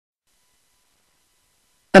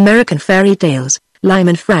American Fairy Tales,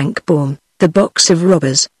 Lyman Frank Baum, The Box of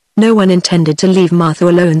Robbers. No one intended to leave Martha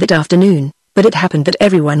alone that afternoon, but it happened that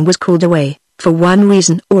everyone was called away, for one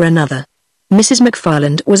reason or another. Mrs.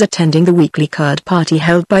 McFarland was attending the weekly card party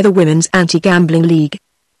held by the Women's Anti-Gambling League.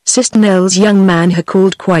 Sister Nell's young man had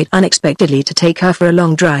called quite unexpectedly to take her for a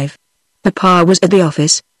long drive. Papa was at the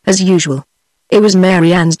office, as usual. It was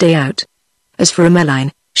Mary Ann's day out. As for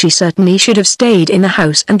Emmeline, she certainly should have stayed in the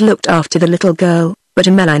house and looked after the little girl, but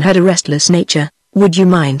Emmeline had a restless nature. "Would you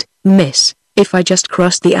mind, miss, if I just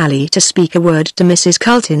crossed the alley to speak a word to Mrs.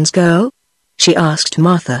 Culton's girl?" she asked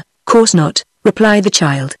Martha. "Course not," replied the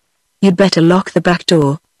child. "You'd better lock the back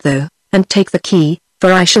door, though, and take the key,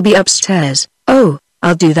 for I shall be upstairs." "Oh,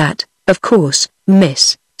 I'll do that, of course,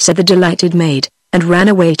 miss," said the delighted maid, and ran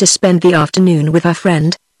away to spend the afternoon with her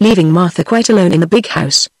friend, leaving Martha quite alone in the big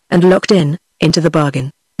house, and locked into the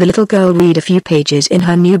bargain. The little girl read a few pages in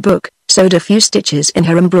her new book, sewed a few stitches in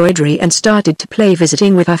her embroidery and started to play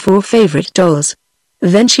visiting with her 4 favorite dolls.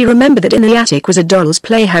 Then she remembered that in the attic was a doll's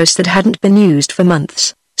playhouse that hadn't been used for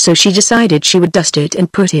months, so she decided she would dust it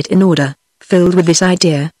and put it in order. Filled with this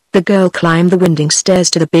idea, the girl climbed the winding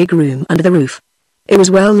stairs to the big room under the roof. It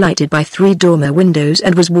was well lighted by 3 dormer windows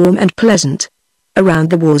and was warm and pleasant. Around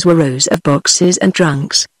the walls were rows of boxes and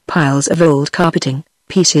trunks, piles of old carpeting,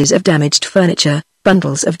 pieces of damaged furniture,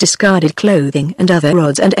 bundles of discarded clothing and other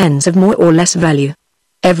odds and ends of more or less value.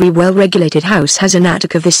 Every well-regulated house has an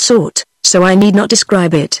attic of this sort, so I need not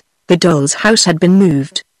describe it. The doll's house had been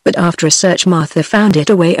moved, but after a search Martha found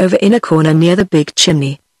it away over in a corner near the big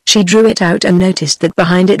chimney. She drew it out and noticed that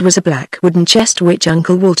behind it was a black wooden chest which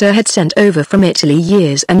Uncle Walter had sent over from Italy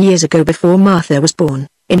years and years ago before Martha was born.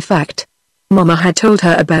 In fact, Mama had told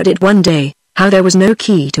her about it one day, how there was no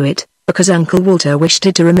key to it, because Uncle Walter wished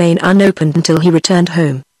it to remain unopened until he returned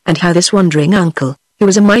home, and how this wandering uncle, who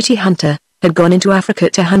was a mighty hunter, had gone into Africa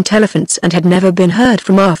to hunt elephants and had never been heard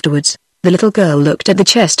from afterwards. The little girl looked at the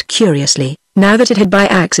chest curiously, now that it had by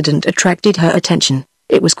accident attracted her attention.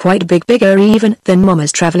 It was quite big, bigger even than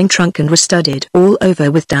Mama's traveling trunk, and was studded all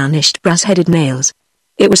over with tarnished brass-headed nails.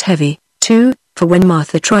 It was heavy, too, for when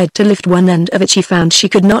Martha tried to lift one end of it she found she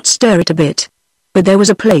could not stir it a bit. But there was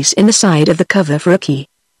a place in the side of the cover for a key.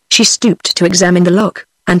 She stooped to examine the lock,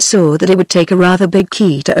 and saw that it would take a rather big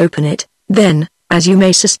key to open it. Then, as you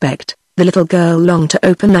may suspect, the little girl longed to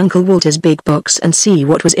open Uncle Walter's big box and see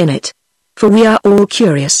what was in it. For we are all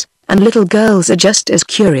curious, and little girls are just as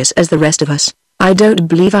curious as the rest of us. "I don't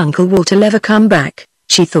believe Uncle Walter'll ever come back,"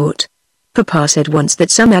 she thought. "Papa said once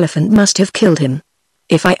that some elephant must have killed him.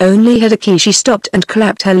 If I only had a key." She stopped and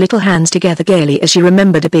clapped her little hands together gaily as she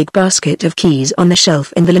remembered a big basket of keys on the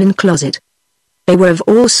shelf in the linen closet. They were of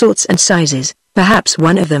all sorts and sizes. Perhaps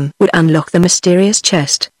one of them would unlock the mysterious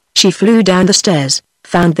chest. She flew down the stairs,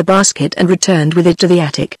 found the basket and returned with it to the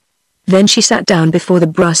attic. Then she sat down before the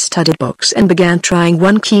brass-studded box and began trying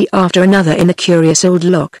one key after another in the curious old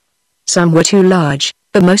lock. Some were too large,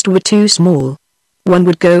 but most were too small. One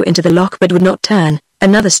would go into the lock but would not turn,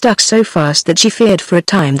 another stuck so fast that she feared for a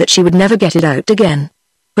time that she would never get it out again.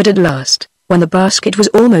 But at last, when the basket was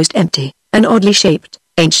almost empty, an oddly shaped,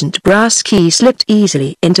 ancient brass key slipped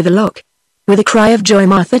easily into the lock. With a cry of joy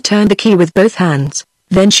Martha turned the key with both hands.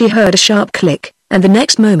 Then she heard a sharp click, and the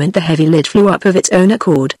next moment the heavy lid flew up of its own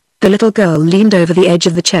accord. The little girl leaned over the edge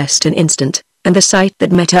of the chest an instant, and the sight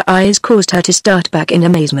that met her eyes caused her to start back in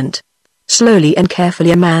amazement. Slowly and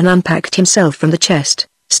carefully a man unpacked himself from the chest,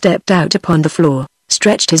 stepped out upon the floor,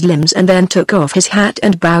 stretched his limbs and then took off his hat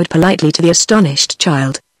and bowed politely to the astonished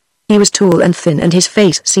child. He was tall and thin and his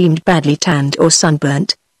face seemed badly tanned or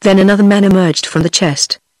sunburnt. Then another man emerged from the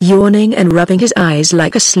chest, yawning and rubbing his eyes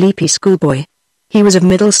like a sleepy schoolboy. He was of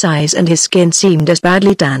middle size and his skin seemed as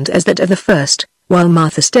badly tanned as that of the first. While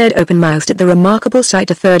Martha stared open-mouthed at the remarkable sight,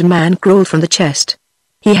 a third man crawled from the chest.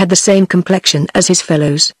 He had the same complexion as his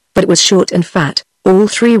fellows, but was short and fat. All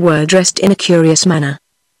 3 were dressed in a curious manner.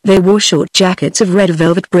 They wore short jackets of red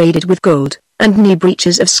velvet braided with gold, and knee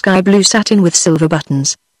breeches of sky-blue satin with silver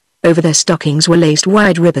buttons. Over their stockings were laced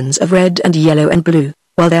wide ribbons of red and yellow and blue,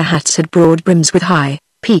 while their hats had broad brims with high,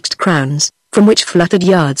 peaked crowns, from which fluttered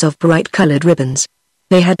yards of bright-colored ribbons.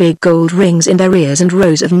 They had big gold rings in their ears and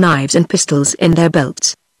rows of knives and pistols in their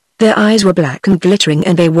belts. Their eyes were black and glittering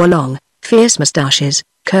and they wore long, fierce moustaches,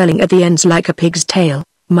 curling at the ends like a pig's tail.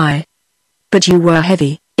 "My! But you were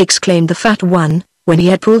heavy," exclaimed the fat one, when he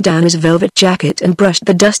had pulled down his velvet jacket and brushed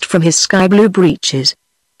the dust from his sky-blue breeches.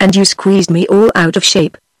 "And you squeezed me all out of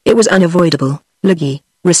shape." "It was unavoidable, Leggy,"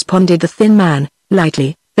 responded the thin man,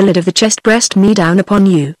 lightly. "The lid of the chest pressed me down upon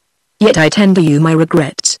you. Yet I tender you my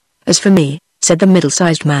regrets. As for me," said the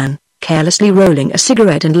middle-sized man, carelessly rolling a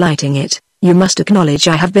cigarette and lighting it, You must acknowledge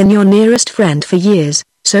I have been your nearest friend for years,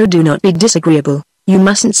 so do not be disagreeable. You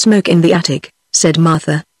mustn't smoke in the attic, said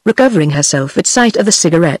Martha, recovering herself at sight of the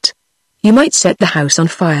cigarette. You might set the house on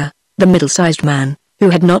fire. The middle-sized man, who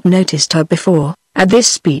had not noticed her before, at this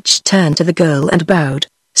speech turned to the girl and bowed.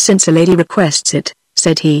 Since a lady requests it,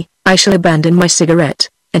 said he, I shall abandon my cigarette,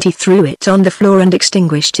 and he threw it on the floor and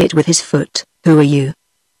extinguished it with his foot. Who are you?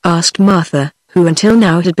 Asked Martha, who until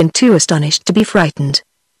now had been too astonished to be frightened.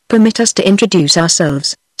 Permit us to introduce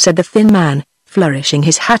ourselves, said the thin man, flourishing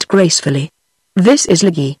his hat gracefully. This is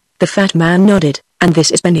Leggy, the fat man nodded, and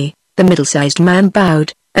this is Benny, the middle-sized man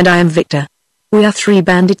bowed, and I am Victor. We are 3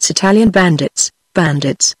 bandits, Italian bandits,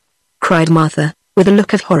 bandits, cried Martha, with a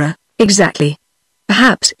look of horror. Exactly.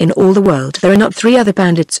 Perhaps in all the world there are not 3 other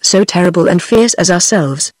bandits so terrible and fierce as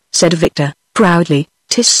ourselves, said Victor, proudly.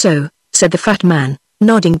 'Tis so, said the fat man,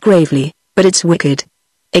 nodding gravely, but it's wicked,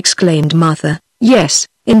 exclaimed Martha. Yes,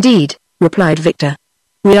 indeed, replied Victor.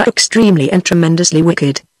 We are extremely and tremendously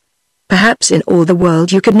wicked. Perhaps in all the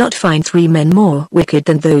world you could not find 3 men more wicked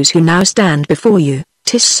than those who now stand before you.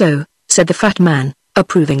 'Tis so, said the fat man,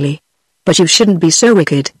 approvingly. But you shouldn't be so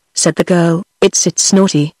wicked, said the girl. It's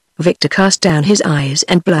naughty. Victor cast down his eyes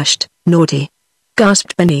and blushed. Naughty,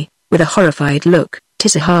 gasped Benny, with a horrified look.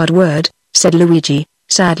 'Tis a hard word, said Luigi,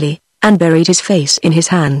 sadly, and buried his face in his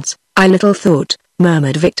hands. I little thought,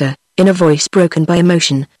 murmured Victor, in a voice broken by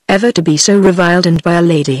emotion, ever to be so reviled and by a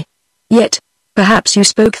lady. Yet, perhaps you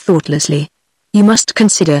spoke thoughtlessly. You must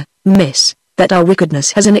consider, miss, that our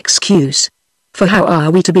wickedness has an excuse. For how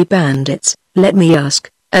are we to be bandits, let me ask,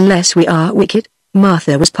 unless we are wicked?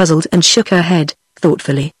 Martha was puzzled and shook her head,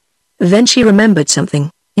 thoughtfully. Then she remembered something.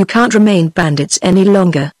 You can't remain bandits any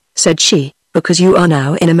longer, said she, because you are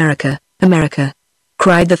now in America. America,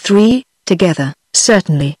 cried the 3, together.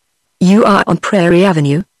 Certainly. You are on Prairie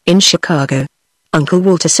Avenue, in Chicago. Uncle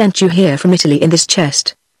Walter sent you here from Italy in this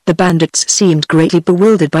chest. The bandits seemed greatly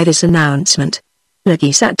bewildered by this announcement.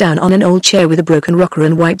 Lucky sat down on an old chair with a broken rocker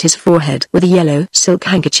and wiped his forehead with a yellow silk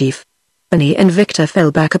handkerchief. Benny and Victor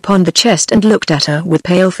fell back upon the chest and looked at her with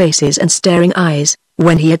pale faces and staring eyes.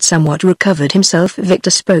 When he had somewhat recovered himself, Victor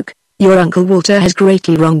spoke. Your Uncle Walter has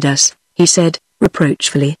greatly wronged us, he said,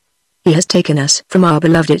 reproachfully. He has taken us from our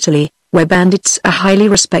beloved Italy, where bandits are highly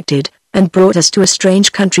respected, and brought us to a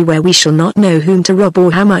strange country where we shall not know whom to rob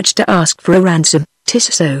or how much to ask for a ransom. 'Tis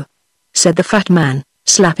so, said the fat man,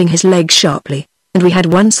 slapping his leg sharply, and we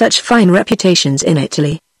had won such fine reputations in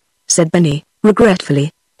Italy, said Benny,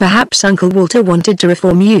 regretfully. Perhaps Uncle Walter wanted to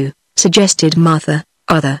reform you, suggested Martha.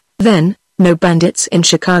 Are there, then, no bandits in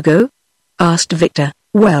Chicago? Asked Victor.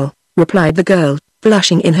 Well, replied the girl,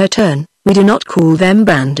 blushing in her turn, we do not call them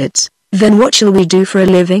bandits. Then what shall we do for a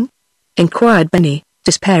living? Inquired Benny,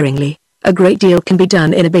 despairingly. A great deal can be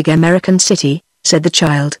done in a big American city, said the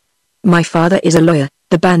child. My father is a lawyer,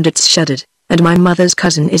 the bandits shuddered, and my mother's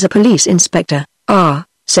cousin is a police inspector. Ah,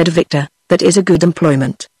 said Victor, that is a good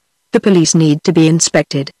employment. The police need to be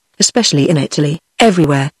inspected, especially in Italy,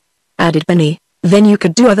 everywhere, added Benny. Then you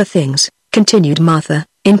could do other things, continued Martha,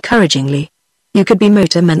 encouragingly. You could be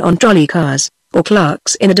motormen on trolley cars, or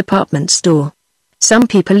clerks in a department store. Some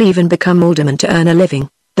people even become aldermen to earn a living.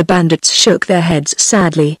 The bandits shook their heads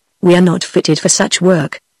sadly. We are not fitted for such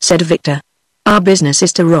work, said Victor. Our business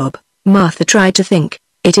is to rob. Martha tried to think.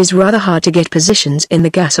 It is rather hard to get positions in the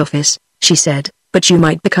gas office, she said, but you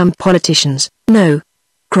might become politicians. No,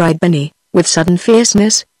 cried Benny, with sudden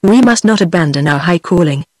fierceness, we must not abandon our high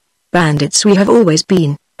calling. Bandits we have always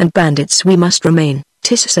been, and bandits we must remain.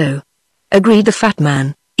 'Tis so, agreed the fat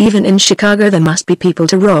man. Even in Chicago there must be people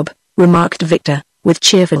to rob, remarked Victor, with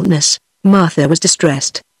cheerfulness. Martha was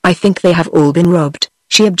distressed. I think they have all been robbed,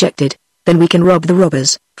 she objected. Then we can rob the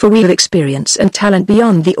robbers, for we have experience and talent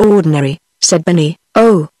beyond the ordinary, said Benny.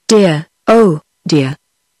 Oh dear,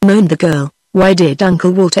 moaned the girl. Why did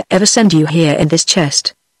Uncle Walter ever send you here in this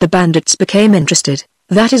chest? The bandits became interested.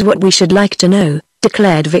 That is what we should like to know,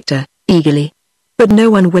 declared Victor, eagerly. But no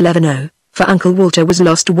one will ever know, for Uncle Walter was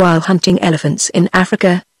lost while hunting elephants in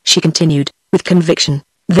Africa, she continued, with conviction.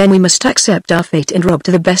 Then we must accept our fate and rob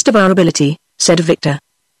to the best of our ability, said Victor.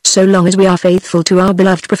 So long as we are faithful to our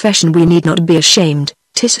beloved profession we need not be ashamed.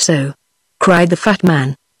 'Tis so, cried the fat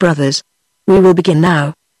man. Brothers, we will begin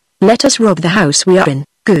now. Let us rob the house we are in.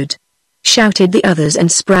 Good, shouted the others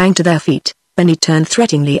and sprang to their feet. Benny turned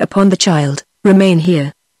threateningly upon the child. Remain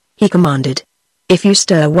here, he commanded. If you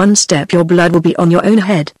stir one step your blood will be on your own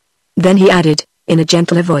head. Then he added, in a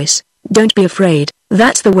gentler voice, don't be afraid,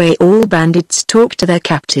 that's the way all bandits talk to their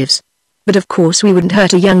captives. But of course we wouldn't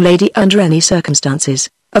hurt a young lady under any circumstances.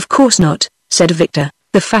 Of course not, said Victor.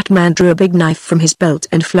 The fat man drew a big knife from his belt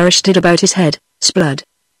and flourished it about his head. Splud.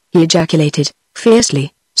 he ejaculated,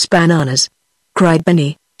 fiercely. "Spananas!" cried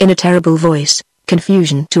Benny, in a terrible voice.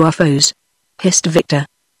 "Confusion to our foes!" hissed Victor.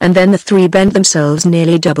 And then the three bent themselves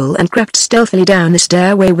nearly double and crept stealthily down the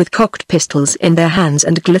stairway with cocked pistols in their hands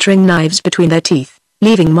and glittering knives between their teeth,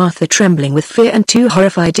 leaving Martha trembling with fear and too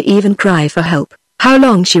horrified to even cry for help. How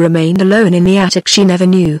long she remained alone in the attic she never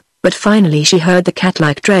knew, but finally she heard the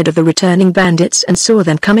cat-like tread of the returning bandits and saw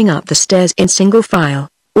them coming up the stairs in single file.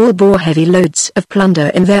 All bore heavy loads of plunder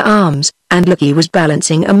in their arms, and Lucky was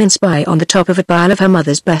balancing a mince pie on the top of a pile of her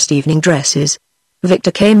mother's best evening dresses.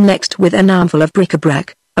 Victor came next with an armful of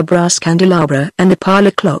bric-a-brac, a brass candelabra and the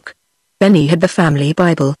parlor clock. Benny had the family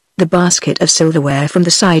Bible, the basket of silverware from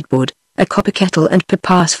the sideboard, a copper kettle and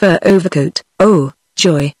Papa's fur overcoat. "Oh,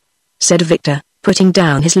 joy!" said Victor, putting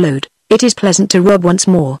down his load. "It is pleasant to rob once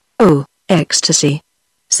more." "Oh, ecstasy!"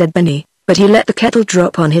 said Benny, but he let the kettle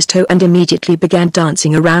drop on his toe and immediately began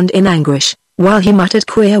dancing around in anguish, while he muttered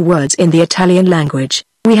queer words in the Italian language.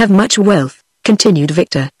 "We have much wealth," continued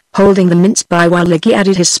Victor, holding the mince pie while Lucky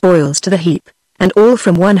added his spoils to the heap. "And all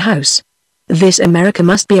from one house. This America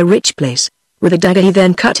must be a rich place." With a dagger he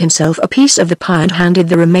then cut himself a piece of the pie and handed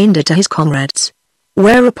the remainder to his comrades.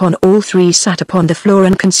 Whereupon all three sat upon the floor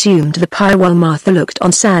and consumed the pie while Martha looked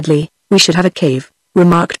on sadly. "We should have a cave,"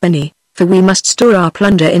 remarked Benny, "for we must store our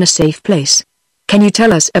plunder in a safe place." "Can you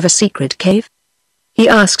tell us of a secret cave?" he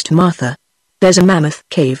asked Martha. "There's a Mammoth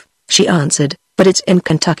Cave," she answered, "but it's in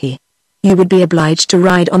Kentucky. You would be obliged to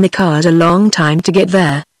ride on the cars a long time to get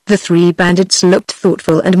there." The three bandits looked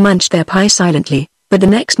thoughtful and munched their pie silently, but the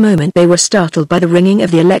next moment they were startled by the ringing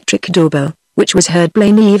of the electric doorbell, which was heard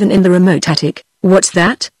plainly even in the remote attic. "What's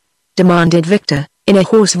that?" demanded Victor, in a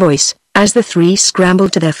hoarse voice, as the three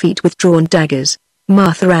scrambled to their feet with drawn daggers.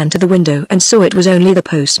 Martha ran to the window and saw it was only the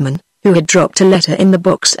postman, who had dropped a letter in the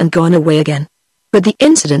box and gone away again. But the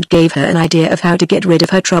incident gave her an idea of how to get rid of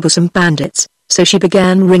her troublesome bandits, so she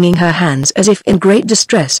began wringing her hands as if in great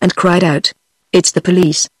distress and cried out, "It's the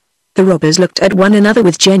police!" The robbers looked at one another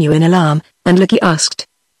with genuine alarm, and Lucky asked,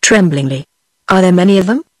 tremblingly, "Are there many of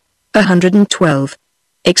them?" 112,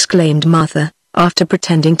 exclaimed Martha, after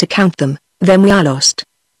pretending to count them. "Then we are lost,"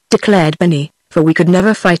 declared Benny, "for we could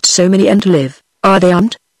never fight so many and live." "Are they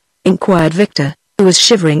armed?" inquired Victor, who was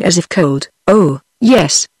shivering as if cold. "Oh,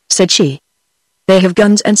 yes," said she. "They have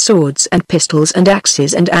guns and swords and pistols and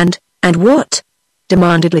axes and what?"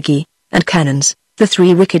 demanded Lucky. "And cannons." The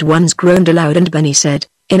three wicked ones groaned aloud and Benny said,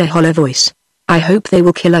 in a hollow voice, "I hope they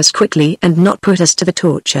will kill us quickly and not put us to the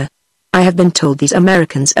torture. I have been told these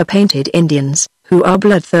Americans are painted Indians, who are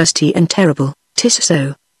bloodthirsty and terrible." "'Tis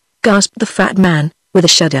so," gasped the fat man, with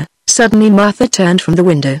a shudder. Suddenly Martha turned from the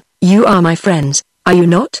window. "You are my friends, are you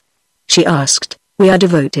not?" she asked. "We are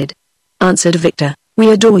devoted," answered Victor.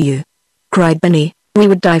 "We adore you," cried Benny. "We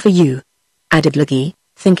would die for you," added Lucky,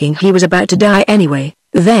 thinking he was about to die anyway.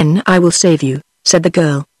 "Then I will save you," said the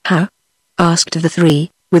girl. "How?" asked the three,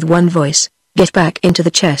 with one voice. "Get back into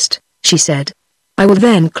the chest," she said. "I will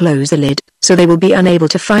then close the lid, so they will be unable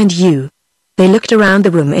to find you." They looked around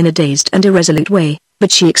the room in a dazed and irresolute way,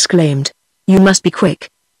 but she exclaimed, "You must be quick.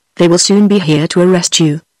 They will soon be here to arrest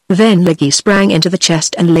you." Then Lucky sprang into the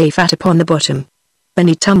chest and lay flat upon the bottom.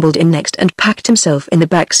 Benny tumbled in next and packed himself in the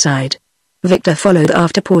backside. Victor followed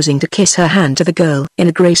after pausing to kiss her hand to the girl in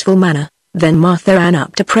a graceful manner. Then Martha ran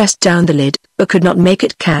up to press down the lid, but could not make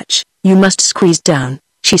it catch. "You must squeeze down,"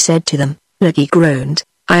 she said to them. Lucky groaned.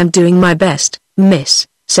 "I am doing my best, miss,"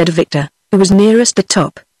 said Victor, who was nearest the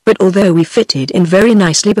top, "but although we fitted in very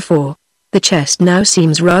nicely before, the chest now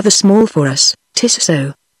seems rather small for us." "'Tis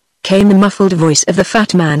so," came the muffled voice of the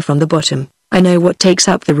fat man from the bottom. "I know what takes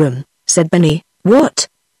up the room," said Benny. "What?"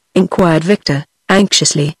 inquired Victor,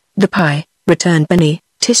 anxiously. "The pie," returned Benny.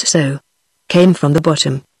 "'Tis so," came from the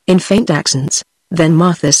bottom, in faint accents. Then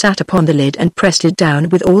Martha sat upon the lid and pressed it down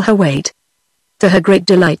with all her weight. To her great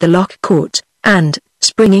delight the lock caught, and,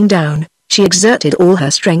 springing down, she exerted all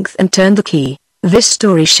her strength and turned the key. This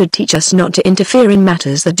story should teach us not to interfere in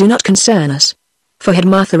matters that do not concern us. For had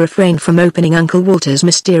Martha refrained from opening Uncle Walter's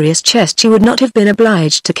mysterious chest she would not have been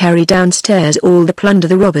obliged to carry downstairs all the plunder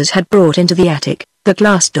the robbers had brought into the attic. The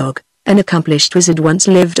glass dog, an accomplished wizard, once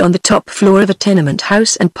lived on the top floor of a tenement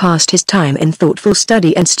house and passed his time in thoughtful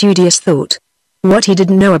study and studious thought. What he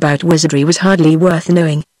didn't know about wizardry was hardly worth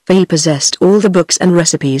knowing, for he possessed all the books and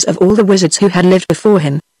recipes of all the wizards who had lived before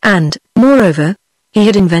him, and, moreover, he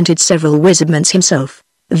had invented several wizardments himself.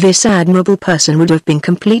 This admirable person would have been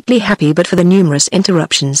completely happy but for the numerous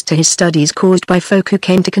interruptions to his studies caused by folk who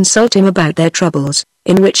came to consult him about their troubles,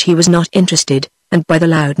 in which he was not interested, and by the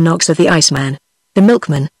loud knocks of the iceman, the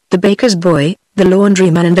milkman, the baker's boy, the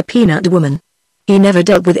laundryman and the peanut woman. He never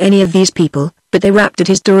dealt with any of these people, but they rapped at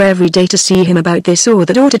his door every day to see him about this or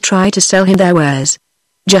that, or to try to sell him their wares.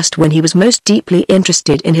 Just when he was most deeply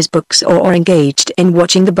interested in his books or engaged in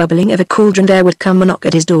watching the bubbling of a cauldron, there would come a knock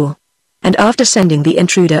at his door. And after sending the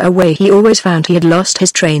intruder away, he always found he had lost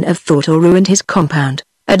his train of thought or ruined his compound.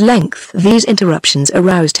 At length these interruptions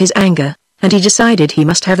aroused his anger, and he decided he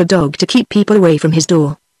must have a dog to keep people away from his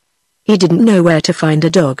door. He didn't know where to find a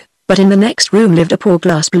dog, but in the next room lived a poor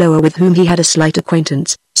glass blower with whom he had a slight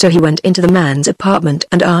acquaintance, so he went into the man's apartment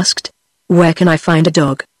and asked, "Where can I find a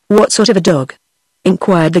dog?" "What sort of a dog?"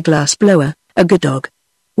 inquired the glass blower. "A good dog.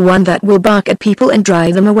 One that will bark at people and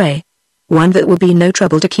drive them away. One that will be no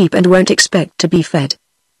trouble to keep and won't expect to be fed.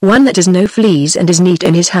 One that has no fleas and is neat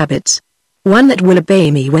in his habits. One that will obey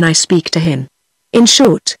me when I speak to him. In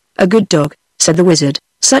short, a good dog," said the wizard.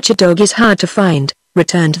 "Such a dog is hard to find,"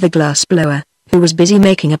 returned the glass blower, who was busy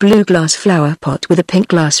making a blue glass flower pot with a pink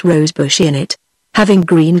glass rose bush in it, having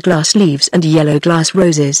green glass leaves and yellow glass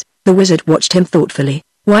roses. The wizard watched him thoughtfully.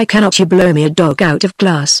 "Why cannot you blow me a dog out of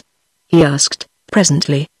glass?" he asked.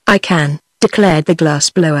 "Presently, I can," declared the glass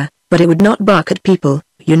blower, "but it would not bark at people,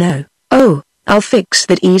 you know." "Oh, I'll fix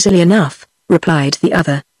that easily enough," replied the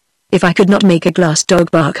other. "If I could not make a glass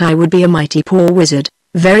dog bark, I would be a mighty poor wizard."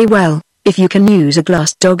 "Very well, if you can use a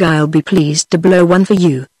glass dog, I'll be pleased to blow one for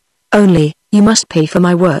you. Only, you must pay for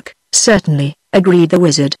my work." "Certainly," agreed the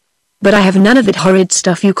wizard. "But I have none of that horrid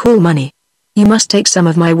stuff you call money. You must take some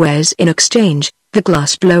of my wares in exchange." The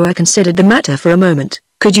glass blower considered the matter for a moment.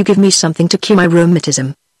 "Could you give me something to cure my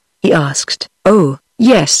rheumatism?" he asked. "Oh,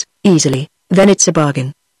 yes, easily. Then it's a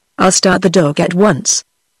bargain. I'll start the dog at once.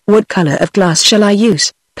 What color of glass shall I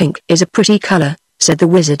use?" "Pink is a pretty color," said the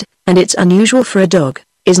wizard, "and it's unusual for a dog,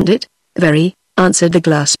 isn't it?" "Very," answered the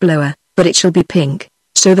glass blower, "but it shall be pink."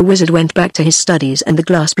 So the wizard went back to his studies and the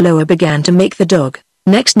glass blower began to make the dog.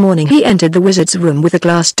 Next morning he entered the wizard's room with the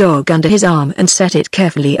glass dog under his arm and set it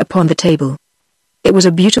carefully upon the table. It was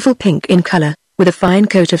a beautiful pink in color, with a fine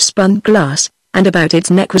coat of spun glass, and about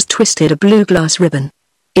its neck was twisted a blue glass ribbon.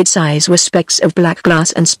 Its eyes were specks of black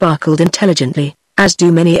glass and sparkled intelligently, as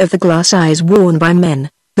do many of the glass eyes worn by men.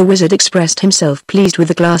 The wizard expressed himself pleased with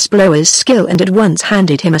the glass blower's skill and at once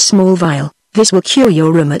handed him a small vial. "This will cure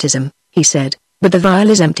your rheumatism," he said. "But the vial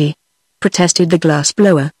is empty," protested the glass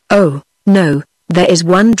blower. "Oh, no, there is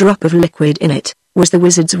one drop of liquid in it," was the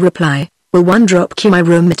wizard's reply. "Will one drop cure my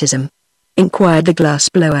rheumatism?" inquired the glass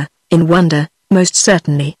blower, in wonder. "Most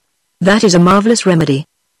certainly. That is a marvelous remedy.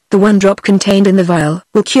 The one drop contained in the vial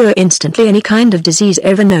will cure instantly any kind of disease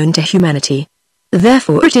ever known to humanity.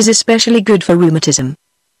 Therefore it is especially good for rheumatism.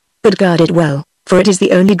 But guard it well, for it is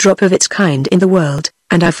the only drop of its kind in the world,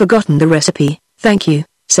 and I've forgotten the recipe." "Thank you,"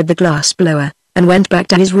 said the glass blower, and went back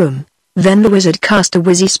to his room. Then the wizard cast a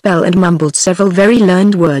wizzy spell and mumbled several very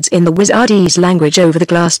learned words in the wizardese language over the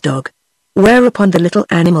glass dog. Whereupon the little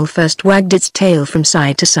animal first wagged its tail from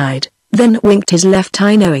side to side, then winked his left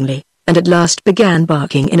eye knowingly, and at last began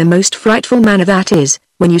barking in a most frightful manner. That is,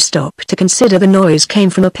 when you stop to consider the noise came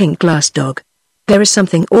from a pink glass dog. There is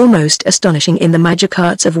something almost astonishing in the magic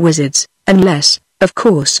arts of wizards, unless, of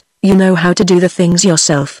course, you know how to do the things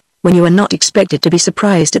yourself, when you are not expected to be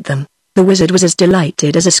surprised at them. The wizard was as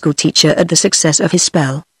delighted as a schoolteacher at the success of his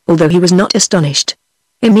spell, although he was not astonished.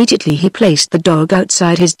 Immediately he placed the dog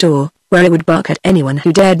outside his door, where it would bark at anyone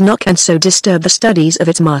who dared knock and so disturb the studies of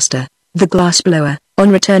its master. The glass blower, on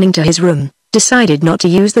returning to his room, decided not to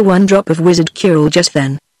use the one drop of wizard cure-all just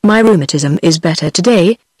then. "My rheumatism is better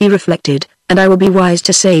today," he reflected, "and I will be wise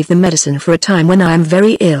to save the medicine for a time when I am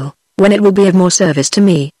very ill, when it will be of more service to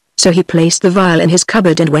me." So he placed the vial in his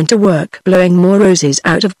cupboard and went to work blowing more roses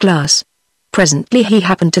out of glass. Presently he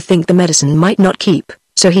happened to think the medicine might not keep,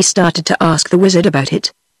 so he started to ask the wizard about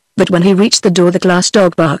it. But when he reached the door, the glass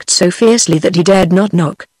dog barked so fiercely that he dared not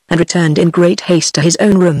knock, and returned in great haste to his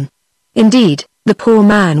own room. Indeed, the poor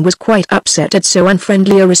man was quite upset at so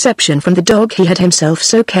unfriendly a reception from the dog he had himself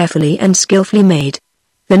so carefully and skillfully made.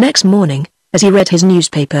 The next morning, as he read his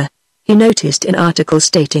newspaper, he noticed an article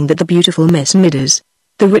stating that the beautiful Miss Smithers,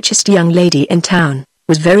 the richest young lady in town,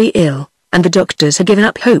 was very ill, and the doctors had given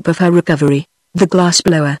up hope of her recovery. The glass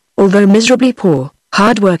blower, although miserably poor,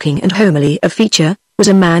 hard-working and homely of feature, was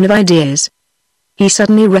a man of ideas. He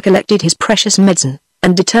suddenly recollected his precious medicine,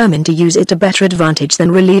 and determined to use it to better advantage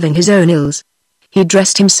than relieving his own ills. He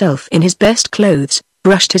dressed himself in his best clothes,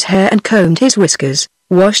 brushed his hair and combed his whiskers,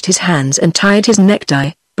 washed his hands and tied his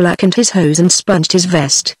necktie, blackened his hose and sponged his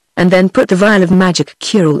vest, and then put the vial of magic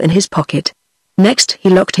cure-all in his pocket. Next he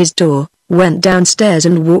locked his door, went downstairs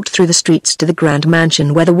and walked through the streets to the grand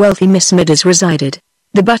mansion where the wealthy Miss Smithers resided.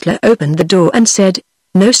 The butler opened the door and said,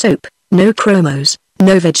 "No soap, no chromos,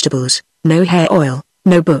 no vegetables, no hair oil,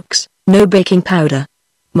 no books, No baking powder.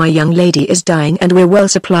 My young lady is dying and we're well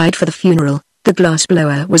supplied for the funeral. The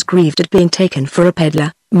glassblower was grieved at being taken for a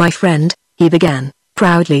peddler. My friend, he began,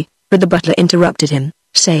 proudly, but the butler interrupted him,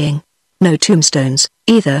 saying, no tombstones,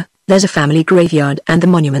 either, there's a family graveyard and the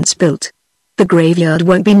monument's built. The graveyard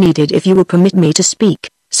won't be needed if you will permit me to speak,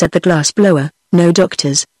 said the glassblower. No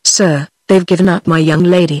doctors, sir, they've given up my young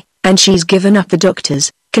lady, and she's given up the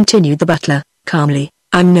doctors, continued the butler, calmly.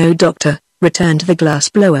 I'm no doctor, returned the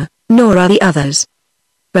glassblower, nor are the others.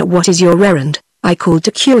 But what is your errand? I called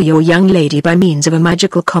to cure your young lady by means of a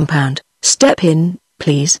magical compound. Step in,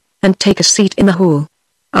 please, and take a seat in the hall.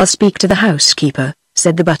 I'll speak to the housekeeper,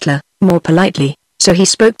 said the butler, more politely. So he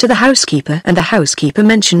spoke to the housekeeper and the housekeeper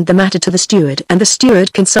mentioned the matter to the steward and the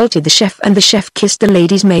steward consulted the chef and the chef kissed the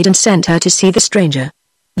lady's maid and sent her to see the stranger.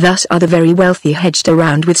 Thus are the very wealthy hedged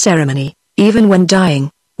around with ceremony, even when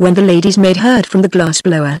dying. When the lady's maid heard from the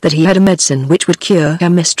glassblower that he had a medicine which would cure her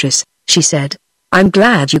mistress, she said, I'm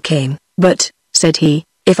glad you came, but, said he,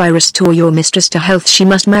 if I restore your mistress to health she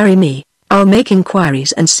must marry me. I'll make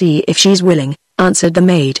inquiries and see if she's willing, answered the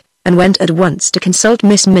maid, and went at once to consult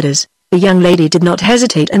Miss Midders. The young lady did not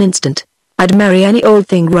hesitate an instant. I'd marry any old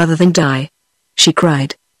thing rather than die, she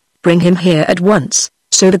cried. Bring him here at once.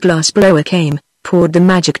 So the glassblower came, poured the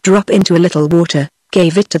magic drop into a little water,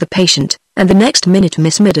 gave it to the patient, and the next minute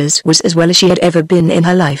Miss Midders was as well as she had ever been in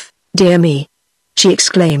her life. Dear me, she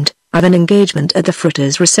exclaimed, I've an engagement at the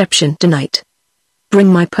Fritters' reception tonight. Bring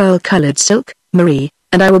my pearl-colored silk, Marie,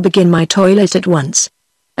 and I will begin my toilet at once.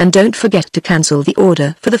 And don't forget to cancel the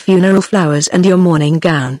order for the funeral flowers and your mourning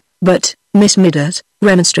gown. But, Miss Midders,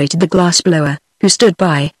 remonstrated the glassblower, who stood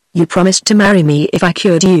by, you promised to marry me if I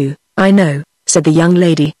cured you. I know, said the young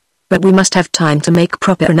lady. But we must have time to make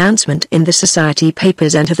proper announcement in the society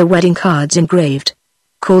papers and have the wedding cards engraved.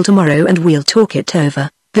 Call tomorrow and we'll talk it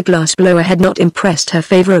over. The glassblower had not impressed her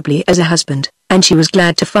favorably as a husband, and she was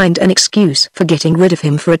glad to find an excuse for getting rid of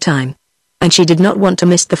him for a time. And she did not want to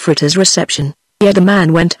miss the Fritters' reception. Yet the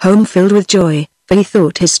man went home filled with joy, for he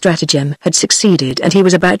thought his stratagem had succeeded and he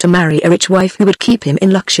was about to marry a rich wife who would keep him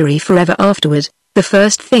in luxury forever afterward. The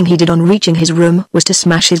first thing he did on reaching his room was to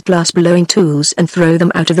smash his glass-blowing tools and throw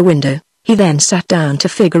them out of the window. He then sat down to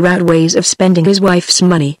figure out ways of spending his wife's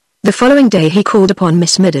money. The following day he called upon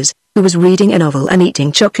Miss Midders, who was reading a novel and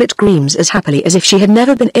eating chocolate creams as happily as if she had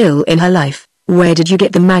never been ill in her life. Where did you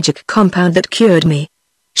get the magic compound that cured me?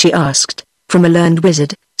 She asked. From a learned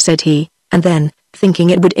wizard, said he, and then, thinking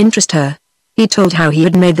it would interest her, he told how he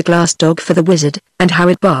had made the glass dog for the wizard, and how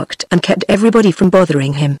it barked and kept everybody from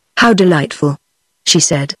bothering him. How delightful, she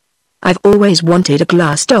said. I've always wanted a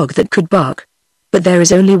glass dog that could bark. But there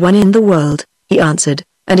is only one in the world, he answered,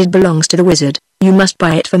 and it belongs to the wizard. You must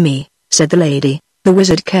buy it for me, said the lady. The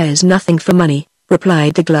wizard cares nothing for money,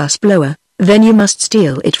 replied the glassblower. Then you must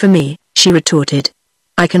steal it for me, she retorted.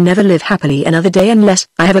 I can never live happily another day unless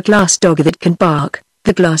I have a glass dog that can bark.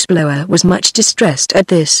 The glassblower was much distressed at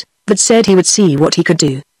this, but said he would see what he could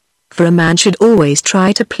do. For a man should always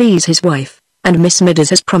try to please his wife, and Miss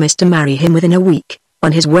Midders has promised to marry him within a week.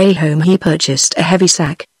 On his way home he purchased a heavy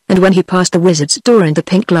sack, and when he passed the wizard's door and the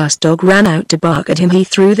pink glass dog ran out to bark at him he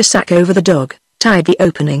threw the sack over the dog, tied the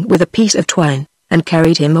opening with a piece of twine, and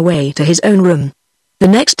carried him away to his own room. The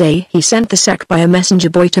next day he sent the sack by a messenger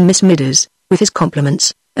boy to Miss Midders, with his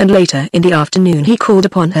compliments, and later in the afternoon he called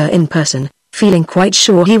upon her in person, feeling quite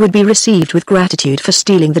sure he would be received with gratitude for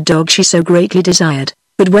stealing the dog she so greatly desired.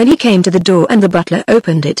 But when he came to the door and the butler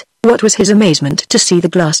opened it, what was his amazement to see the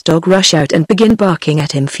glass dog rush out and begin barking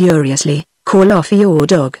at him furiously. Call off your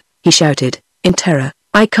dog, he shouted, in terror.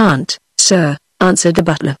 I can't, sir, answered the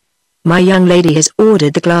butler. My young lady has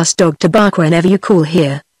ordered the glass dog to bark whenever you call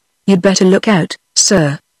here. You'd better look out,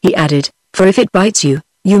 sir, he added, for if it bites you,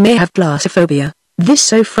 you may have glassophobia. This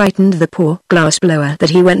so frightened the poor glassblower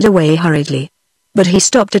that he went away hurriedly. But he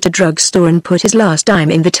stopped at a drugstore and put his last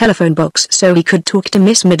dime in the telephone box so he could talk to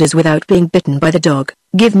Miss Midders without being bitten by the dog.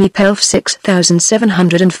 Give me PELF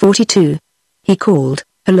 6742. He called.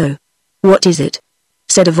 Hello. What is it?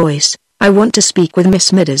 Said a voice. I want to speak with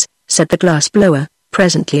Miss Midders, said the glassblower.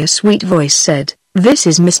 Presently a sweet voice said, This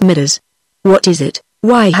is Miss Midders. What is it?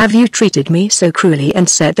 Why have you treated me so cruelly and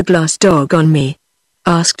set the glass dog on me?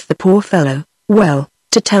 Asked the poor fellow. Well,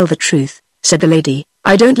 to tell the truth, said the lady,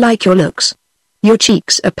 I don't like your looks. Your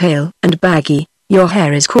cheeks are pale and baggy, your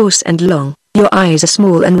hair is coarse and long, your eyes are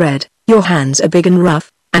small and red, your hands are big and rough,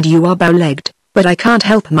 and you are bow-legged, but I can't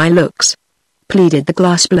help my looks. Pleaded the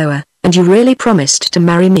glassblower, and you really promised to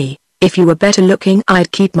marry me. If you were better looking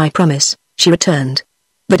I'd keep my promise, she returned.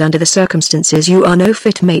 But under the circumstances you are no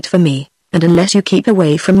fit mate for me, and unless you keep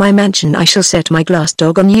away from my mansion I shall set my glass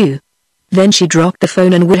dog on you. Then she dropped the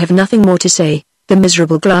phone and would have nothing more to say. The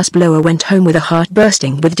miserable glassblower went home with a heart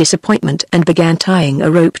bursting with disappointment and began tying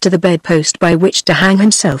a rope to the bedpost by which to hang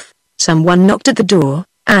himself. Someone knocked at the door,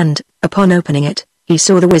 and, upon opening it, he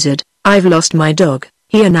saw the wizard. "I've lost my dog,"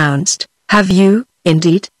 he announced. "Have you,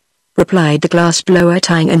 indeed?" replied the glassblower,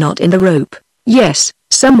 tying a knot in the rope. "Yes,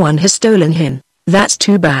 someone has stolen him." "That's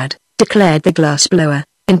too bad," declared the glassblower,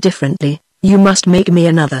 indifferently. "You must make me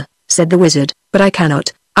another," said the wizard. "But I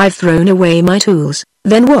cannot, I've thrown away my tools."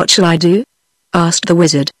 "Then what shall I do?" asked the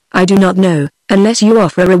wizard. "I do not know, unless you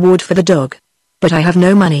offer a reward for the dog." "But I have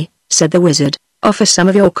no money," said the wizard. "Offer some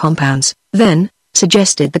of your compounds." "Then,"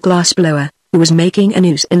 suggested the glassblower, who was making a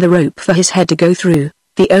noose in the rope for his head to go through.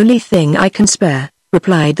 "The only thing I can spare,"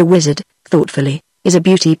 replied the wizard, thoughtfully, "is a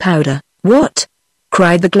beauty powder." "What?"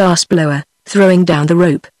 cried the glassblower, throwing down the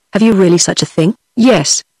rope. "Have you really such a thing?"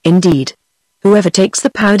 "Yes, indeed. Whoever takes the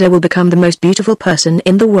powder will become the most beautiful person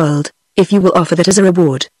in the world, if you will offer that as a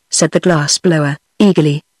reward," said the glassblower,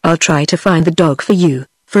 eagerly. "I'll try to find the dog for you,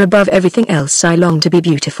 for above everything else I long to be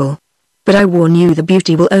beautiful." "But I warn you the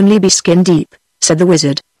beauty will only be skin deep," said the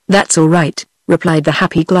wizard. "That's all right," replied the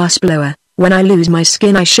happy glassblower. "When I lose my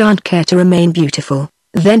skin I shan't care to remain beautiful."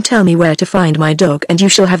 "Then tell me where to find my dog and you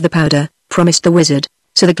shall have the powder," promised the wizard.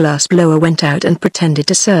 So the glassblower went out and pretended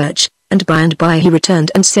to search, and by he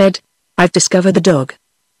returned and said, "I've discovered the dog.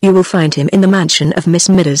 You will find him in the mansion of Miss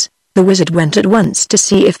Midders." The wizard went at once to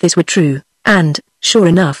see if this were true, and, sure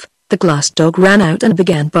enough, the glass dog ran out and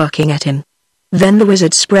began barking at him. Then the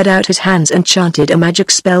wizard spread out his hands and chanted a magic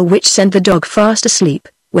spell which sent the dog fast asleep,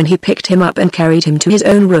 when he picked him up and carried him to his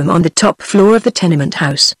own room on the top floor of the tenement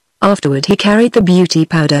house. Afterward he carried the beauty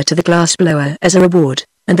powder to the glassblower as a reward,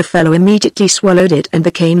 and the fellow immediately swallowed it and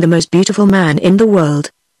became the most beautiful man in the world.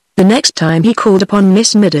 The next time he called upon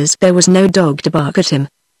Miss Midders there was no dog to bark at him,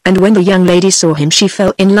 and when the young lady saw him she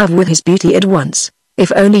fell in love with his beauty at once.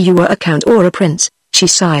 "If only you were a count or a prince," she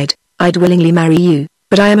sighed, "I'd willingly marry you."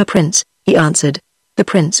 "But I am a prince," he answered. "The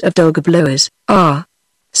prince of dog blowers." "Ah,"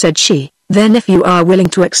 said she, "then if you are willing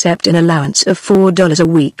to accept an allowance of $4 a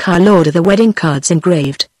week I'll order the wedding cards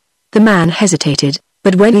engraved." The man hesitated,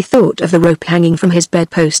 but when he thought of the rope hanging from his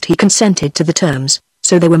bedpost he consented to the terms.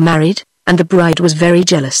 So they were married, and the bride was very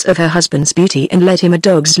jealous of her husband's beauty and led him a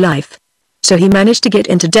dog's life. So he managed to get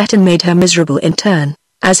into debt and made her miserable in turn.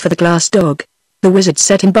 As for the glass dog, the wizard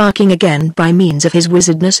set him barking again by means of his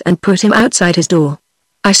wizardness and put him outside his door.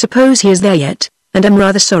 I suppose he is there yet, and I'm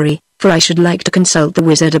rather sorry, for I should like to consult the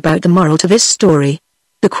wizard about the moral to this story.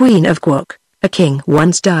 The Queen of Quok, a king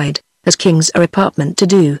once died, as kings are apartment to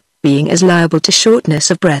do, being as liable to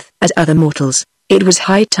shortness of breath as other mortals. It was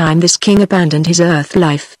high time this king abandoned his earth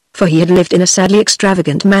life, for he had lived in a sadly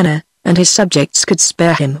extravagant manner, and his subjects could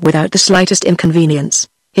spare him without the slightest inconvenience.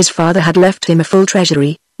 His father had left him a full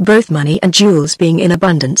treasury, both money and jewels being in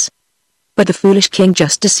abundance. But the foolish king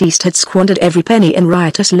just deceased had squandered every penny in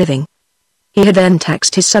riotous living. He had then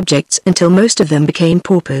taxed his subjects until most of them became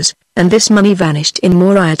paupers, and this money vanished in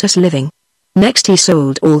more riotous living. Next he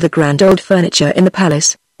sold all the grand old furniture in the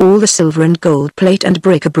palace, all the silver and gold plate and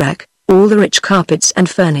bric-a-brac, all the rich carpets and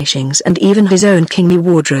furnishings and even his own kingly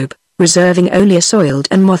wardrobe, reserving only a soiled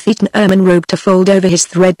and moth-eaten ermine robe to fold over his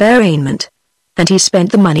threadbare raiment. And he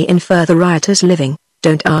spent the money in further riotous living.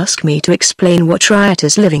 Don't ask me to explain what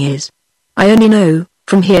riotous living is. I only know,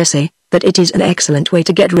 from hearsay, that it is an excellent way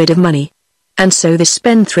to get rid of money. And so this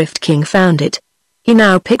spendthrift king found it. He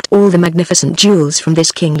now picked all the magnificent jewels from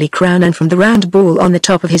this kingly crown and from the round ball on the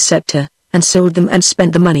top of his scepter, and sold them and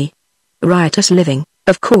spent the money. Riotous living,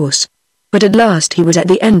 of course. But at last he was at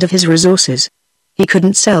the end of his resources. He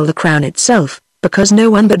couldn't sell the crown itself, because no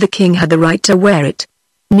one but the king had the right to wear it.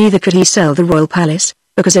 Neither could he sell the royal palace,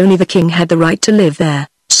 because only the king had the right to live there.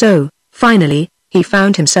 So, finally, he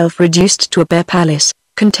found himself reduced to a bare palace,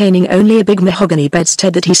 containing only a big mahogany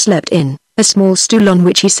bedstead that he slept in, a small stool on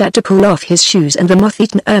which he sat to pull off his shoes and the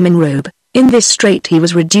moth-eaten ermine robe. In this strait he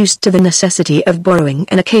was reduced to the necessity of borrowing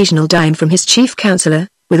an occasional dime from his chief counselor,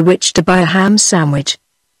 with which to buy a ham sandwich.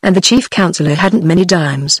 And the chief counselor hadn't many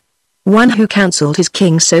dimes. One who counseled his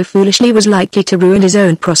king so foolishly was likely to ruin his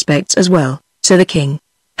own prospects as well, so the king,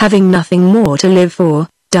 having nothing more to live for,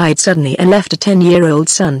 died suddenly and left a 10-year-old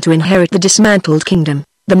son to inherit the dismantled kingdom,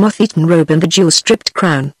 the moth-eaten robe and the jewel-stripped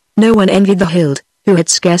crown. No one envied the hild, who had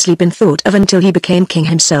scarcely been thought of until he became king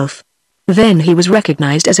himself. Then he was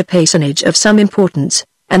recognized as a personage of some importance,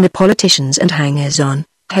 and the politicians and hangers-on,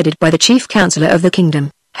 headed by the chief counselor of the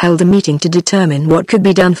kingdom, held a meeting to determine what could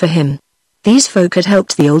be done for him. These folk had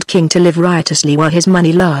helped the old king to live riotously while his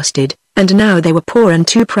money lasted, and now they were poor and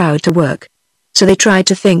too proud to work. So they tried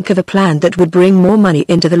to think of a plan that would bring more money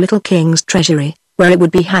into the little king's treasury. where it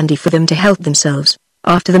would be handy for them to help themselves.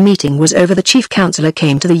 After the meeting was over, the chief counselor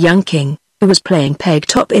came to the young king, who was playing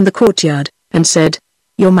peg-top in the courtyard, and said,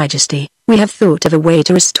 "Your Majesty, we have thought of a way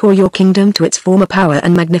to restore your kingdom to its former power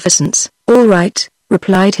and magnificence." "All right,"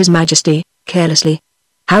 replied His Majesty, carelessly.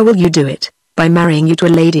 "How will you do it?" "By marrying you to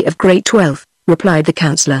a lady of great wealth," replied the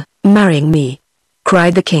counselor. "Marrying me?"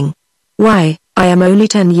 cried the king. "Why, I am only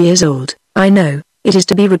 10 years old." "I know, it is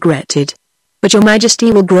to be regretted. But your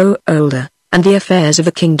Majesty will grow older, and the affairs of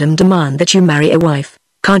the kingdom demand that you marry a wife.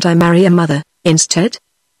 Can't I marry a mother, instead?"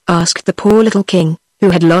 asked the poor little king, who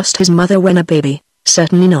had lost his mother when a baby.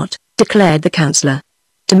 "Certainly not," declared the counselor.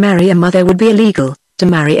 "To marry a mother would be illegal. To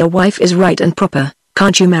marry a wife is right and proper.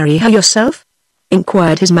 Can't you marry her yourself?"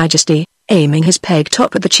 inquired His Majesty, aiming his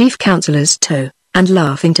peg-top at the chief counselor's toe, and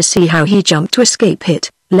laughing to see how he jumped to escape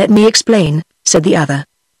it. "Let me explain," said the other.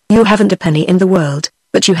 "You haven't a penny in the world,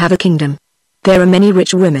 but you have a kingdom. There are many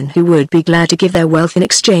rich women who would be glad to give their wealth in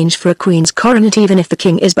exchange for a queen's coronet, even if the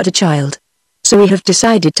king is but a child. So we have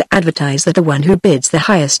decided to advertise that the one who bids the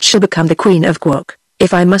highest shall become the Queen of Quok."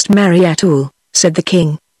 "If I must marry at all," said the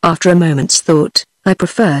king, after a moment's thought, "I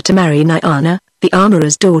prefer to marry Nyana, the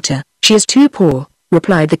armorer's daughter." "She is too poor,"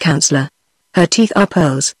 replied the counselor. "Her teeth are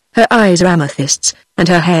pearls, her eyes are amethysts, and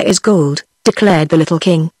her hair is gold," declared the little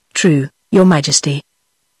king. "True, your Majesty.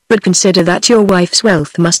 But consider that your wife's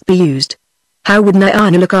wealth must be used. How would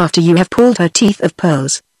Nyana look after you have pulled her teeth of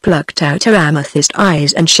pearls, plucked out her amethyst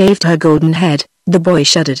eyes and shaved her golden head?" The boy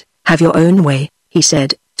shuddered. "Have your own way," he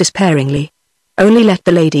said, despairingly. "Only let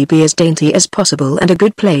the lady be as dainty as possible and a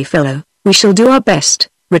good playfellow." "We shall do our best,"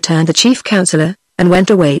 returned the chief counselor, and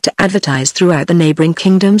went away to advertise throughout the neighboring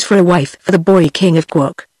kingdoms for a wife for the boy king of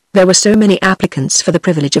Quok. There were so many applicants for the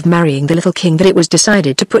privilege of marrying the little king that it was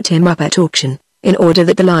decided to put him up at auction, in order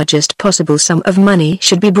that the largest possible sum of money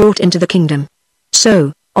should be brought into the kingdom.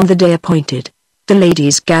 So, on the day appointed, the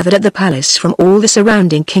ladies gathered at the palace from all the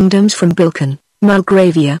surrounding kingdoms, from Bilkan,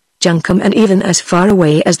 Mulgravia, Junkum, and even as far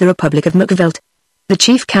away as the Republic of Mukvelt. The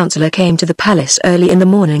chief counselor came to the palace early in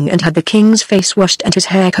the morning and had the king's face washed and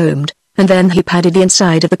his hair combed, and then he padded the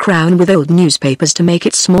inside of the crown with old newspapers to make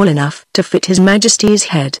it small enough to fit His Majesty's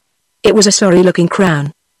head. It was a sorry-looking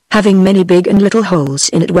crown, having many big and little holes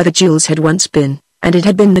in it where the jewels had once been, and it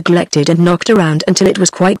had been neglected and knocked around until it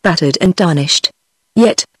was quite battered and tarnished.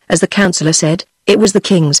 Yet, as the counselor said, it was the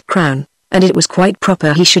king's crown, and it was quite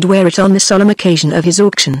proper he should wear it on the solemn occasion of his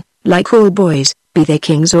auction. Like all boys, be they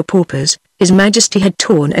kings or paupers, His Majesty had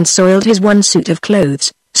torn and soiled his one suit of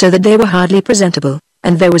clothes, so that they were hardly presentable,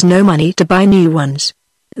 and there was no money to buy new ones.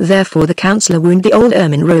 Therefore the counselor wound the old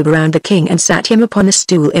ermine robe around the king and sat him upon a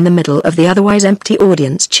stool in the middle of the otherwise empty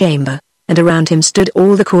audience chamber, and around him stood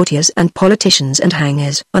all the courtiers and politicians and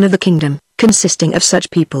hangers-on of the kingdom, consisting of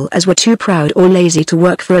such people as were too proud or lazy to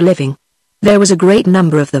work for a living. There was a great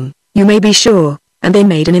number of them, you may be sure, and they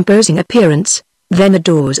made an imposing appearance. Then the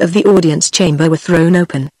doors of the audience chamber were thrown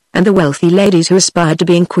open, and the wealthy ladies who aspired to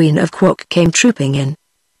being Queen of Quok came trooping in.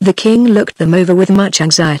 The king looked them over with much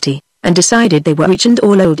anxiety, and decided they were rich and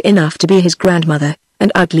all old enough to be his grandmother,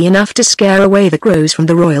 and ugly enough to scare away the crows from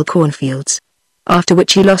the royal cornfields. After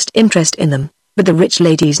which he lost interest in them, but the rich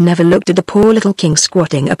ladies never looked at the poor little king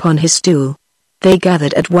squatting upon his stool. They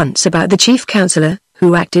gathered at once about the chief counselor,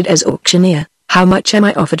 who acted as auctioneer. "How much am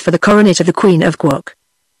I offered for the coronet of the Queen of Quok?"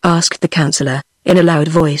 asked the counselor, in a loud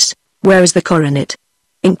voice. "Where is the coronet?"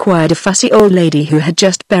 inquired a fussy old lady who had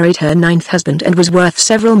just buried her 9th husband and was worth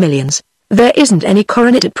several millions. "There isn't any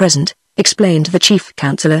coronet at present," explained the chief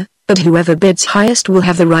counselor, "but whoever bids highest will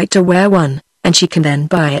have the right to wear one, and she can then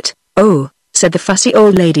buy it." "Oh," said the fussy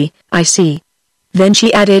old lady, "I see." Then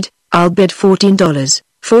she added, "I'll bid $14,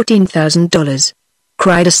 $14,000.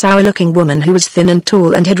 cried a sour-looking woman who was thin and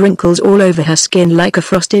tall and had wrinkles all over her skin like a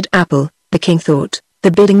frosted apple. The king thought. The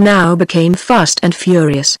bidding now became fast and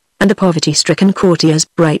furious, and the poverty-stricken courtiers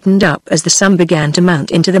brightened up as the sum began to mount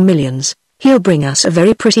into the millions. "He'll bring us a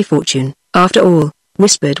very pretty fortune, after all,"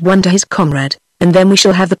 whispered one to his comrade, "and then we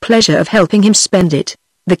shall have the pleasure of helping him spend it."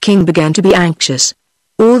 The king began to be anxious.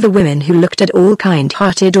 All the women who looked at all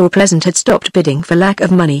kind-hearted or pleasant had stopped bidding for lack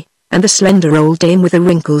of money, and the slender old dame with the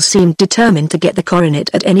wrinkles seemed determined to get the coronet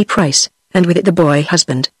at any price, and with it the boy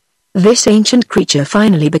husband. This ancient creature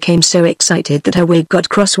finally became so excited that her wig got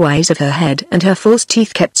crosswise of her head and her false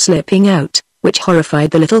teeth kept slipping out, which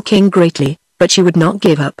horrified the little king greatly, but she would not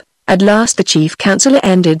give up. At last the chief counselor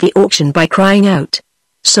ended the auction by crying out,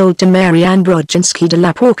 "Sold to Mary Ann Brodzinski de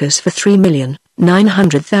la Porcus for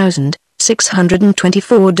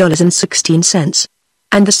 $3,900,624.16.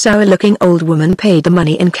 And the sour-looking old woman paid the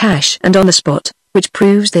money in cash and on the spot, which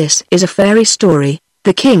proves this is a fairy story.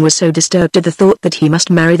 The king was so disturbed at the thought that he must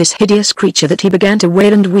marry this hideous creature that he began to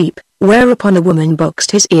wail and weep, whereupon the woman boxed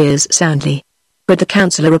his ears soundly. But the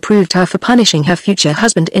counselor reproved her for punishing her future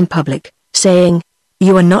husband in public, saying,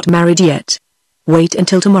 "You are not married yet. Wait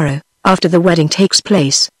until tomorrow, after the wedding takes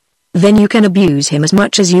place. Then you can abuse him as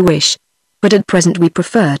much as you wish. But at present we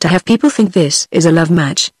prefer to have people think this is a love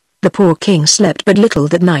match." The poor king slept but little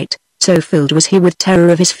that night, so filled was he with terror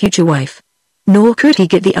of his future wife. Nor could he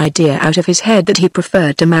get the idea out of his head that he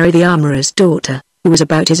preferred to marry the armorer's daughter, who was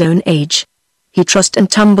about his own age. He tossed and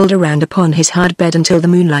tumbled around upon his hard bed until the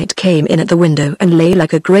moonlight came in at the window and lay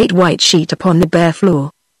like a great white sheet upon the bare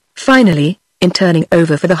floor. Finally, in turning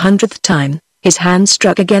over for the 100th time, his hand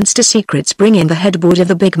struck against a secret spring in the headboard of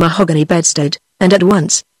the big mahogany bedstead, and at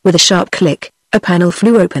once, with a sharp click, a panel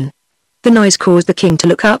flew open. The noise caused the king to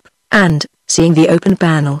look up, and, seeing the open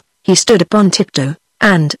panel, he stood upon tiptoe,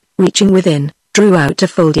 and, reaching within, drew out a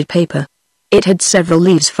folded paper. It had several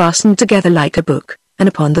leaves fastened together like a book, and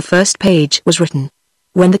upon the first page was written,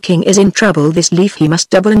 "When the king is in trouble this leaf he must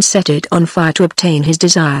double and set it on fire to obtain his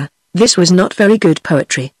desire." This was not very good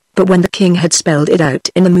poetry, but when the king had spelled it out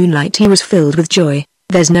in the moonlight he was filled with joy.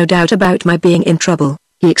 "There's no doubt about my being in trouble,"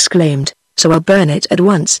 he exclaimed, "so I'll burn it at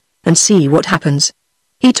once, and see what happens."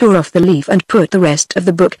 He tore off the leaf and put the rest of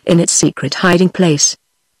the book in its secret hiding place.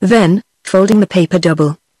 Then, folding the paper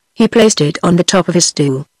double, he placed it on the top of his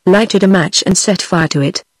stool, lighted a match and set fire to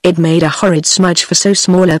it. It made a horrid smudge for so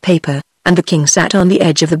small a paper, and the king sat on the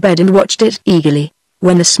edge of the bed and watched it eagerly.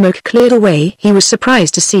 When the smoke cleared away he was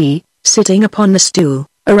surprised to see, sitting upon the stool,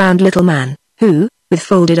 a round little man, who, with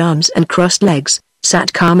folded arms and crossed legs,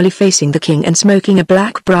 sat calmly facing the king and smoking a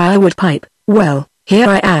black briarwood pipe. "Well, here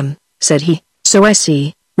I am," said he. "So I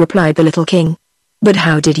see," replied the little king. "But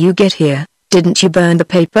how did you get here? Didn't you burn the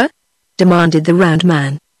paper?" demanded the round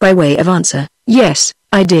man, by way of answer. "Yes,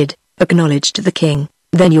 I did," acknowledged the king.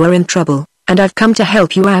 "Then you are in trouble, and I've come to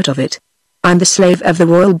help you out of it. I'm the slave of the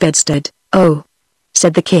royal bedstead." "Oh,"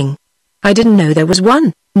 said the king. "I didn't know there was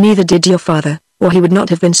one." "Neither did your father, or he would not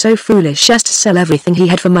have been so foolish as to sell everything he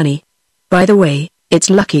had for money. By the way, it's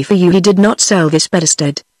lucky for you he did not sell this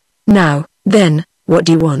bedstead. Now, then, what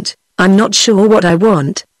do you want?" "I'm not sure what I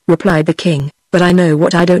want," replied the king, "but I know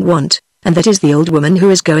what I don't want, and that is the old woman who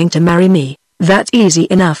is going to marry me." "That's easy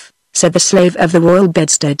enough," said the slave of the royal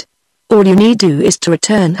bedstead. "All you need do is to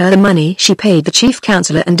return her the money she paid the chief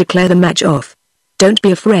counselor and declare the match off. Don't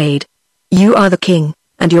be afraid. You are the king,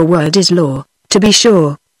 and your word is law." "To be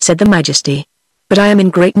sure," said the majesty. "But I am in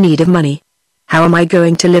great need of money. How am I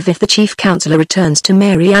going to live if the chief counselor returns to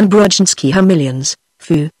Mary Ann Brodzinski her millions?"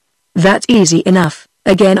 "Phoo. That's easy enough,"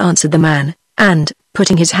 again answered the man, and,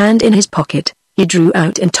 putting his hand in his pocket, he drew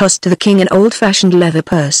out and tossed to the king an old-fashioned leather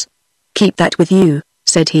purse. "Keep that with you,"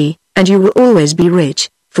 said he, "and you will always be rich,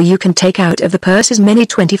 for you can take out of the purse as many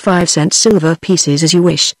 25-cent silver pieces as you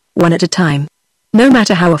wish, one at a time. No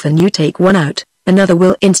matter how often you take one out, another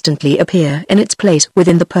will instantly appear in its place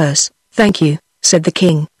within the purse." "Thank you," said the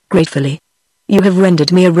king, gratefully. "You have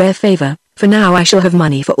rendered me a rare favor, for now I shall have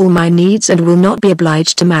money for all my needs and will not be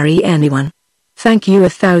obliged to marry anyone." "Thank you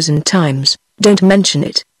 1,000 times, don't mention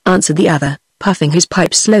it," answered the other, puffing his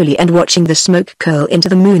pipe slowly and watching the smoke curl into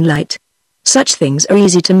the moonlight. "Such things are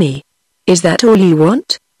easy to me." "Is that all you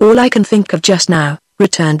want?" "All I can think of just now,"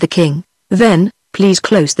 returned the king. "Then, please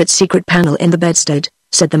close that secret panel in the bedstead,"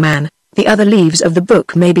 said the man. "The other leaves of the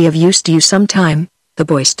book may be of use to you some time." The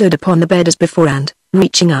boy stood upon the bed as before and,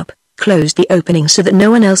 reaching up, closed the opening so that no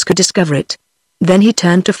one else could discover it. Then he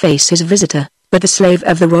turned to face his visitor, but the slave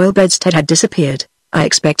of the royal bedstead had disappeared. "I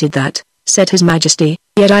expected that," said his majesty,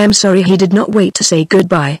 "yet I am sorry he did not wait to say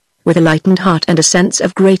goodbye." With a lightened heart and a sense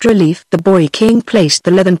of great relief the boy king placed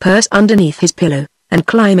the leathern purse underneath his pillow, and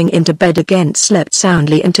climbing into bed again slept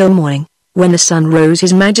soundly until morning. When the sun rose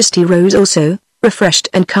his majesty rose also, refreshed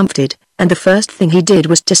and comforted, and the first thing he did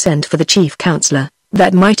was to send for the chief counselor.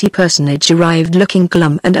 That mighty personage arrived looking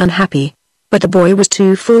glum and unhappy. But the boy was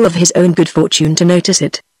too full of his own good fortune to notice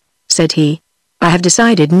it. Said he, "I have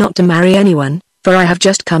decided not to marry anyone, for I have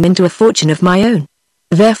just come into a fortune of my own.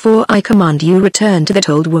 Therefore I command you return to that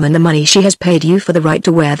old woman the money she has paid you for the right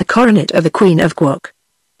to wear the coronet of the Queen of Quok,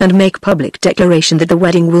 and make public declaration that the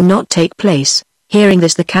wedding will not take place." Hearing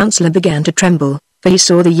this the counselor began to tremble, for he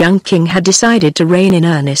saw the young king had decided to reign in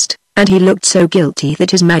earnest, and he looked so guilty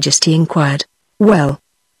that his majesty inquired, "Well,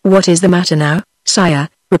 what is the matter now, sire?"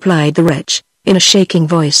 replied the wretch, in a shaking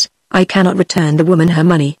voice. "I cannot return the woman her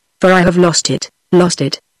money, for I have lost it." "Lost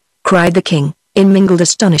it?" cried the king, in mingled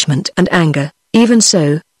astonishment and anger. "Even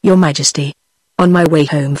so, your majesty. On my way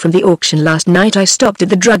home from the auction last night I stopped at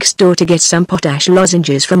the drugstore to get some potash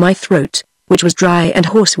lozenges for my throat, which was dry and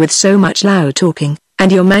hoarse with so much loud talking,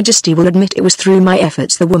 and your majesty will admit it was through my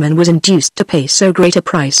efforts the woman was induced to pay so great a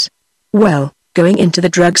price. Well, going into the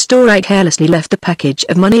drugstore I carelessly left a package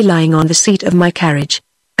of money lying on the seat of my carriage.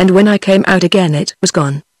 And when I came out again it was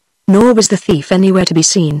gone. Nor was the thief anywhere to be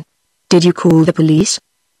seen. Did you call the police?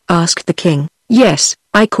 Asked the king. Yes,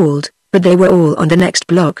 I called, but they were all on the next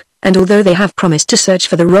block, and although they have promised to search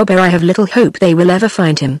for the robber I have little hope they will ever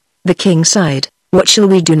find him. The king sighed. What shall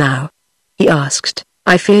we do now? He asked.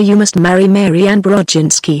 I fear you must marry Marianne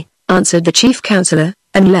Brodzinski, answered the chief counselor,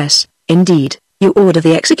 unless, indeed, you order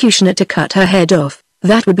the executioner to cut her head off.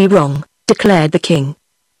 That would be wrong, declared the king.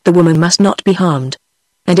 The woman must not be harmed.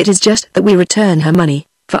 And it is just that we return her money,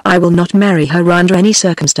 for I will not marry her under any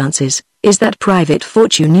circumstances. Is that private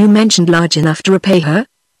fortune you mentioned large enough to repay her?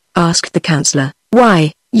 Asked the counselor.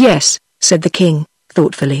 Why, yes, said the king,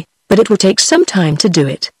 thoughtfully, but it will take some time to do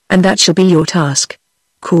it, and that shall be your task.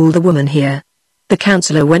 Call the woman here. The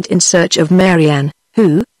counselor went in search of Marianne,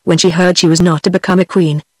 who, when she heard she was not to become a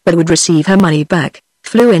queen, but would receive her money back,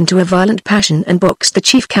 flew into a violent passion and boxed the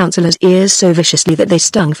chief counselor's ears so viciously that they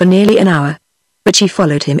stung for nearly an hour. But she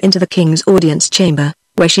followed him into the king's audience chamber,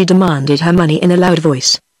 where she demanded her money in a loud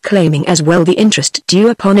voice, claiming as well the interest due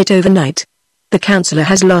upon it overnight. The counselor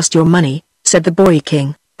has lost your money, said the boy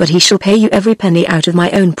king, but he shall pay you every penny out of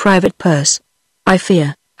my own private purse. I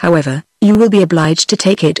fear, however, you will be obliged to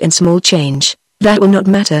take it in small change. That will not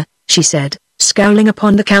matter, she said, scowling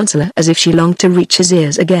upon the counselor as if she longed to reach his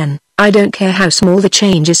ears again. I don't care how small the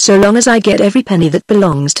change is so long as I get every penny that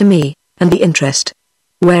belongs to me, and the interest.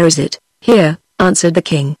 Where is it? Here, answered the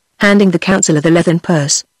king, handing the counselor the leathern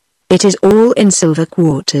purse. It is all in silver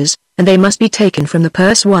quarters, and they must be taken from the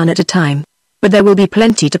purse one at a time. But there will be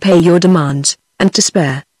plenty to pay your demands, and to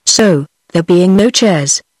spare, so, there being no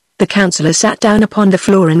chairs, the counselor sat down upon the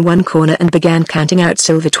floor in one corner and began counting out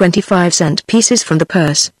silver 25-cent pieces from the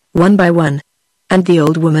purse, one by one. And the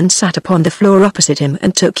old woman sat upon the floor opposite him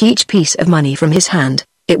and took each piece of money from his hand.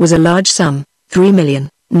 It was a large sum,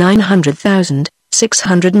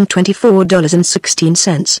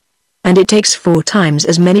 $3,900,624.16. And it takes 4 times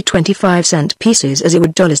as many 25-cent pieces as it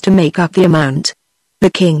would dollars to make up the amount.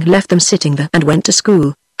 The king left them sitting there and went to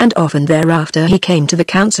school, and often thereafter he came to the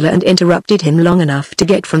counselor and interrupted him long enough to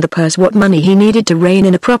get from the purse what money he needed to reign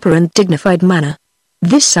in a proper and dignified manner.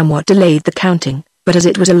 This somewhat delayed the counting, but as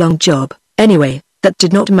it was a long job, anyway, that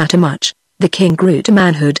did not matter much. The king grew to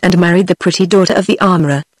manhood and married the pretty daughter of the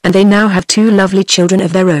armorer, and they now have 2 lovely children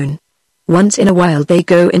of their own. Once in a while they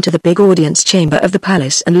go into the big audience chamber of the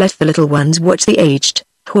palace and let the little ones watch the aged,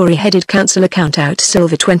 hoary-headed counselor count out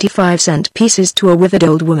silver 25-cent pieces to a withered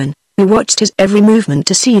old woman, who watched his every movement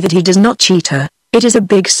to see that he does not cheat her. It is a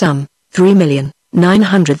big sum,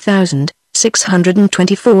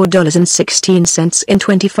 $3,900,624.16 in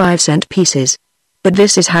 25-cent pieces. But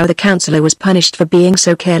this is how the counselor was punished for being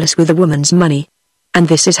so careless with a woman's money. And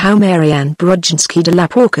this is how Marianne Brodzinski de la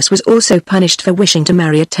Porcus was also punished for wishing to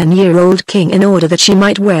marry a 10-year-old king in order that she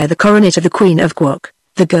might wear the coronet of the Queen of Guac.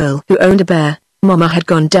 The girl who owned a bear, Mama, had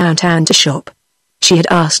gone downtown to shop. She had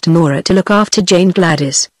asked Nora to look after Jane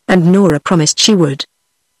Gladys, and Nora promised she would.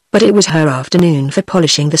 But it was her afternoon for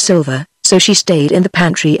polishing the silver, so she stayed in the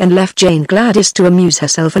pantry and left Jane Gladys to amuse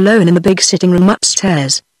herself alone in the big sitting room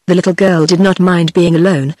upstairs. The little girl did not mind being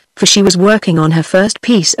alone, for she was working on her first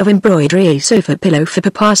piece of embroidery, a sofa pillow for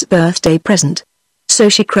Papa's birthday present. So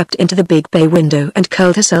she crept into the big bay window and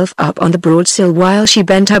curled herself up on the broad sill while she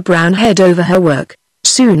bent her brown head over her work.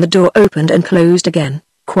 Soon the door opened and closed again,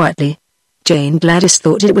 quietly. Jane Gladys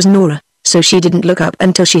thought it was Nora, so she didn't look up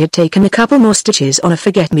until she had taken a couple more stitches on a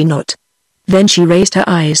forget-me-not. Then she raised her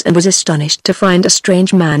eyes and was astonished to find a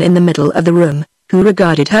strange man in the middle of the room, who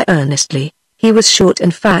regarded her earnestly. He was short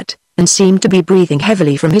and fat, and seemed to be breathing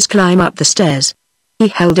heavily from his climb up the stairs. He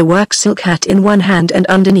held a work silk hat in one hand and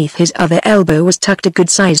underneath his other elbow was tucked a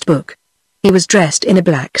good-sized book. He was dressed in a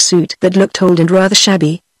black suit that looked old and rather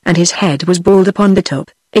shabby, and his head was bald upon the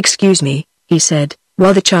top. "Excuse me," he said,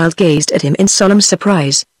 while the child gazed at him in solemn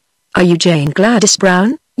surprise. "Are you Jane Gladys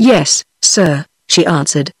Brown?" "Yes, sir," she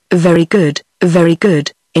answered. Very good,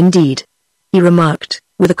 indeed," he remarked,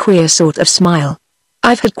 with a queer sort of smile.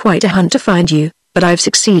 "I've had quite a hunt to find you, but I've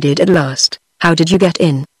succeeded at last. How did you get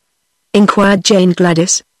in?" inquired Jane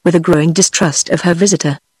Gladys, with a growing distrust of her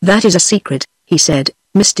visitor. "That is a secret," he said,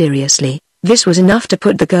 mysteriously. This was enough to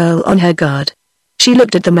put the girl on her guard. She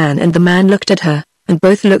looked at the man and the man looked at her, and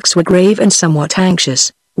both looks were grave and somewhat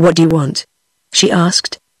anxious. "What do you want?" she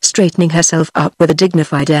asked, straightening herself up with a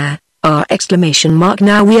dignified air.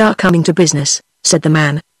 "Now we are coming to business," said the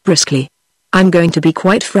man, briskly. "I'm going to be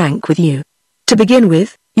quite frank with you. To begin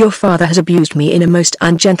with, your father has abused me in a most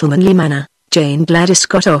ungentlemanly manner. Jane Gladys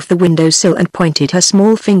got off the windowsill and pointed her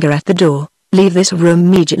small finger at the door. "Leave this room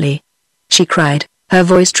immediately," she cried, her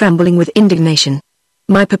voice trembling with indignation.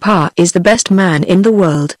 "My papa is the best man in the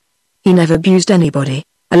world. He never abused anybody."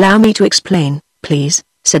 "Allow me to explain, please,"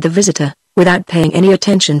 said the visitor, without paying any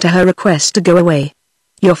attention to her request to go away.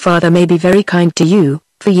 "Your father may be very kind to you,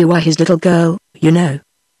 for you are his little girl, you know.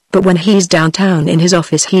 But when he's downtown in his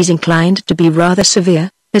office he's inclined to be rather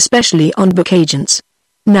severe, especially on book agents.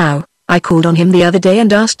 Now, I called on him the other day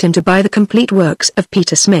and asked him to buy the complete works of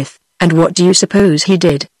Peter Smith, and what do you suppose he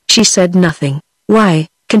did?" She said nothing. "Why,"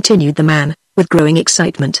 continued the man, with growing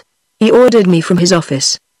excitement, "he ordered me from his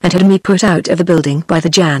office, and had me put out of the building by the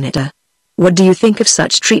janitor. What do you think of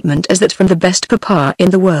such treatment as that from the best papa in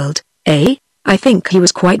the world, eh?" "I think he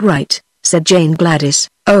was quite right," said Jane Gladys.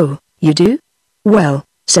 "Oh, you do? Well,"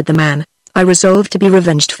 said the man, "I resolved to be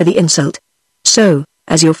revenged for the insult. So,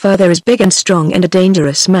 as your father is big and strong and a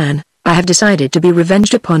dangerous man, I have decided to be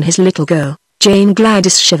revenged upon his little girl." Jane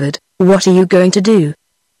Gladys shivered. "What are you going to do?"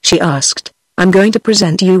 she asked. "I'm going to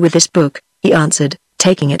present you with this book," he answered,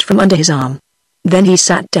 taking it from under his arm. Then he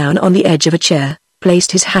sat down on the edge of a chair,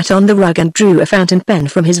 placed his hat on the rug and drew a fountain pen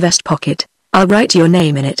from his vest pocket. "I'll write your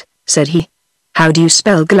name in it," said he. "How do you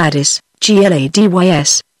spell Gladys?"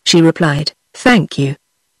 "Gladys," she replied. "Thank you.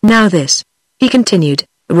 Now this," he continued,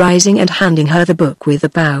 rising and handing her the book with a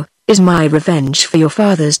bow, "is my revenge for your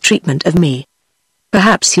father's treatment of me.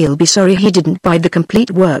 Perhaps he'll be sorry he didn't buy the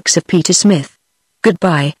complete works of Peter Smith.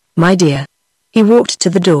 Goodbye, my dear." He walked to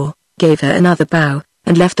the door, gave her another bow,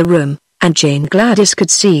 and left the room, and Jane Gladys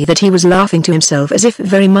could see that he was laughing to himself as if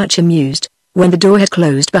very much amused. When the door had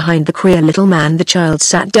closed behind the queer little man, the child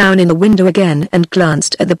sat down in the window again and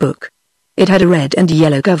glanced at the book. It had a red and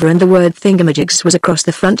yellow cover and the word Thingamajigs was across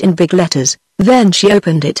the front in big letters. Then she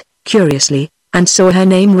opened it, curiously, and saw her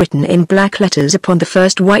name written in black letters upon the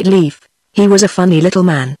first white leaf. "He was a funny little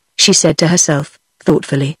man," she said to herself,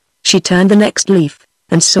 thoughtfully. She turned the next leaf,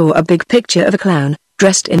 and saw a big picture of a clown,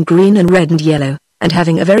 dressed in green and red and yellow, and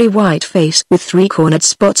having a very white face with 3 cornered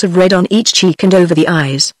spots of red on each cheek and over the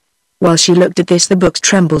eyes. While she looked at this the book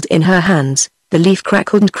trembled in her hands, the leaf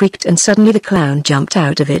crackled and creaked and suddenly the clown jumped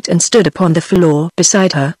out of it and stood upon the floor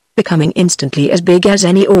beside her, becoming instantly as big as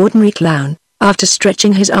any ordinary clown. After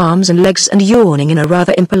stretching his arms and legs and yawning in a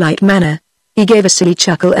rather impolite manner, he gave a silly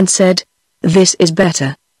chuckle and said, "This is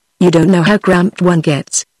better. You don't know how cramped one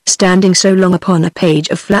gets, standing so long upon a page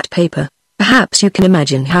of flat paper." Perhaps you can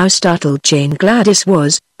imagine how startled Jane Gladys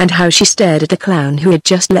was, and how she stared at the clown who had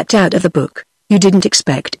just leapt out of the book. "You didn't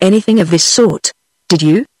expect anything of this sort, did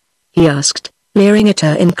you?" he asked, leering at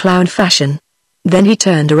her in clown fashion. Then he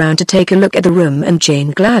turned around to take a look at the room and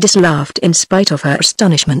Jane Gladys laughed in spite of her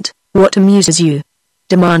astonishment. "What amuses you?"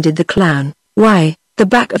 demanded the clown. "Why, the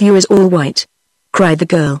back of you is all white," cried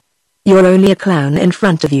the girl. "You're only a clown in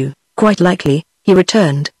front of you." "Quite likely," he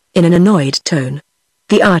returned, in an annoyed tone.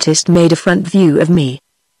 "The artist made a front view of me.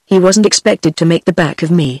 He wasn't expected to make the back of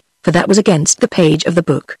me, for that was against the page of the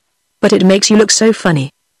book. But it makes you look so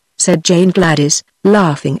funny," said Jane Gladys,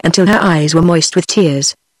 laughing until her eyes were moist with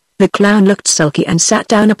tears. The clown looked sulky and sat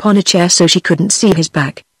down upon a chair so she couldn't see his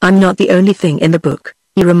back. "I'm not the only thing in the book,"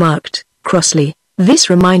 he remarked, crossly. This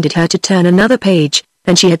reminded her to turn another page,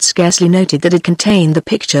 and she had scarcely noted that it contained the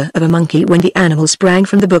picture of a monkey when the animal sprang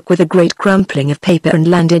from the book with a great crumpling of paper and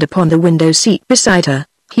landed upon the window seat beside her.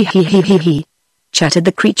 He, chattered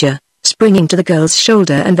the creature, springing to the girl's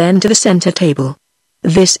shoulder and then to the center table.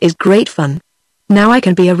 "This is great fun. Now I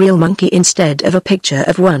can be a real monkey instead of a picture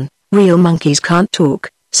of one." "Real monkeys can't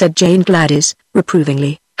talk," said Jane Gladys,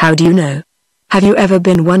 reprovingly. "How do you know? Have you ever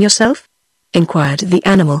been one yourself?" inquired the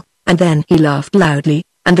animal, and then he laughed loudly,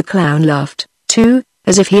 and the clown laughed, too,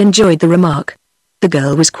 as if he enjoyed the remark. The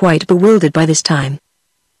girl was quite bewildered by this time.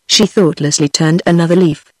 She thoughtlessly turned another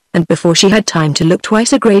leaf, and before she had time to look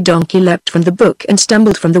twice a grey donkey leapt from the book and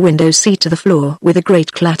stumbled from the window seat to the floor with a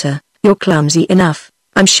great clatter. "You're clumsy enough,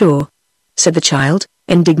 I'm sure," said the child,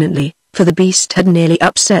 indignantly, for the beast had nearly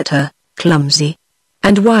upset her. "Clumsy?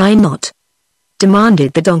 And why not?"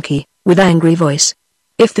 demanded the donkey, with angry voice.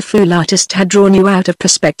 "If the fool artist had drawn you out of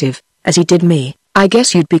perspective, as he did me, I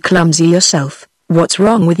guess you'd be clumsy yourself." "What's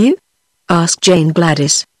wrong with you?" asked Jane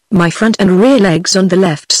Gladys. "My front and rear legs on the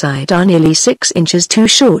left side are nearly 6 inches too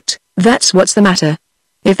short, that's what's the matter.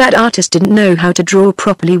 If that artist didn't know how to draw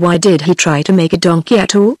properly, why did he try to make a donkey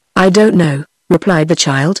at all?" "I don't know," replied the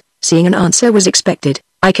child, seeing an answer was expected.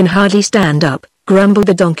 "I can hardly stand up," grumbled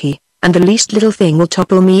the donkey, "and the least little thing will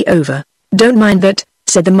topple me over." "Don't mind that,"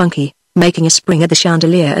 said the monkey, making a spring at the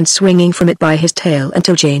chandelier and swinging from it by his tail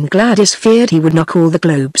until Jane Gladys feared he would knock all the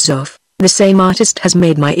globes off. The same artist has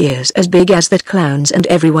made my ears as big as that clown's, and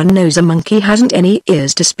everyone knows a monkey hasn't any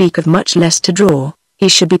ears to speak of, much less to draw. He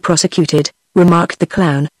should be prosecuted," remarked the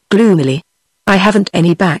clown, gloomily. "I haven't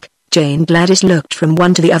any back." Jane Gladys looked from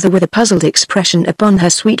one to the other with a puzzled expression upon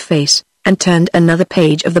her sweet face, and turned another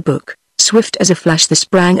page of the book. Swift as a flash there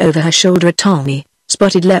sprang over her shoulder a tawny,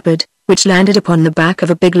 spotted leopard, which landed upon the back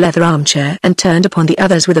of a big leather armchair and turned upon the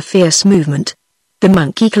others with a fierce movement. The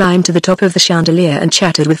monkey climbed to the top of the chandelier and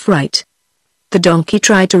chattered with fright. The donkey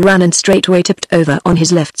tried to run and straightway tipped over on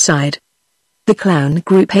his left side. The clown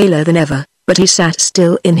grew paler than ever, but he sat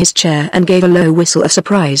still in his chair and gave a low whistle of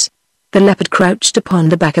surprise. The leopard crouched upon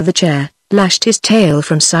the back of the chair, lashed his tail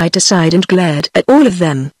from side to side and glared at all of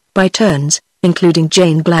them, by turns, including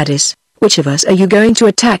Jane Gladys. "Which of us are you going to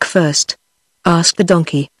attack first?" asked the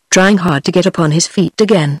donkey, trying hard to get upon his feet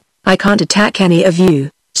again. "I can't attack any of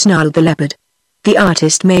you," snarled the leopard. "The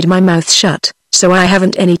artist made my mouth shut, so I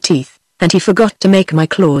haven't any teeth, and he forgot to make my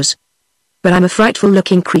claws. But I'm a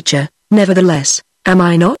frightful-looking creature, nevertheless, am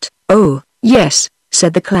I not?" "Oh, yes,"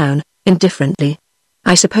 said the clown, indifferently.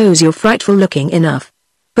 "I suppose you're frightful-looking enough.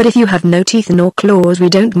 But if you have no teeth nor claws we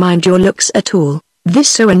don't mind your looks at all." This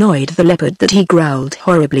so annoyed the leopard that he growled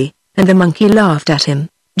horribly, and the monkey laughed at him.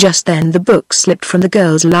 Just then the book slipped from the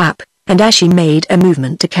girl's lap, and as she made a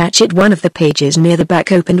movement to catch it, one of the pages near the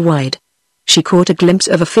back opened wide. She caught a glimpse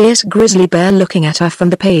of a fierce grizzly bear looking at her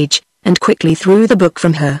from the page, and quickly threw the book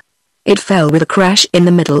from her. It fell with a crash in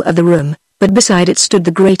the middle of the room, but beside it stood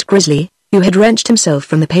the great grizzly, who had wrenched himself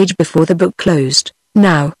from the page before the book closed.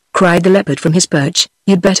 "Now," cried the leopard from his perch,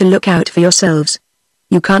 "you'd better look out for yourselves.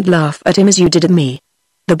 You can't laugh at him as you did at me.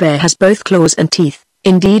 The bear has both claws and teeth."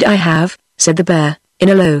 "Indeed I have," said the bear, in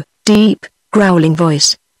a low, deep, growling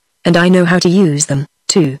voice. "And I know how to use them,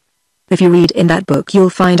 too. If you read in that book you'll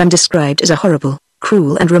find I'm described as a horrible,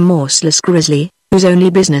 cruel and remorseless grizzly, whose only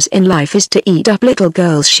business in life is to eat up little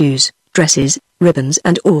girls' shoes, dresses, ribbons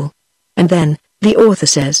and all. And then, the author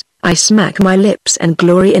says, I smack my lips and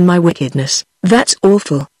glory in my wickedness." "That's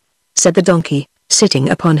awful," said the donkey, sitting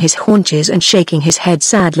upon his haunches and shaking his head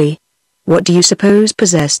sadly. "What do you suppose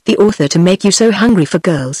possessed the author to make you so hungry for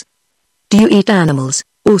girls? Do you eat animals,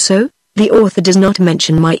 also?" "The author does not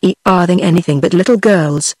mention my eating anything but little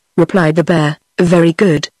girls," replied the bear. "Very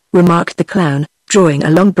good," remarked the clown, drawing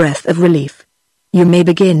a long breath of relief. "You may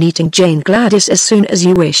begin eating Jane Gladys as soon as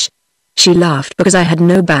you wish. She laughed because I had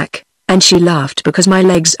no back, and she laughed because my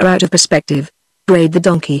legs are out of perspective," brayed the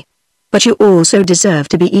donkey. "But you also deserve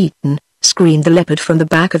to be eaten," screamed the leopard from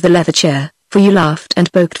the back of the leather chair, "for you laughed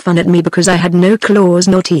and poked fun at me because I had no claws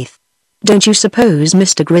nor teeth. Don't you suppose,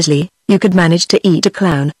 Mr. Grizzly, you could manage to eat a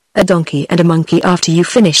clown, a donkey and a monkey after you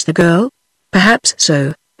finish the girl?" "Perhaps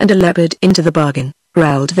so, and a leopard into the bargain,"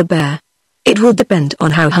 growled the bear. "It will depend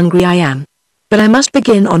on how hungry I am. But I must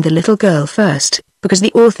begin on the little girl first, because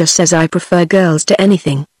the author says I prefer girls to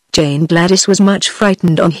anything." Jane Gladys was much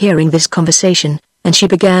frightened on hearing this conversation, and she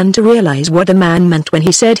began to realize what the man meant when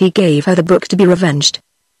he said he gave her the book to be revenged.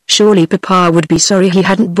 Surely Papa would be sorry he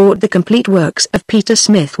hadn't bought the complete works of Peter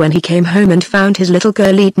Smith when he came home and found his little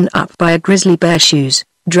girl eaten up by a grizzly bear, shoes,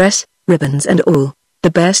 dress, ribbons and all. The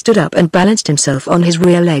bear stood up and balanced himself on his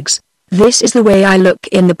rear legs. "This is the way I look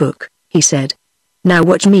in the book," he said. "Now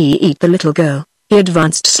watch me eat the little girl." He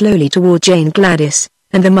advanced slowly toward Jane Gladys,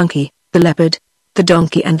 and the monkey, the leopard, the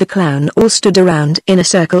donkey and the clown all stood around in a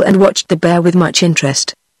circle and watched the bear with much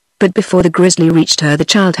interest. But before the grizzly reached her,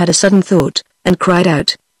 the child had a sudden thought, and cried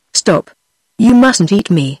out, "Stop! You mustn't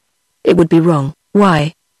eat me. It would be wrong."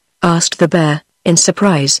 "Why?" asked the bear, in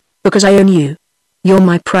surprise. "Because I own you. You're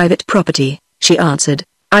my private property," she answered.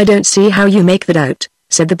 "I don't see how you make that out,"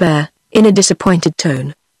 said the bear, in a disappointed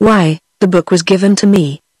tone. "Why, the book was given to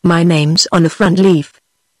me, my name's on the front leaf.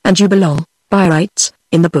 And you belong, by rights,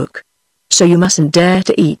 in the book. So you mustn't dare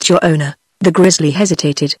to eat your owner." The grizzly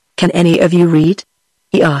hesitated. "Can any of you read?"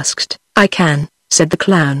 he asked. "I can," said the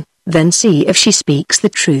clown. "Then see if she speaks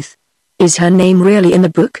the truth. Is her name really in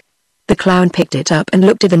the book?" The clown picked it up and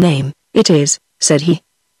looked at the name. "It is," said he.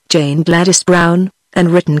 "Jane Gladys Brown,"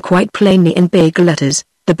 and written quite plainly in big letters.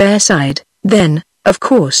 The bear sighed. "Then, of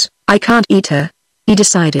course, I can't eat her," he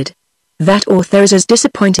decided. "That author is as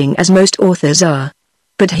disappointing as most authors are.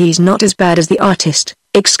 But he's not as bad as the artist,"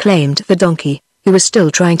 exclaimed the donkey, who was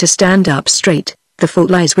still trying to stand up straight. "The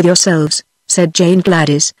fault lies with yourselves," said Jane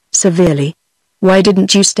Gladys, severely. "Why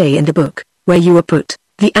didn't you stay in the book, where you were put?"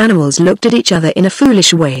 The animals looked at each other in a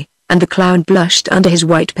foolish way, and the clown blushed under his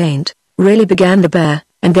white paint. "Really," began the bear,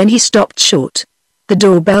 and then he stopped short. The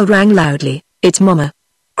doorbell rang loudly. "It's Mama!"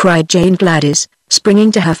 cried Jane Gladys,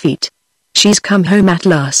 springing to her feet. "She's come home at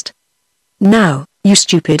last." "Now, you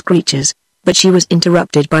stupid creatures!" but she was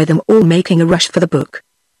interrupted by them all making a rush for the book.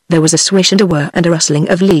 There was a swish and a whir and a rustling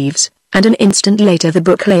of leaves, and an instant later the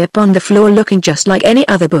book lay upon the floor looking just like any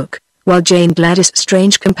other book, while Jane Gladys'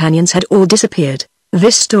 strange companions had all disappeared.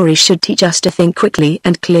 This story should teach us to think quickly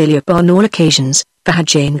and clearly upon all occasions, for had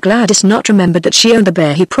Jane Gladys not remembered that she owned the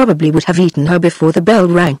bear he probably would have eaten her before the bell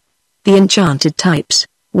rang. The enchanted types.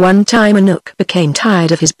 One time a Nook became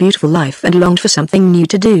tired of his beautiful life and longed for something new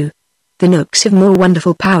to do. The Nooks have more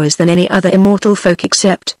wonderful powers than any other immortal folk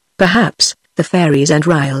except, perhaps, the fairies and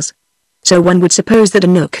Ryls. So one would suppose that a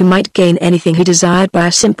Nook who might gain anything he desired by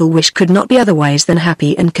a simple wish could not be otherwise than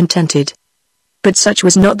happy and contented. But such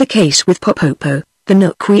was not the case with Popopo, the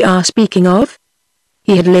Nook we are speaking of.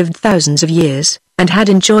 He had lived thousands of years, and had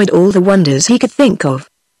enjoyed all the wonders he could think of.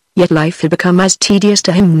 Yet life had become as tedious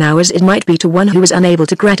to him now as it might be to one who was unable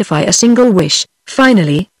to gratify a single wish.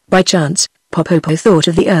 Finally, by chance, Popopo thought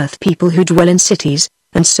of the earth people who dwell in cities,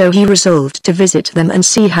 and so he resolved to visit them and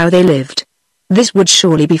see how they lived. This would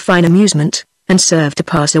surely be fine amusement, and serve to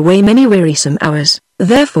pass away many wearisome hours.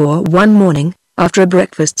 Therefore one morning, after a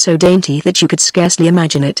breakfast so dainty that you could scarcely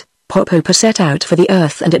imagine it, Popopo set out for the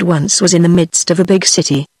earth and at once was in the midst of a big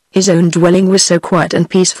city. His own dwelling was so quiet and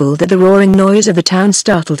peaceful that the roaring noise of the town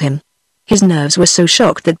startled him. His nerves were so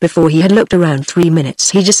shocked that before he had looked around 3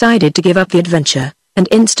 minutes he decided to give up the adventure, and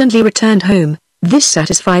instantly returned home. This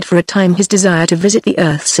satisfied for a time his desire to visit the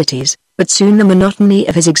earth cities, but soon the monotony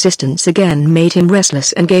of his existence again made him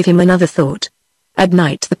restless and gave him another thought. At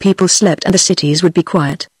night the people slept and the cities would be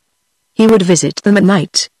quiet. He would visit them at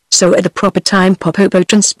night, so at the proper time Popopo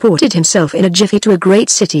transported himself in a jiffy to a great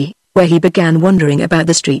city, where he began wandering about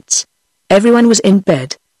the streets. Everyone was in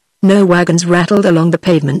bed. No wagons rattled along the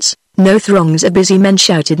pavements, no throngs of busy men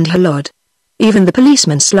shouted and halloed. Even the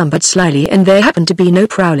policemen slumbered slyly and there happened to be no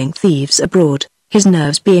prowling thieves abroad. His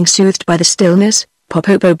nerves being soothed by the stillness,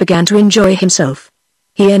 Popopo began to enjoy himself.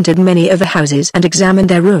 He entered many of the houses and examined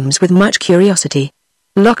their rooms with much curiosity.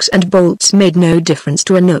 Locks and bolts made no difference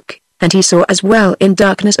to a Nook, and he saw as well in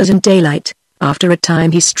darkness as in daylight. After a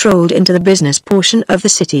time he strolled into the business portion of the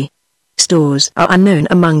city. Stores are unknown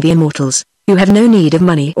among the immortals, who have no need of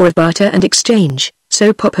money or of barter and exchange,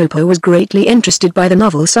 so Popopo was greatly interested by the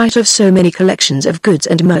novel sight of so many collections of goods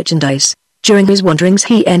and merchandise. During his wanderings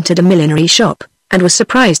he entered a millinery shop, and was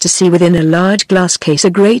surprised to see within a large glass case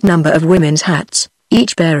a great number of women's hats,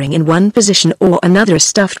 each bearing in one position or another a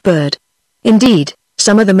stuffed bird. Indeed,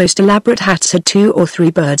 some of the most elaborate hats had 2 or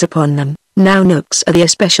 3 birds upon them. Now Nooks are the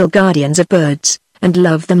especial guardians of birds, and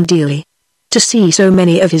love them dearly. To see so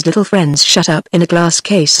many of his little friends shut up in a glass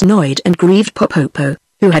case annoyed and grieved Popopo,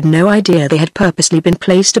 who had no idea they had purposely been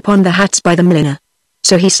placed upon the hats by the milliner.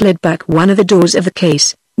 So he slid back one of the doors of the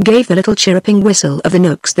case, gave the little chirruping whistle of the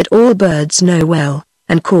Nooks that all birds know well,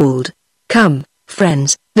 and called, "Come,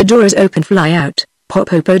 friends, the door is open, fly out."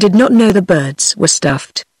 Popopo did not know the birds were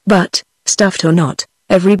stuffed, but, stuffed or not,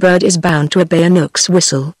 every bird is bound to obey a Nook's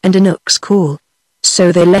whistle and a Nook's call.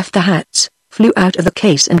 So they left the hats, flew out of the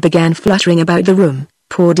case and began fluttering about the room.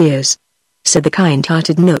 "Poor dears," said the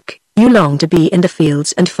kind-hearted Nook, "you long to be in the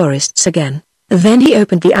fields and forests again." Then he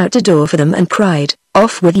opened the outer door for them and cried,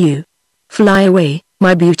 "Off with you! Fly away,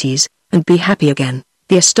 my beauties, and be happy again."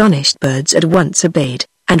 The astonished birds at once obeyed,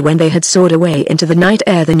 and when they had soared away into the night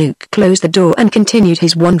air the Nook closed the door and continued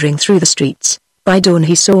his wandering through the streets. By dawn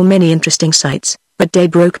he saw many interesting sights, but day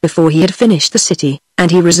broke before he had finished the city,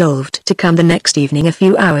 and he resolved to come the next evening a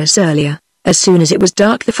few hours earlier. As soon as it was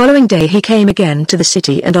dark the following day he came again to the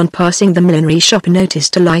city and on passing the millinery shop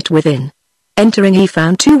noticed a light within. Entering he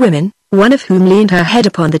found 2 women, one of whom leaned her head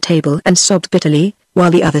upon the table and sobbed bitterly, while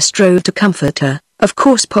the other strove to comfort her. Of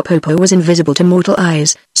course Popopo was invisible to mortal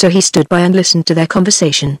eyes, so he stood by and listened to their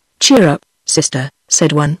conversation. "Cheer up, sister,"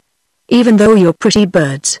 said one. "Even though your pretty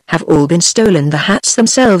birds have all been stolen the hats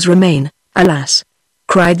themselves remain." "Alas!"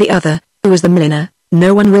 cried the other, who was the milliner,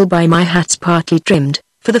 "no one will buy my hats partly trimmed,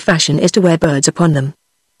 for the fashion is to wear birds upon them.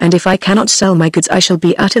 And if I cannot sell my goods I shall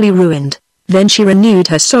be utterly ruined." Then she renewed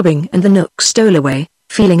her sobbing and the Nook stole away,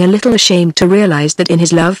 feeling a little ashamed to realize that in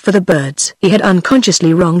his love for the birds he had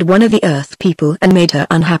unconsciously wronged one of the earth people and made her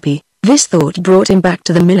unhappy. This thought brought him back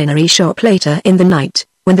to the millinery shop later in the night,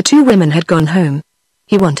 when the 2 women had gone home.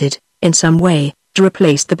 He wanted, in some way, to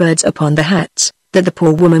replace the birds upon the hats, that the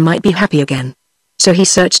poor woman might be happy again. So he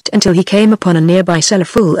searched until he came upon a nearby cellar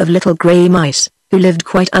full of little grey mice, who lived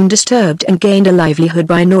quite undisturbed and gained a livelihood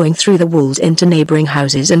by gnawing through the walls into neighboring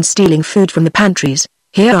houses and stealing food from the pantries.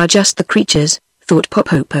 "Here are just the creatures," thought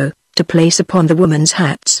Popopo, "to place upon the woman's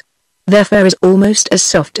hats. Their fur is almost as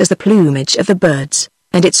soft as the plumage of the birds,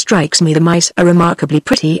 and it strikes me the mice are remarkably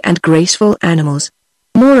pretty and graceful animals.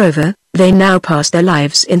 Moreover, they now pass their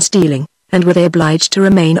lives in stealing, and were they obliged to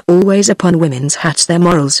remain always upon women's hats their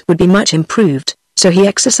morals would be much improved. So he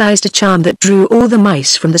exercised a charm that drew all the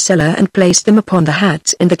mice from the cellar and placed them upon the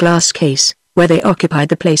hats in the glass case, where they occupied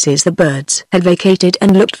the places the birds had vacated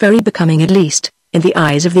and looked very becoming, at least, in the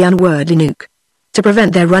eyes of the unworldly Nook. To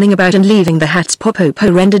prevent their running about and leaving the hats,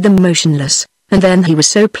 Popopo rendered them motionless, and then he was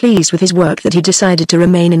so pleased with his work that he decided to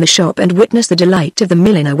remain in the shop and witness the delight of the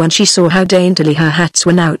milliner when she saw how daintily her hats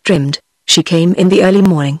were now trimmed. She came in the early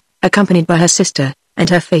morning, accompanied by her sister, and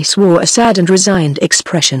her face wore a sad and resigned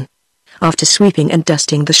expression. After sweeping and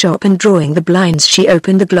dusting the shop and drawing the blinds, she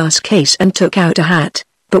opened the glass case and took out a hat,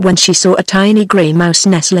 but when she saw a tiny grey mouse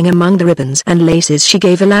nestling among the ribbons and laces, she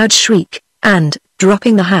gave a loud shriek, and,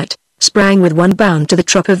 dropping the hat, sprang with one bound to the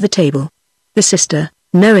top of the table. The sister,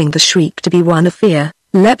 knowing the shriek to be one of fear,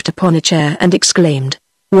 leapt upon a chair and exclaimed,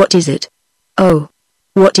 "What is it? Oh!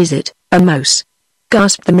 What is it, a mouse?"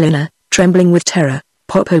 gasped the milliner, trembling with terror.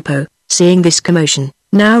 Popopo, seeing this commotion,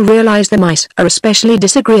 now realized the mice are especially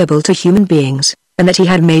disagreeable to human beings, and that he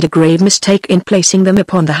had made a grave mistake in placing them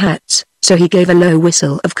upon the hats, so he gave a low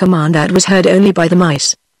whistle of command that was heard only by the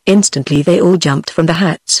mice. Instantly they all jumped from the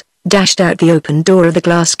hats, dashed out the open door of the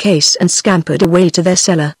glass case and scampered away to their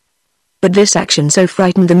cellar. But this action so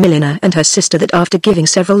frightened the milliner and her sister that after giving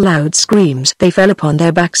several loud screams they fell upon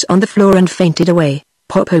their backs on the floor and fainted away.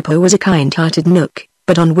 Popopo was a kind-hearted Nook,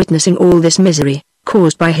 but on witnessing all this misery,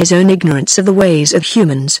 caused by his own ignorance of the ways of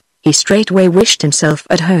humans, he straightway wished himself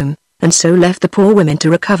at home, and so left the poor women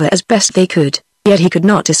to recover as best they could. Yet he could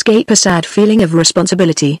not escape a sad feeling of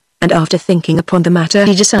responsibility, and after thinking upon the matter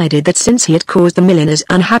he decided that since he had caused the milliner's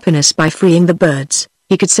unhappiness by freeing the birds,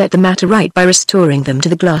 he could set the matter right by restoring them to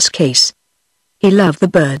the glass case. He loved the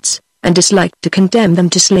birds, and disliked to condemn them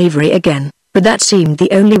to slavery again, but that seemed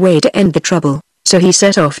the only way to end the trouble, so he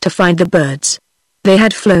set off to find the birds. They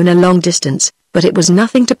had flown a long distance, but it was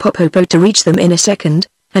nothing to Popopo to reach them in a second,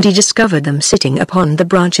 and he discovered them sitting upon the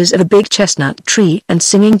branches of a big chestnut tree and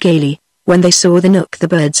singing gaily. When they saw the Nook, the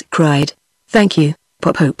birds cried, "Thank you,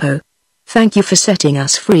 Popopo. Thank you for setting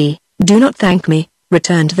us free." "Do not thank me,"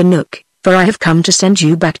 returned the Nook, "for I have come to send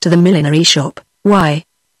you back to the millinery shop." "Why?"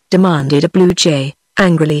 demanded a blue jay,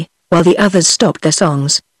 angrily, while the others stopped their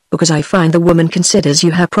songs. "Because I find the woman considers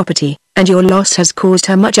you her property, and your loss has caused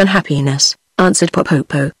her much unhappiness," answered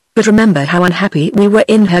Popopo. "But remember how unhappy we were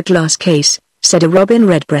in her glass case," said a robin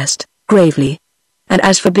redbreast, gravely. "And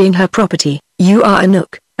as for being her property, you are a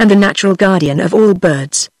Nook, and the natural guardian of all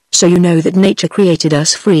birds, so you know that nature created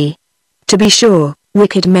us free. To be sure,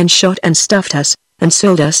 wicked men shot and stuffed us, and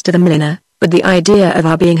sold us to the milliner, but the idea of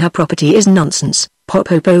our being her property is nonsense."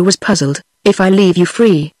 Popopo was puzzled. "If I leave you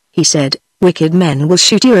free," he said, "wicked men will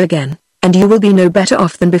shoot you again, and you will be no better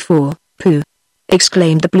off than before." "Pooh!"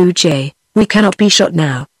 exclaimed the blue jay, "we cannot be shot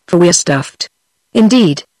now, for we are stuffed."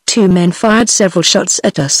 Indeed, 2 men fired several shots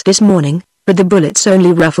at us this morning, but the bullets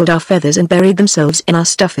only ruffled our feathers and buried themselves in our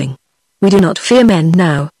stuffing. "We do not fear men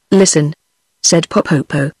now, listen," said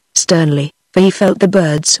Popopo, sternly, for he felt the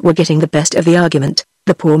birds were getting the best of the argument.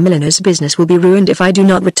 "The poor milliner's business will be ruined if I do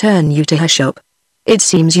not return you to her shop. It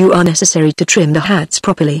seems you are necessary to trim the hats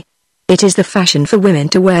properly. It is the fashion for women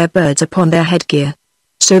to wear birds upon their headgear.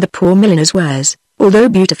 So the poor milliner's wares, although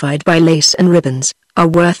beautified by lace and ribbons, are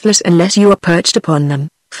worthless unless you are perched upon them."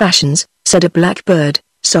 "Fashions," said a blackbird,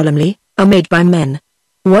 solemnly, "are made by men.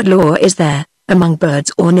 What law is there, among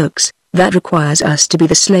birds or Nooks, that requires us to be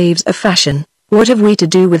the slaves of fashion? What have we to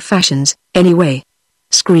do with fashions, anyway?"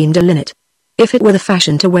 screamed a linnet. "If it were the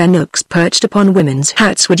fashion to wear Nooks perched upon women's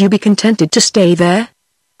hats, would you be contented to stay there?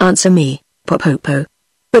 Answer me, Popopo."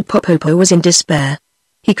 But Popopo was in despair.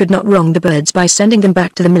 He could not wrong the birds by sending them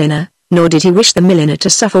back to the milliner, nor did he wish the milliner to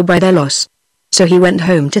suffer by their loss. So he went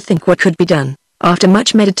home to think what could be done. After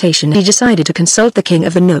much meditation he decided to consult the king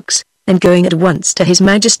of the Nooks, and going at once to his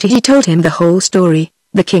majesty he told him the whole story.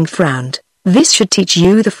 The king frowned. "This should teach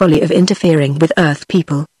you the folly of interfering with earth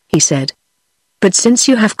people," he said. "But since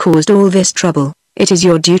you have caused all this trouble, it is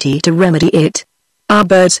your duty to remedy it. Our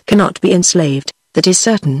birds cannot be enslaved, that is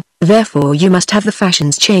certain, therefore you must have the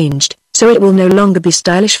fashions changed, so it will no longer be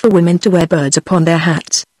stylish for women to wear birds upon their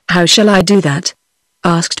hats." "How shall I do that?"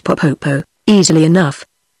 asked Popopo. "Easily enough.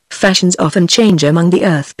 Fashions often change among the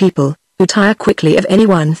earth people, who tire quickly of any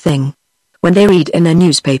one thing. When they read in their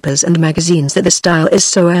newspapers and magazines that the style is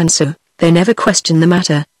so and so, they never question the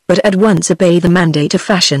matter, but at once obey the mandate of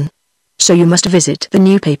fashion. So you must visit the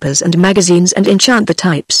newspapers and magazines and enchant the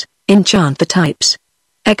types." "Enchant the types?"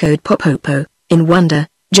 echoed Popopo, in wonder.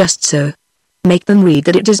 "Just so. Make them read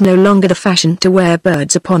that it is no longer the fashion to wear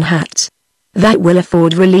birds upon hats. That will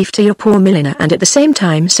afford relief to your poor milliner and at the same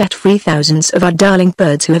time set free thousands of our darling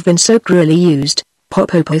birds who have been so cruelly used."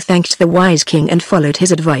 Popopo thanked the wise king and followed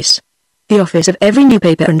his advice. The office of every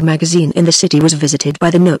newspaper and magazine in the city was visited by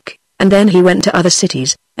the Nook, and then he went to other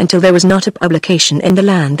cities, until there was not a publication in the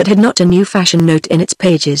land that had not a new fashion note in its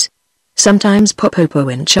pages. Sometimes Popopo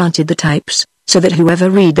enchanted the types, so that whoever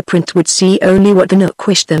read the print would see only what the Nook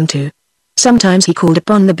wished them to. Sometimes he called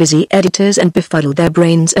upon the busy editors and befuddled their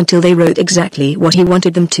brains until they wrote exactly what he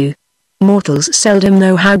wanted them to. Mortals seldom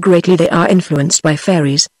know how greatly they are influenced by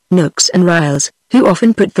fairies, Nooks and Ryls, who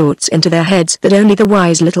often put thoughts into their heads that only the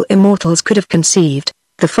wise little immortals could have conceived.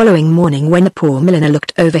 The following morning when the poor milliner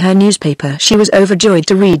looked over her newspaper, she was overjoyed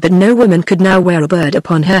to read that no woman could now wear a bird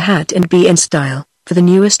upon her hat and be in style, for the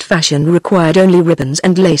newest fashion required only ribbons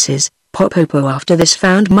and laces. Popopo after this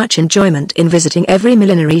found much enjoyment in visiting every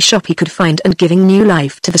millinery shop he could find and giving new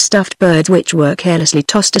life to the stuffed birds which were carelessly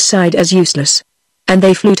tossed aside as useless. And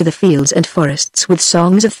they flew to the fields and forests with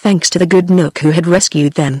songs of thanks to the good Nook who had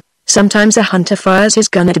rescued them. Sometimes a hunter fires his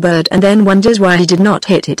gun at a bird and then wonders why he did not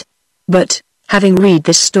hit it. But, having read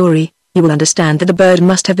this story, you will understand that the bird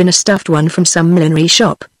must have been a stuffed one from some millinery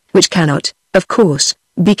shop, which cannot, of course,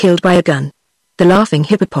 be killed by a gun. The laughing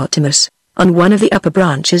hippopotamus. On one of the upper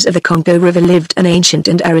branches of the Congo River lived an ancient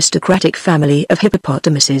and aristocratic family of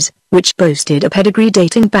hippopotamuses, which boasted a pedigree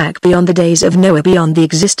dating back beyond the days of Noah, beyond the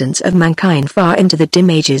existence of mankind, far into the dim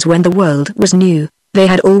ages when the world was new. They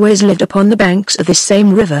had always lived upon the banks of this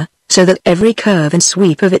same river, so that every curve and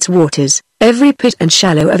sweep of its waters, every pit and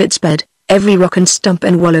shallow of its bed, every rock and stump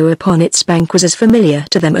and wallow upon its bank was as familiar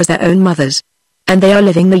to them as their own mothers. And they are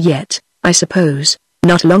living there yet, I suppose.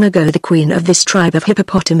 Not long ago the queen of this tribe of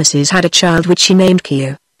hippopotamuses had a child which she named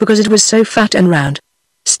Kio, because it was so fat and round.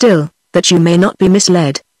 Still, that you may not be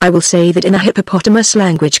misled, I will say that in a hippopotamus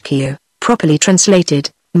language Kio, properly translated,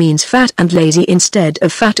 means fat and lazy instead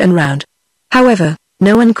of fat and round. However,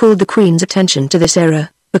 no one called the queen's attention to this error,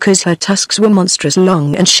 because her tusks were monstrous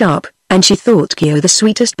long and sharp, and she thought Kio the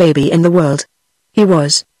sweetest baby in the world. He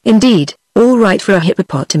was, indeed, all right for a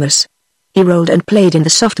hippopotamus. He rolled and played in the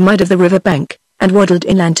soft mud of the river bank, and waddled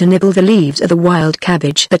inland to nibble the leaves of the wild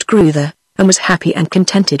cabbage that grew there, and was happy and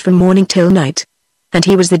contented from morning till night. And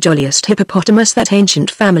he was the jolliest hippopotamus that ancient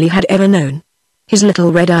family had ever known. His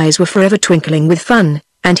little red eyes were forever twinkling with fun,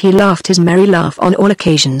 and he laughed his merry laugh on all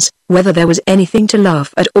occasions, whether there was anything to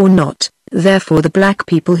laugh at or not. Therefore the black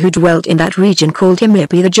people who dwelt in that region called him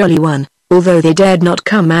Yippee the Jolly One, although they dared not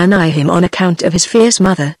come nigh him on account of his fierce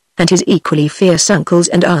mother, and his equally fierce uncles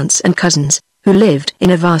and aunts and cousins, who lived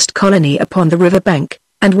in a vast colony upon the river bank.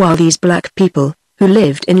 And while these black people, who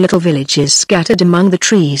lived in little villages scattered among the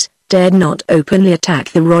trees, dared not openly attack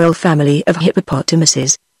the royal family of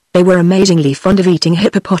hippopotamuses, they were amazingly fond of eating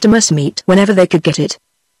hippopotamus meat whenever they could get it.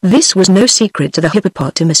 This was no secret to the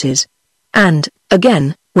hippopotamuses. And,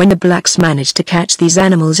 again, when the blacks managed to catch these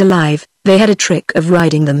animals alive, they had a trick of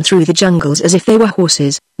riding them through the jungles as if they were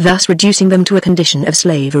horses, thus reducing them to a condition of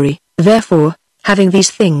slavery. Therefore, having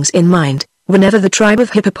these things in mind, whenever the tribe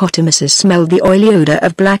of hippopotamuses smelled the oily odor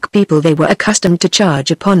of black people they were accustomed to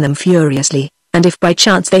charge upon them furiously, and if by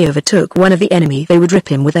chance they overtook one of the enemy they would rip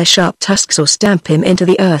him with their sharp tusks or stamp him into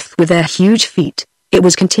the earth with their huge feet. It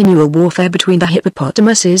was continual warfare between the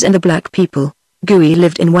hippopotamuses and the black people. Gooey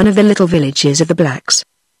lived in one of the little villages of the blacks.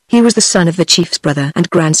 He was the son of the chief's brother and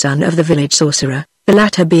grandson of the village sorcerer, the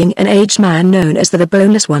latter being an aged man known as the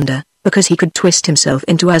Boneless Wonder, because he could twist himself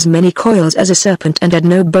into as many coils as a serpent and had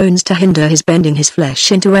no bones to hinder his bending his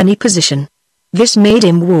flesh into any position. This made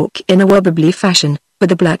him walk in a wobbly fashion, but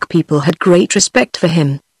the black people had great respect for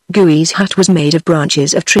him. Gooey's hut was made of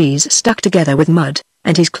branches of trees stuck together with mud,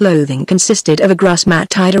 and his clothing consisted of a grass mat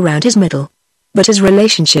tied around his middle. But his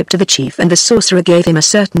relationship to the chief and the sorcerer gave him a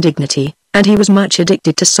certain dignity, and he was much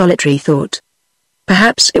addicted to solitary thought.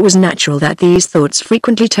 Perhaps it was natural that these thoughts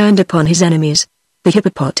frequently turned upon his enemies, the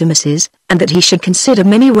hippopotamuses, and that he should consider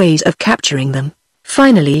many ways of capturing them.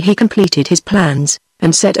 Finally he completed his plans,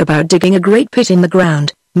 and set about digging a great pit in the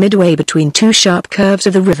ground, midway between two sharp curves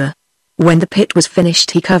of the river. When the pit was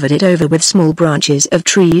finished he covered it over with small branches of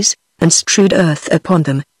trees, and strewed earth upon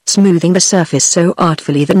them, smoothing the surface so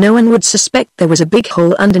artfully that no one would suspect there was a big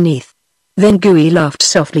hole underneath. Then Gooey laughed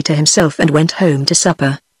softly to himself and went home to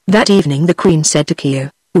supper. That evening the queen said to Kio,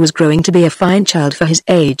 who was growing to be a fine child for his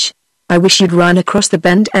age, "I wish you'd run across the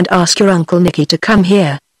bend and ask your Uncle Nicky to come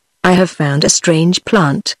here. I have found a strange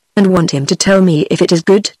plant, and want him to tell me if it is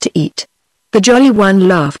good to eat." The Jolly One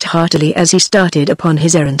laughed heartily as he started upon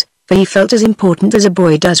his errand, for he felt as important as a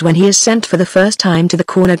boy does when he is sent for the first time to the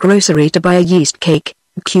corner grocery to buy a yeast cake.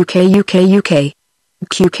 QKUKUK.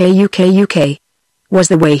 QKUKUK. Was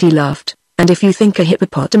the way he laughed, and if you think a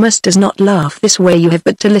hippopotamus does not laugh this way you have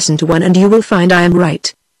but to listen to one and you will find I am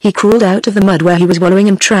right. He crawled out of the mud where he was wallowing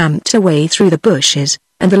and tramped away through the bushes,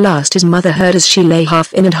 and the last his mother heard as she lay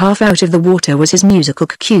half in and half out of the water was his musical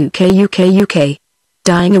kuk.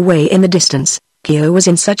 Dying away in the distance, Kyo was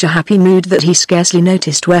in such a happy mood that he scarcely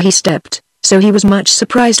noticed where he stepped, so he was much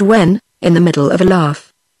surprised when, in the middle of a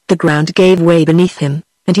laugh, the ground gave way beneath him,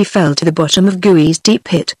 and he fell to the bottom of Gooey's deep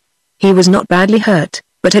pit. He was not badly hurt,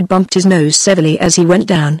 but had bumped his nose severely as he went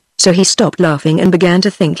down, so he stopped laughing and began to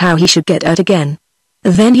think how he should get out again.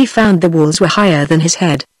 Then he found the walls were higher than his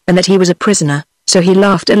head, and that he was a prisoner, so he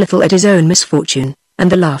laughed a little at his own misfortune,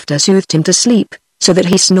 and the laughter soothed him to sleep, so that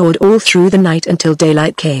he snored all through the night until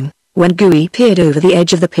daylight came. When Gooey peered over the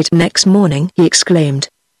edge of the pit next morning he exclaimed,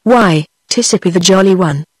 "Why, 'tis Sippy the Jolly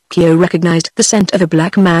One." Kyo recognized the scent of a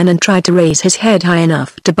black man and tried to raise his head high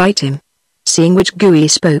enough to bite him. Seeing which Gooey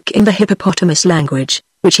spoke in the hippopotamus language,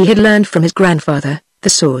 which he had learned from his grandfather, the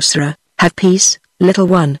sorcerer, "Have peace, little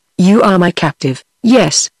one, you are my captive."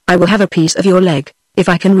 "Yes, I will have a piece of your leg, if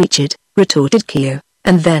I can reach it," retorted Kyo,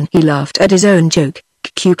 and then he laughed at his own joke,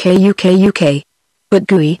 "Kuk. But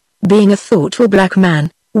Gooey, being a thoughtful black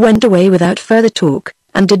man, went away without further talk,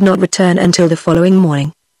 and did not return until the following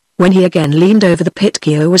morning. When he again leaned over the pit,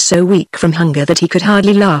 Kyo was so weak from hunger that he could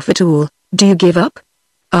hardly laugh at all. "Do you give up?"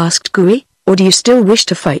 asked Gooey, "or do you still wish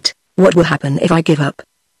to fight?" "What will happen if I give up?"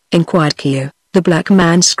 inquired Kyo. The black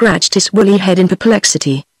man scratched his woolly head in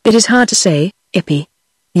perplexity. "It is hard to say, Ippy.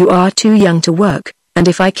 You are too young to work, and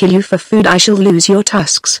if I kill you for food I shall lose your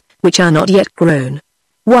tusks, which are not yet grown.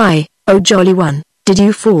 Why, oh Jolly One, did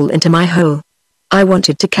you fall into my hole? I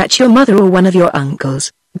wanted to catch your mother or one of your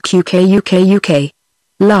uncles." Kuk.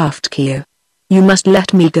 Laughed Kyo. "You must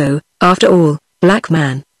let me go, after all, black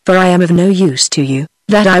man, for I am of no use to you."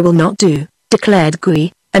 "That I will not do," declared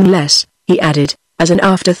Gooey, "unless," he added, as an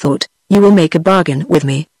afterthought, "you will make a bargain with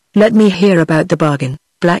me." "Let me hear about the bargain,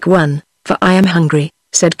 Black One, for I am hungry,"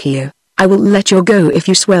 said Kyo. "I will let you go if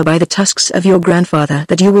you swear by the tusks of your grandfather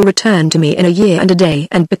that you will return to me in a year and a day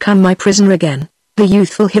and become my prisoner again." The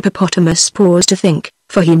youthful hippopotamus paused to think,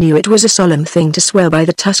 for he knew it was a solemn thing to swear by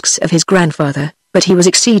the tusks of his grandfather, but he was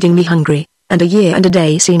exceedingly hungry, and a year and a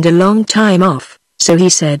day seemed a long time off, so he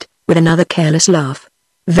said, with another careless laugh,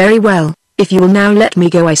 "Very well, if you will now let me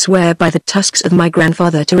go I swear by the tusks of my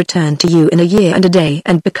grandfather to return to you in a year and a day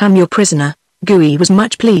and become your prisoner." Gooey was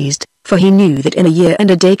much pleased, for he knew that in a year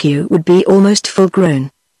and a day Kyo would be almost full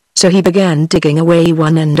grown. So he began digging away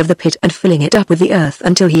one end of the pit and filling it up with the earth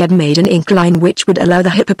until he had made an incline which would allow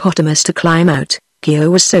the hippopotamus to climb out.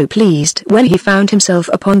 Kyo was so pleased when he found himself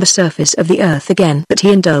upon the surface of the earth again that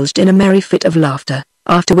he indulged in a merry fit of laughter,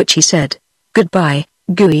 after which he said, "Goodbye,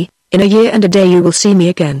 Gooey, in a year and a day you will see me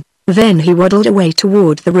again." Then he waddled away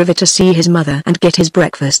toward the river to see his mother and get his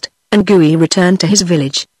breakfast, and Gooey returned to his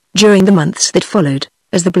village. During the months that followed,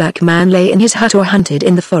 as the black man lay in his hut or hunted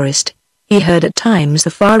in the forest, he heard at times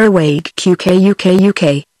the faraway kuk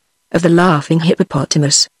of the laughing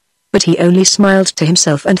hippopotamus. But he only smiled to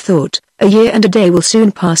himself and thought, a year and a day will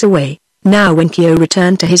soon pass away. Now when Kyo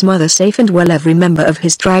returned to his mother safe and well, every member of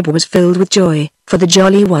his tribe was filled with joy, for the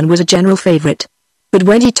Jolly One was a general favorite. But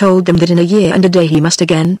when he told them that in a year and a day he must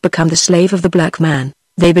again become the slave of the black man,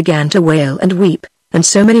 they began to wail and weep, and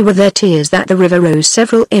so many were their tears that the river rose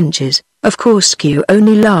several inches. Of course Kyo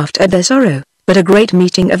only laughed at their sorrow, but a great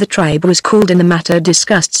meeting of the tribe was called and the matter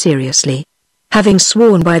discussed seriously. Having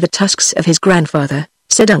sworn by the tusks of his grandfather,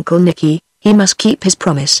 said Uncle Nicky, he must keep his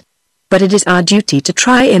promise. But it is our duty to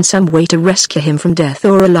try in some way to rescue him from death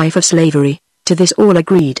or a life of slavery. To this all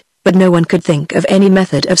agreed, but no one could think of any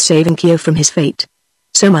method of saving Kyo from his fate.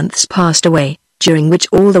 So months passed away, during which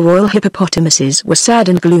all the royal hippopotamuses were sad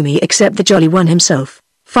and gloomy except the Jolly One himself.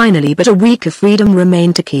 Finally but a week of freedom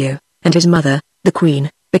remained to Kyo, and his mother, the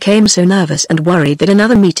queen, became so nervous and worried that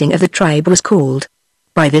another meeting of the tribe was called.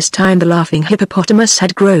 By this time the laughing hippopotamus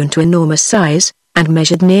had grown to enormous size, and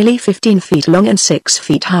measured nearly 15 feet long and 6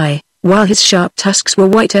 feet high, while his sharp tusks were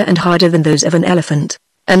whiter and harder than those of an elephant.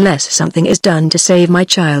 "Unless something is done to save my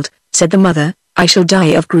child," said the mother, "I shall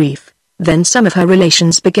die of grief." Then some of her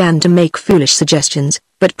relations began to make foolish suggestions,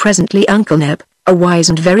 but presently Uncle Neb, a wise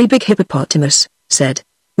and very big hippopotamus, said,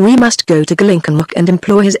 "We must go to Glinkomok and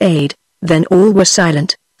implore his aid." Then all were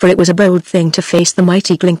silent, for it was a bold thing to face the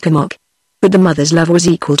mighty Glinkomok. But the mother's love was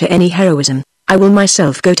equal to any heroism. "I will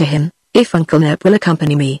myself go to him, if Uncle Neb will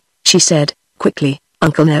accompany me," she said, quickly.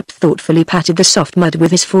 Uncle Neb thoughtfully patted the soft mud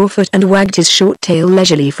with his forefoot and wagged his short tail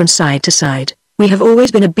leisurely from side to side. "We have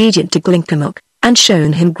always been obedient to Glinkomok, and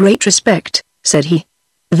shown him great respect," said he.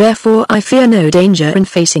 "Therefore I fear no danger in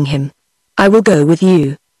facing him. I will go with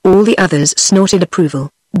you." All the others snorted approval,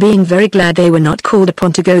 being very glad they were not called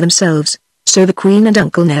upon to go themselves. So the Queen and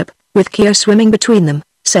Uncle Neb, with Kyo swimming between them,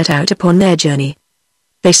 set out upon their journey.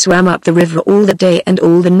 They swam up the river all that day and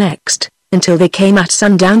all the next, until they came at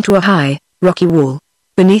sundown to a high, rocky wall,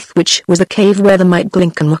 beneath which was the cave where the might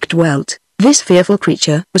Glinkomok dwelt. This fearful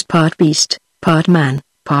creature was part beast, part man,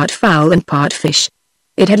 part fowl and part fish.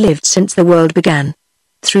 It had lived since the world began.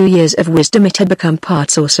 Through years of wisdom it had become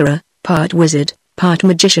part sorcerer, part wizard, part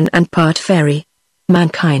magician and part fairy.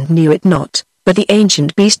 Mankind knew it not, but the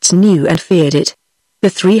ancient beasts knew and feared it. The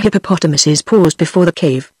three hippopotamuses paused before the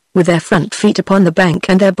cave, with their front feet upon the bank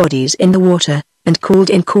and their bodies in the water, and called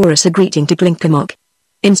in chorus a greeting to Glinkomok.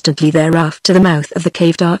 Instantly thereafter the mouth of the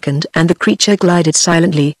cave darkened and the creature glided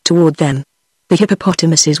silently toward them. The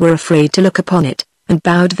hippopotamuses were afraid to look upon it, and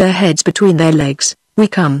bowed their heads between their legs. "We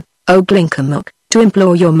come, O Glinkomok, to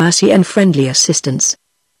implore your mercy and friendly assistance,"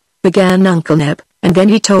 began Uncle Neb, and then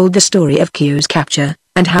he told the story of Kyo's capture,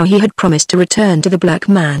 and how he had promised to return to the black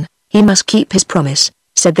man. "He must keep his promise,"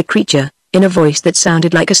 said the creature, in a voice that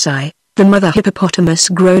sounded like a sigh. The mother hippopotamus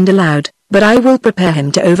groaned aloud. "But I will prepare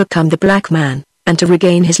him to overcome the black man, and to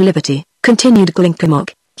regain his liberty," continued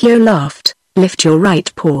Glinkomok. Kyo laughed. "Lift your right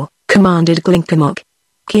paw," commanded Glinkomok.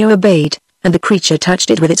 Kyo obeyed, and the creature touched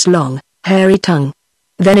it with its long, hairy tongue.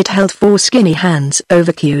 Then it held 4 skinny hands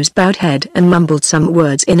over Kyo's bowed head and mumbled some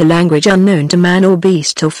words in a language unknown to man or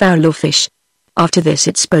beast or fowl or fish. After this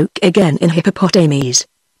it spoke again in hippopotamese.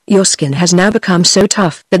 "Your skin has now become so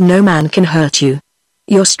tough that no man can hurt you.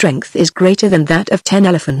 Your strength is greater than that of 10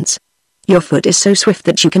 elephants. Your foot is so swift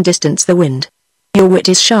that you can distance the wind. Your wit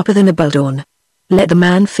is sharper than a bulldog. Let the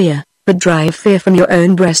man fear, but drive fear from your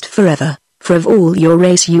own breast forever, for of all your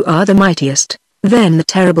race you are the mightiest." Then the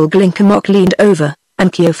terrible Glinkomok leaned over,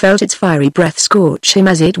 and Kyo felt its fiery breath scorch him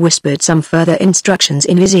as it whispered some further instructions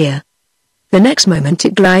in his ear. The next moment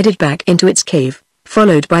it glided back into its cave,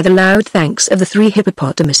 followed by the loud thanks of the 3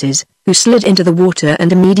 hippopotamuses, who slid into the water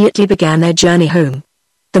and immediately began their journey home.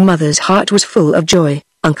 The mother's heart was full of joy.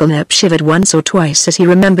 Uncle Neb shivered once or twice as he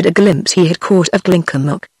remembered a glimpse he had caught of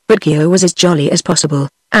Glinkomok, but Kyo was as jolly as possible,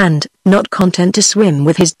 and, not content to swim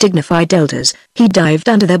with his dignified elders, he dived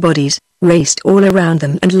under their bodies, raced all around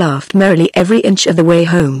them and laughed merrily every inch of the way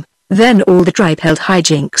home. Then all the tribe held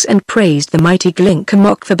hijinks and praised the mighty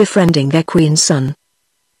Glinkomok for befriending their queen's son.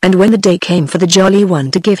 And when the day came for the jolly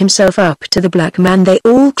one to give himself up to the black man, they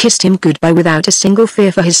all kissed him goodbye without a single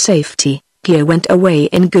fear for his safety. Kyo went away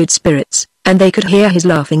in good spirits, and they could hear his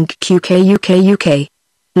laughing QKUKUK.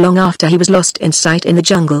 Long after he was lost in sight in the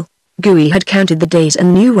jungle, Gui had counted the days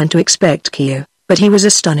and knew when to expect Kyo, but he was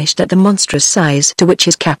astonished at the monstrous size to which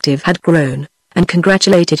his captive had grown, and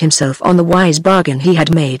congratulated himself on the wise bargain he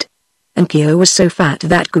had made. And Kyo was so fat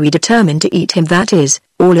that Gui determined to eat him, that is,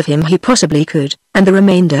 all of him he possibly could, and the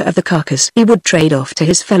remainder of the carcass he would trade off to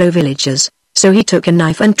his fellow villagers. So he took a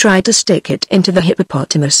knife and tried to stick it into the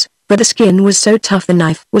hippopotamus, but the skin was so tough the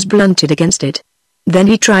knife was blunted against it. Then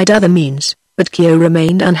he tried other means, but Kyo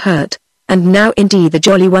remained unhurt, and now indeed the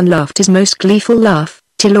jolly one laughed his most gleeful laugh,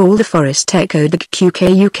 till all the forest echoed the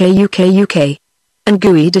QKUKUKUK. And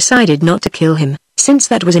Gui decided not to kill him, since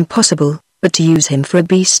that was impossible, but to use him for a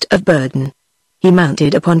beast of burden. He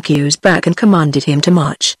mounted upon Kyo's back and commanded him to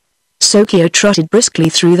march. So Kyo trotted briskly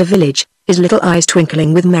through the village, his little eyes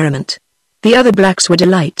twinkling with merriment. The other blacks were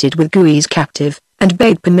delighted with Gui's captive, and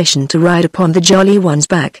begged permission to ride upon the jolly one's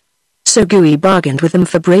back. So Gui bargained with them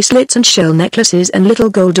for bracelets and shell necklaces and little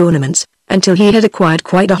gold ornaments, until he had acquired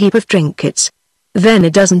quite a heap of trinkets. Then a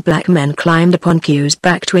dozen black men climbed upon Kyo's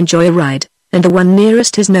back to enjoy a ride, and the one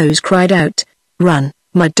nearest his nose cried out, "Run,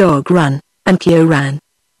 my dog, run," and Kyo ran.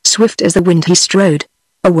 Swift as the wind he strode,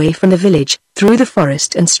 away from the village, through the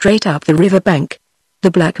forest and straight up the river bank.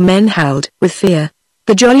 The black men howled with fear.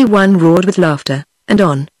 The jolly one roared with laughter, and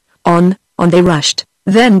on they rushed.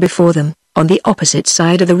 Then before them, on the opposite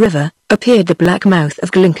side of the river, appeared the black mouth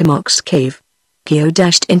of Glinkomok's cave. Kyo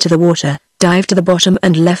dashed into the water, dived to the bottom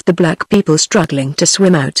and left the black people struggling to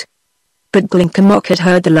swim out. But Glinkomok had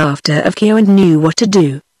heard the laughter of Kyo and knew what to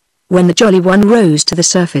do. When the jolly one rose to the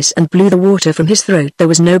surface and blew the water from his throat, there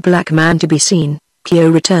was no black man to be seen. Kyo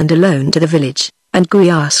returned alone to the village, and Gui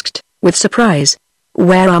asked, with surprise,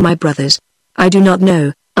 "Where are my brothers?" "I do not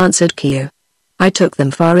know," answered Kyo. "I took them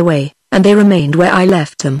far away, and they remained where I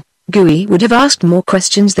left them." Gui would have asked more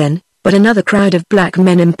questions then, but another crowd of black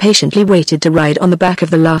men impatiently waited to ride on the back of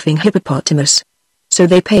the laughing hippopotamus. So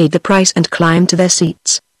they paid the price and climbed to their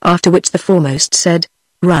seats, after which the foremost said,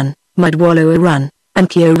 "Run, Mudwallower, run," and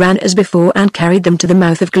Kyo ran as before and carried them to the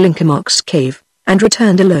mouth of Glinkomok's cave, and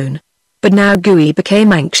returned alone. But now Gui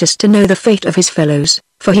became anxious to know the fate of his fellows,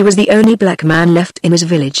 for he was the only black man left in his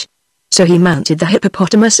village. So he mounted the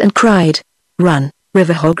hippopotamus and cried, "Run,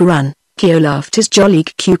 river hog, run." Kyo laughed his jolly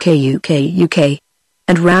QKUKUK.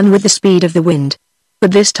 and ran with the speed of the wind.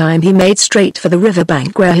 But this time he made straight for the river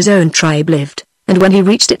bank where his own tribe lived, and when he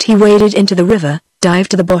reached it he waded into the river,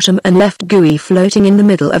 dived to the bottom and left Gooey floating in the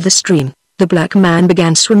middle of the stream. The black man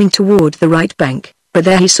began swimming toward the right bank, but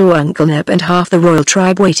there he saw Uncle Nep and half the royal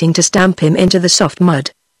tribe waiting to stamp him into the soft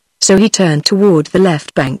mud. So he turned toward the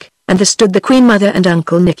left bank, and there stood the Queen Mother and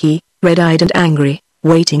Uncle Nicky, red-eyed and angry,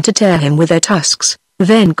 waiting to tear him with their tusks.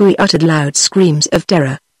 Then Gooey uttered loud screams of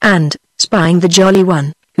terror, and, spying the Jolly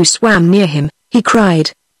One, who swam near him, he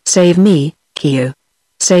cried, "Save me, Keo.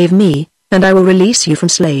 Save me, and I will release you from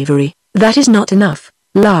slavery." "That is not enough,"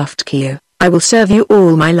 laughed Keo. "I will serve you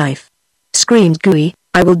all my life." Screamed Gooey,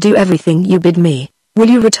 "I will do everything you bid me. Will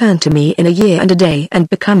you return to me in a year and a day and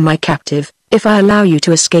become my captive, if I allow you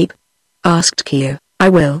to escape?" Asked Keo. "I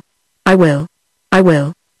will. I will. I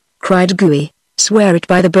will," cried Gooey. "Swear it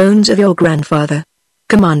by the bones of your grandfather,"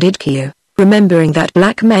 commanded Keo, remembering that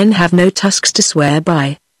black men have no tusks to swear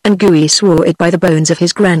by, and Gooey swore it by the bones of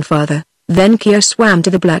his grandfather. Then Keo swam to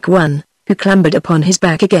the black one, who clambered upon his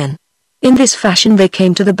back again. In this fashion they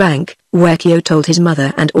came to the bank, where Keo told his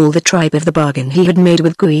mother and all the tribe of the bargain he had made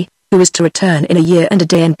with Gooey, who was to return in a year and a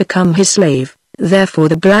day and become his slave. Therefore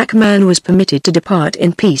the black man was permitted to depart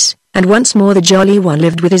in peace, and once more the Jolly One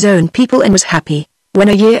lived with his own people and was happy. When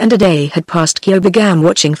a year and a day had passed, Keo began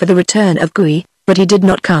watching for the return of Gooey, but he did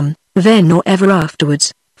not come, then nor ever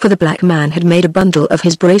afterwards, for the black man had made a bundle of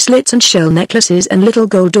his bracelets and shell necklaces and little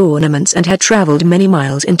gold ornaments and had traveled many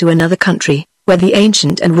miles into another country, where the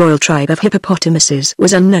ancient and royal tribe of hippopotamuses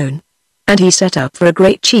was unknown. And he set up for a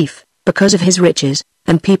great chief, because of his riches,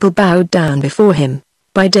 and people bowed down before him.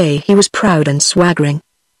 By day he was proud and swaggering,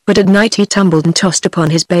 but at night he tumbled and tossed upon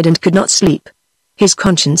his bed and could not sleep. His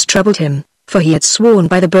conscience troubled him, for he had sworn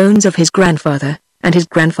by the bones of his grandfather, and his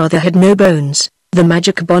grandfather had no bones, the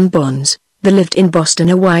magic bonbons. There lived in Boston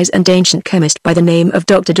a wise and ancient chemist by the name of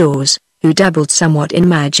Dr. Dawes, who dabbled somewhat in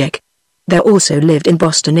magic. There also lived in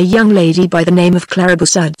Boston a young lady by the name of Claribel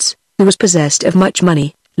Sudds, who was possessed of much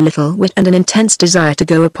money, little wit and an intense desire to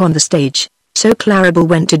go upon the stage. So Claribel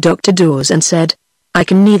went to Dr. Dawes and said, "I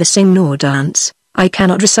can neither sing nor dance, I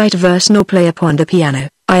cannot recite a verse nor play upon the piano,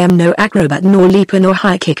 I am no acrobat nor leaper nor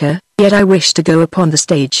high kicker, yet I wish to go upon the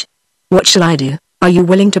stage. What shall I do? Are you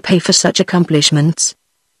willing to pay for such accomplishments?"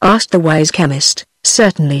 Asked the wise chemist.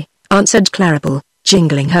 "Certainly," answered Claribel,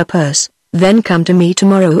 jingling her purse. "Then come to me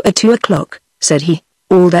tomorrow at 2 o'clock, said he.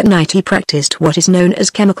 All that night he practiced what is known as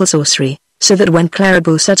chemical sorcery, so that when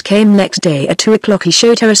Claribel Sudds came next day at 2 o'clock he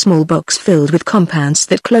showed her a small box filled with compounds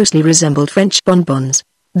that closely resembled French bonbons.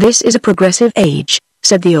 "This is a progressive age,"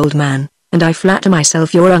 said the old man, "and I flatter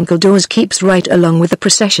myself your Uncle Dawes keeps right along with the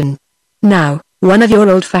procession. Now, one of your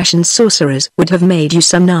old-fashioned sorcerers would have made you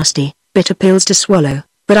some nasty, bitter pills to swallow,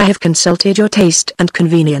 but I have consulted your taste and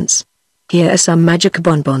convenience. Here are some magic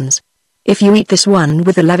bonbons. If you eat this one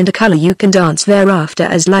with the lavender color you can dance thereafter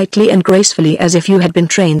as lightly and gracefully as if you had been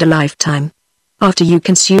trained a lifetime. After you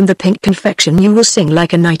consume the pink confection you will sing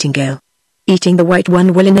like a nightingale. Eating the white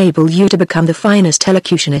one will enable you to become the finest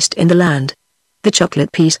elocutionist in the land. The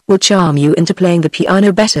chocolate piece will charm you into playing the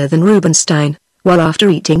piano better than Rubinstein, while after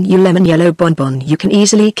eating your lemon yellow bonbon you can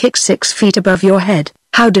easily kick 6 feet above your head."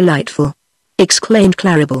 "How delightful!" exclaimed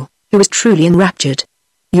Claribel, who was truly enraptured.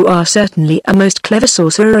 "You are certainly a most clever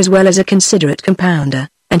sorcerer as well as a considerate compounder,"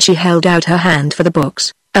 and she held out her hand for the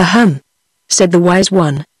box. "Ahem," said the wise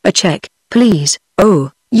one, "a check, please."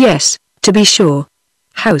 "Oh, yes, to be sure.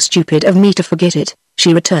 How stupid of me to forget it,"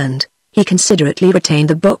 she returned. He considerately retained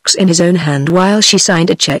the box in his own hand while she signed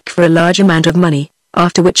a check for a large amount of money,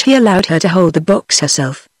 after which he allowed her to hold the box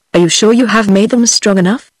herself. "Are you sure you have made them strong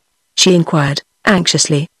enough?" she inquired,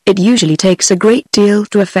 anxiously. "It usually takes a great deal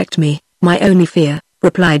to affect me. My only fear,"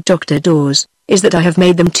 replied Dr. Dawes, "is that I have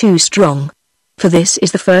made them too strong. For this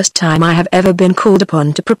is the first time I have ever been called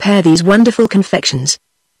upon to prepare these wonderful confections."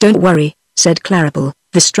 "Don't worry," said Claribel,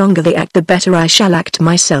 "the stronger they act the better I shall act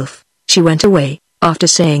myself." She went away, after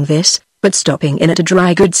saying this, but stopping in at a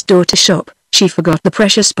dry goods store to shop, she forgot the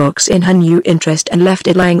precious box in her new interest and left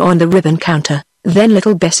it lying on the ribbon counter. Then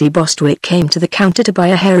little Bessie Bostwick came to the counter to buy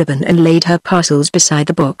a hair ribbon and laid her parcels beside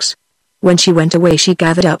the box. When she went away she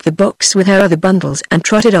gathered up the box with her other bundles and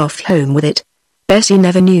trotted off home with it. Bessie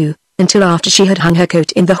never knew, until after she had hung her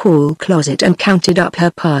coat in the hall closet and counted up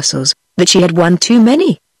her parcels, that she had one too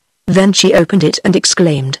many. Then she opened it and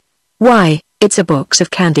exclaimed, "Why, it's a box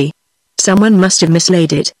of candy. Someone must have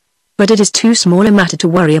mislaid it. But it is too small a matter to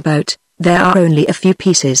worry about, there are only a few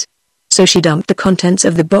pieces." So she dumped the contents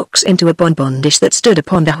of the box into a bonbon dish that stood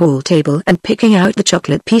upon the hall table and picking out the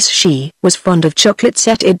chocolate piece she was fond of chocolate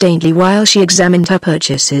set it daintily while she examined her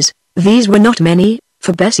purchases. These were not many,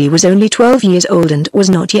 for Bessie was only 12 years old and was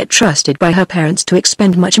not yet trusted by her parents to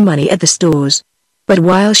expend much money at the stores. But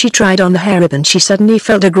while she tried on the hair ribbon, she suddenly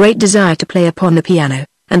felt a great desire to play upon the piano,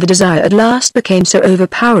 and the desire at last became so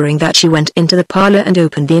overpowering that she went into the parlor and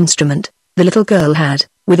opened the instrument. The little girl had,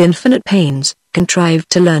 with infinite pains, contrived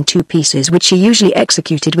to learn two pieces which she usually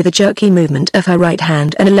executed with a jerky movement of her right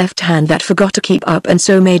hand and a left hand that forgot to keep up and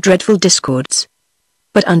so made dreadful discords.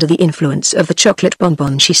 But under the influence of the chocolate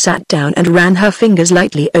bonbon she sat down and ran her fingers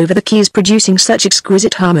lightly over the keys, producing such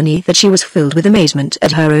exquisite harmony that she was filled with amazement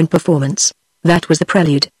at her own performance. That was the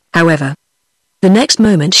prelude, however. The next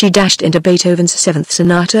moment she dashed into Beethoven's Seventh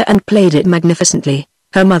Sonata and played it magnificently.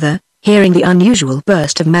 Her mother, hearing the unusual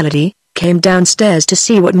burst of melody, came downstairs to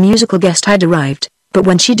see what musical guest had arrived, but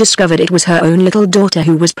when she discovered it was her own little daughter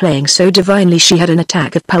who was playing so divinely, she had an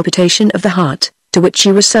attack of palpitation of the heart, to which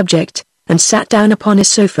she was subject, and sat down upon his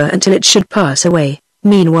sofa until it should pass away.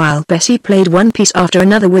 Meanwhile Bessie played one piece after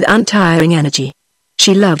another with untiring energy.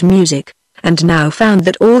 She loved music, and now found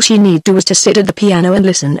that all she needed to was to sit at the piano and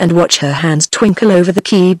listen and watch her hands twinkle over the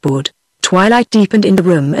keyboard. Twilight deepened in the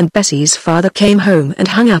room and Bessie's father came home and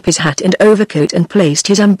hung up his hat and overcoat and placed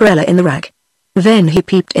his umbrella in the rack. Then he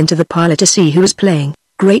peeped into the parlor to see who was playing.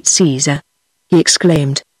 "Great Caesar!" he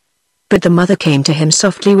exclaimed. But the mother came to him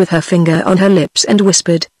softly with her finger on her lips and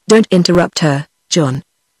whispered, "Don't interrupt her, John.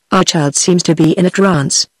 Our child seems to be in a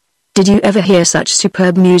trance. Did you ever hear such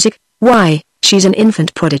superb music? Why, she's an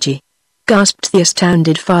infant prodigy," gasped the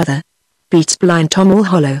astounded father. "Beats blind Tom all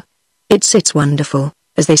hollow. It's wonderful."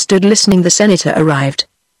 As they stood listening, the senator arrived,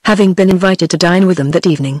 having been invited to dine with them that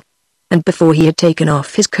evening. And before he had taken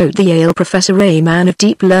off his coat, the Yale professor, a man of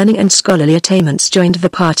deep learning and scholarly attainments, joined the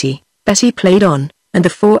party. Bessie played on, and the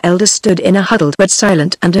four elders stood in a huddled but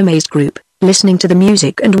silent and amazed group, listening to the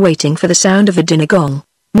music and waiting for the sound of the dinner gong.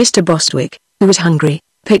 Mr. Bostwick, who was hungry,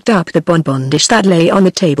 picked up the bonbon dish that lay on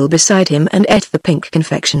the table beside him and ate the pink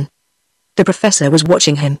confection. The professor was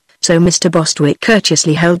watching him, so Mr. Bostwick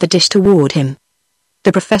courteously held the dish toward him.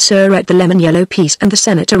 The professor ate the lemon-yellow piece and the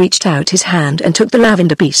senator reached out his hand and took the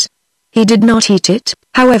lavender piece. He did not eat it,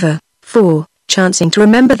 however, for, chancing to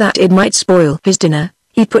remember that it might spoil his dinner,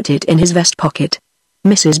 he put it in his vest pocket.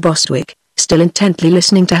 Mrs. Bostwick, still intently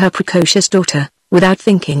listening to her precocious daughter, without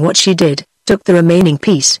thinking what she did, took the remaining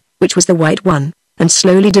piece, which was the white one, and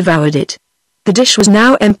slowly devoured it. The dish was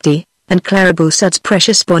now empty, and Claribel Sud's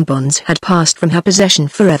precious bonbons had passed from her possession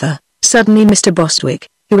forever. Suddenly Mr. Bostwick,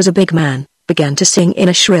 who was a big man, began to sing in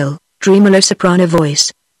a shrill, tremolo soprano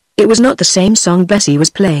voice. It was not the same song Bessie was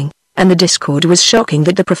playing, and the discord was shocking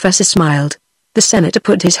that the professor smiled. The senator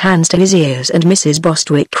put his hands to his ears and Mrs.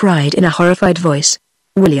 Bostwick cried in a horrified voice,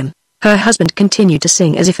 "William!" Her husband continued to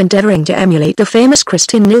sing as if endeavoring to emulate the famous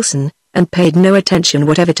Christine Nilsson, and paid no attention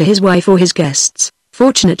whatever to his wife or his guests.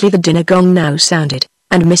 Fortunately the dinner gong now sounded,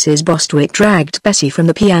 and Mrs. Bostwick dragged Bessie from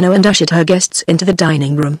the piano and ushered her guests into the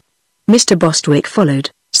dining room. Mr. Bostwick followed,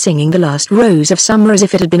 singing the last rose of summer as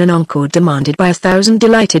if it had been an encore demanded by 1,000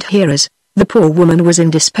 delighted hearers. The poor woman was in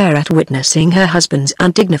despair at witnessing her husband's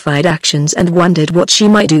undignified actions and wondered what she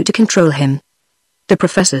might do to control him. The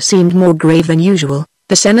professor seemed more grave than usual,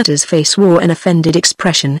 the senator's face wore an offended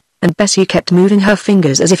expression, and Bessie kept moving her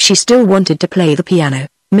fingers as if she still wanted to play the piano.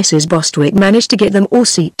 Mrs. Bostwick managed to get them all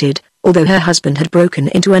seated, although her husband had broken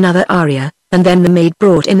into another aria, and then the maid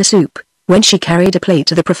brought in the soup. When she carried a plate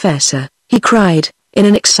to the professor, he cried, in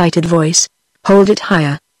an excited voice, "Hold it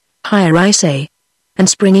higher. Higher I say." And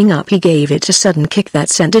springing up he gave it a sudden kick that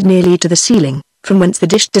sent it nearly to the ceiling, from whence the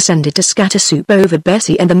dish descended to scatter soup over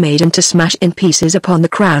Bessie and the maid and to smash in pieces upon the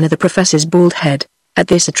crown of the professor's bald head. At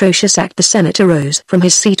this atrocious act the senator rose from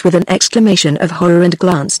his seat with an exclamation of horror and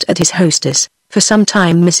glanced at his hostess. For some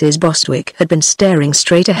time Mrs. Bostwick had been staring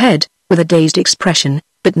straight ahead, with a dazed expression,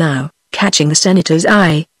 but now, catching the senator's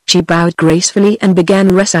eye, she bowed gracefully and began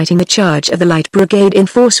reciting the charge of the Light Brigade in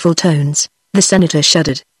forceful tones. The senator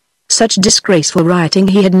shuddered. Such disgraceful rioting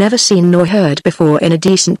he had never seen nor heard before in a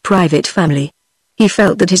decent private family. He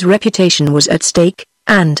felt that his reputation was at stake,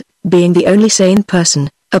 and, being the only sane person,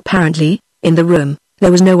 apparently, in the room,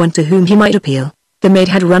 there was no one to whom he might appeal. The maid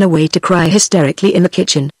had run away to cry hysterically in the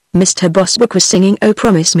kitchen. Mr. Bostwick was singing "Oh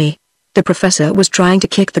Promise Me." The professor was trying to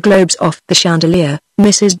kick the globes off the chandelier.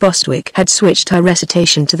 Mrs. Bostwick had switched her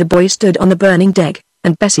recitation to "The Boy Stood on the Burning Deck,"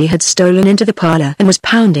 and Bessie had stolen into the parlor and was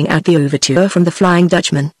pounding out the overture from the Flying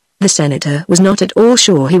Dutchman. The senator was not at all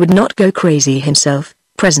sure he would not go crazy himself,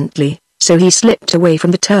 presently, so he slipped away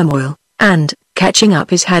from the turmoil, and, catching up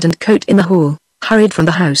his hat and coat in the hall, hurried from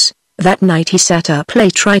the house. That night he sat up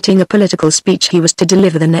late writing a political speech he was to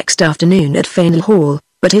deliver the next afternoon at Faneuil Hall,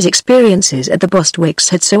 but his experiences at the Bostwicks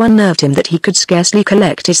had so unnerved him that he could scarcely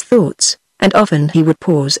collect his thoughts. and often he would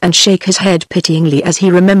pause and shake his head pityingly as he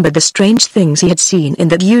remembered the strange things he had seen in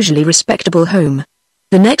that usually respectable home.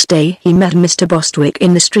 The next day he met Mr. Bostwick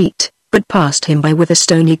in the street, but passed him by with a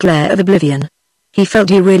stony glare of oblivion. He felt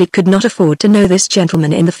he really could not afford to know this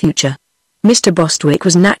gentleman in the future. Mr. Bostwick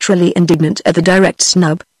was naturally indignant at the direct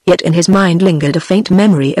snub, yet in his mind lingered a faint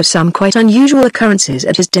memory of some quite unusual occurrences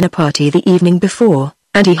at his dinner party the evening before,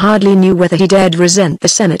 and he hardly knew whether he dared resent the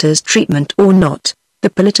senator's treatment or not. The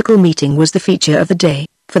political meeting was the feature of the day,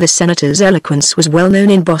 for the senator's eloquence was well known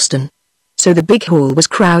in Boston. So the big hall was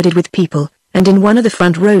crowded with people, and in one of the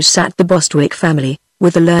front rows sat the Bostwick family,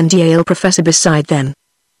 with the learned Yale professor beside them.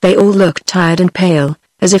 They all looked tired and pale,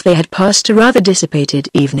 as if they had passed a rather dissipated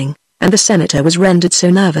evening, and the senator was rendered so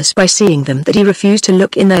nervous by seeing them that he refused to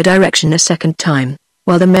look in their direction a second time.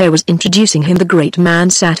 While the mayor was introducing him, the great man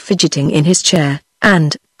sat fidgeting in his chair,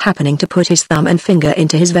 and, happening to put his thumb and finger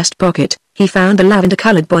into his vest pocket, he found the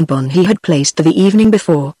lavender-colored bonbon he had placed the evening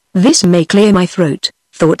before. "This may clear my throat,"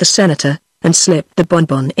 thought the senator, and slipped the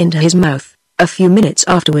bonbon into his mouth. A few minutes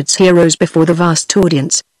afterwards he arose before the vast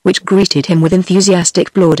audience, which greeted him with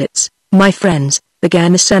enthusiastic plaudits. "My friends,"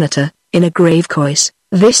 began the senator, in a grave voice,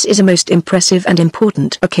 "this is a most impressive and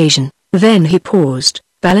important occasion." Then he paused,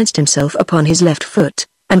 balanced himself upon his left foot,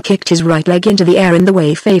 and kicked his right leg into the air in the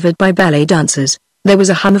way favored by ballet dancers. There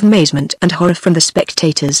was a hum of amazement and horror from the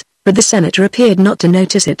spectators, but the senator appeared not to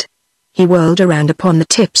notice it. He whirled around upon the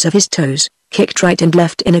tips of his toes, kicked right and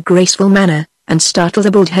left in a graceful manner, and startled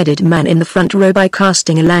the bald-headed man in the front row by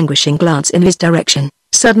casting a languishing glance in his direction.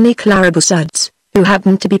 Suddenly Clara Sudds, who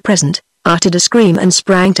happened to be present, uttered a scream and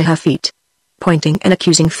sprang to her feet. Pointing an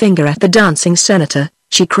accusing finger at the dancing senator,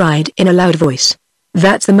 she cried in a loud voice,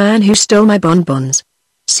 "That's the man who stole my bonbons.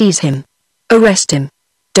 Seize him. Arrest him.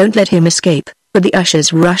 Don't let him escape." But the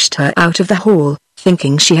ushers rushed her out of the hall,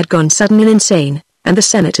 thinking she had gone suddenly insane, and the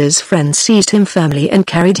senator's friends seized him firmly and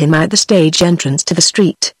carried him out the stage entrance to the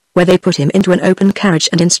street, where they put him into an open carriage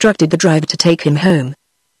and instructed the driver to take him home.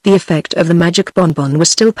 The effect of the magic bonbon was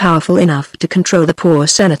still powerful enough to control the poor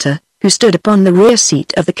senator, who stood upon the rear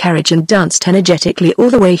seat of the carriage and danced energetically all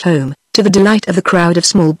the way home, to the delight of the crowd of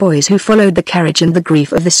small boys who followed the carriage and the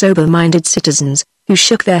grief of the sober-minded citizens, who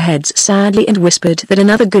shook their heads sadly and whispered that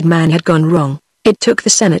another good man had gone wrong. It took the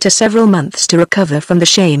senator several months to recover from the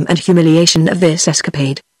shame and humiliation of this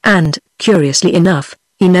escapade, and, curiously enough,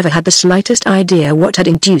 he never had the slightest idea what had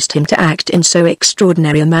induced him to act in so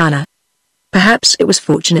extraordinary a manner. Perhaps it was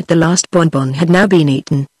fortunate the last bonbon had now been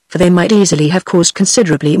eaten, for they might easily have caused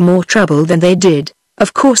considerably more trouble than they did.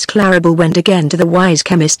 Of course Clarabelle went again to the wise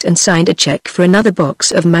chemist and signed a check for another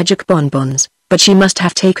box of magic bonbons, but she must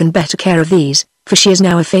have taken better care of these, for she is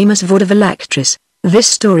now a famous vaudeville actress. This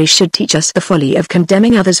story should teach us the folly of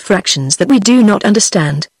condemning others for actions that we do not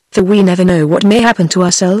understand, for we never know what may happen to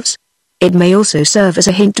ourselves. It may also serve as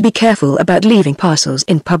a hint to be careful about leaving parcels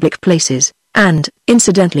in public places, and,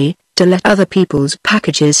 incidentally, to let other people's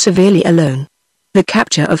packages severely alone. The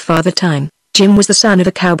capture of Father Time. Jim was the son of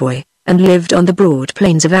a cowboy, and lived on the broad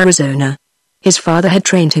plains of Arizona. His father had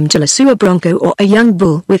trained him to lasso a bronco or a young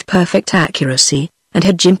bull with perfect accuracy, and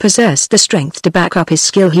had Jim possessed the strength to back up his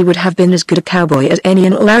skill he would have been as good a cowboy as any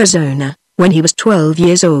in all Arizona. When he was 12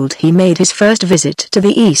 years old he made his first visit to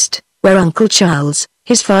the east, where Uncle Charles,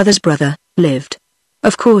 his father's brother, lived.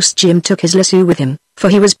 Of course Jim took his lasso with him, for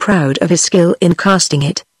he was proud of his skill in casting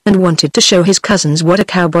it, and wanted to show his cousins what a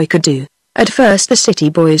cowboy could do. At first the city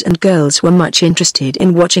boys and girls were much interested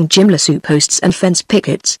in watching Jim lasso posts and fence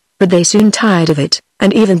pickets, but they soon tired of it,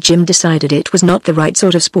 and even Jim decided it was not the right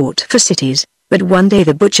sort of sport for cities. But one day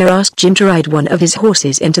the butcher asked Jim to ride one of his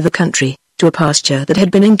horses into the country, to a pasture that had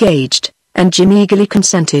been engaged, and Jim eagerly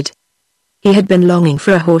consented. He had been longing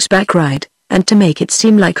for a horseback ride, and to make it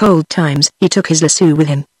seem like old times he took his lasso with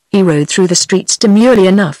him. He rode through the streets demurely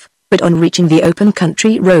enough, but on reaching the open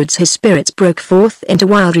country roads his spirits broke forth into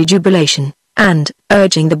wild jubilation, and,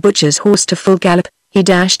 urging the butcher's horse to full gallop, he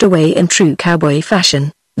dashed away in true cowboy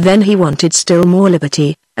fashion. Then he wanted still more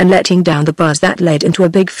liberty, and letting down the bars that led into a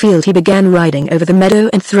big field he began riding over the meadow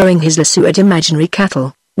and throwing his lasso at imaginary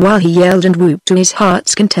cattle, while he yelled and whooped to his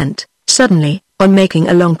heart's content. Suddenly, on making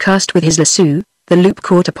a long cast with his lasso, the loop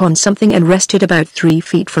caught upon something and rested about 3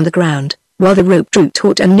 feet from the ground, while the rope drew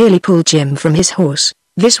taut and nearly pulled Jim from his horse.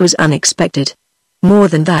 This was unexpected. More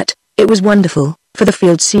than that, it was wonderful, for the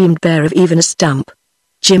field seemed bare of even a stump.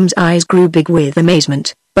 Jim's eyes grew big with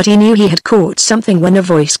amazement, but he knew he had caught something when a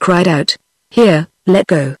voice cried out, "Here, let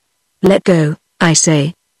go. Let go, I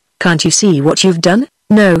say. Can't you see what you've done?"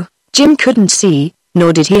 No, Jim couldn't see,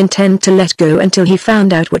 nor did he intend to let go until he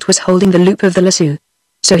found out what was holding the loop of the lasso.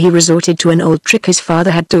 So he resorted to an old trick his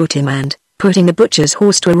father had taught him and, putting the butcher's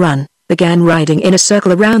horse to a run, began riding in a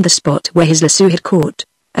circle around the spot where his lasso had caught.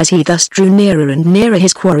 As he thus drew nearer and nearer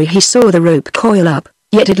his quarry, he saw the rope coil up,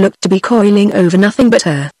 yet it looked to be coiling over nothing but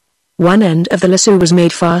her. One end of the lasso was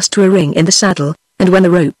made fast to a ring in the saddle, and when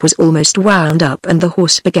the rope was almost wound up and the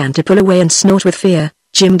horse began to pull away and snort with fear,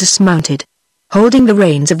 Jim dismounted. Holding the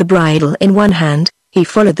reins of the bridle in one hand, he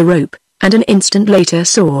followed the rope, and an instant later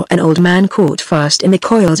saw an old man caught fast in the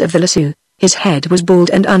coils of the lasso. His head was bald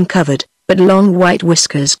and uncovered, but long white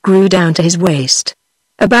whiskers grew down to his waist.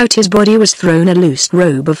 About his body was thrown a loose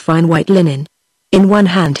robe of fine white linen. In one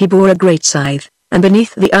hand he bore a great scythe, and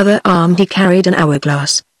beneath the other arm he carried an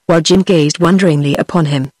hourglass. While Jim gazed wonderingly upon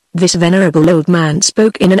him, this venerable old man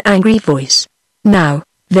spoke in an angry voice. "Now,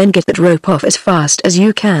 then, get that rope off as fast as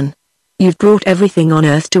you can. You've brought everything on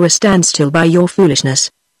earth to a standstill by your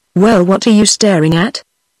foolishness. Well, what are you staring at?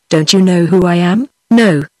 Don't you know who I am?"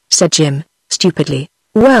 "No," said Jim, stupidly.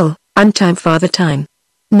 "Well, I'm Father Time.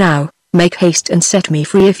 Now, make haste and set me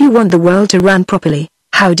free if you want the world to run properly."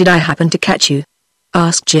 "How did I happen to catch you?"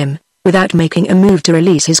 asked Jim, without making a move to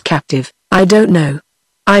release his captive. "I don't know.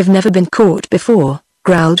 I've never been caught before,"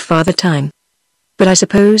 growled Father Time. "But I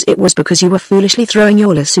suppose it was because you were foolishly throwing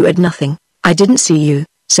your lasso at nothing." "I didn't see you,"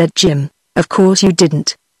 said Jim. "Of course you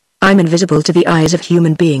didn't. I'm invisible to the eyes of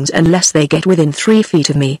human beings unless they get within 3 feet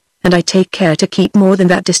of me, and I take care to keep more than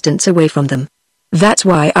that distance away from them. That's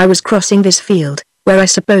why I was crossing this field, where I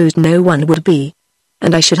supposed no one would be.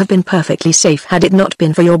 And I should have been perfectly safe had it not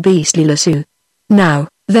been for your beastly lasso. Now,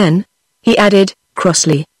 then," he added,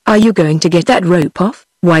 crossly, "are you going to get that rope off?"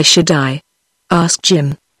 "Why should I?" asked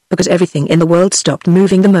Jim. "Because everything in the world stopped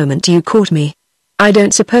moving the moment you caught me. I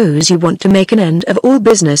don't suppose you want to make an end of all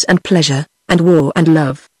business and pleasure, and war and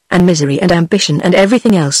love, and misery and ambition and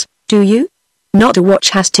everything else, do you? Not a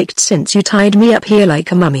watch has ticked since you tied me up here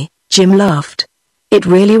like a mummy." Jim laughed. It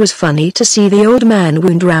really was funny to see the old man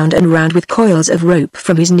wound round and round with coils of rope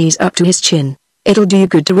from his knees up to his chin. "It'll do you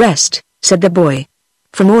good to rest," said the boy.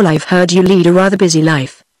 "From all I've heard you lead a rather busy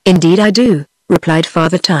life." "Indeed I do," replied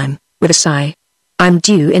Father Time, with a sigh. "I'm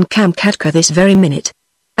due in Kamchatka this very minute.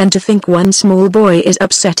 And to think one small boy is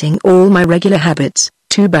upsetting all my regular habits."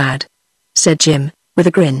 "Too bad," said Jim, with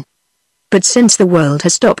a grin. "But since the world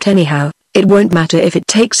has stopped anyhow, it won't matter if it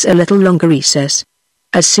takes a little longer recess.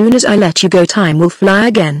 As soon as I let you go, time will fly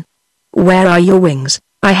again." "Where are your wings?"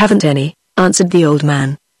 "I haven't any," answered the old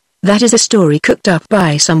man. "That is a story cooked up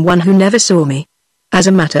by someone who never saw me. As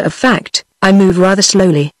a matter of fact, I move rather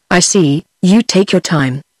slowly." "I see, you take your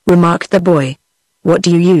time," remarked the boy. "What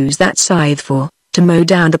do you use that scythe for?" "To mow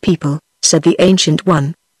down the people," said the ancient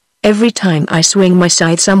one. "Every time I swing my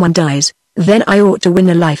scythe someone dies." "Then I ought to win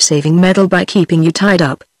a life-saving medal by keeping you tied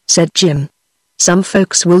up," said Jim. "Some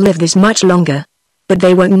folks will live this much longer. But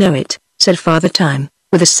they won't know it," said Father Time,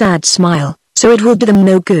 with a sad smile, "so it will do them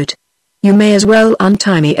no good. You may as well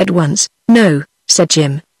untie me at once." "No," said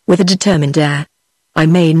Jim, with a determined air. "I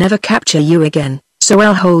may never capture you again, so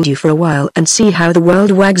I'll hold you for a while and see how the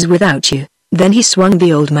world wags without you." Then he swung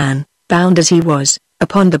the old man, bound as he was,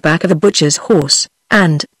 upon the back of the butcher's horse,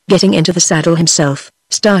 and, getting into the saddle himself,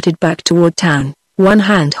 started back toward town, one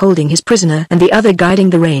hand holding his prisoner and the other guiding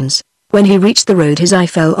the reins. When he reached the road, his eye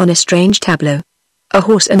fell on a strange tableau. A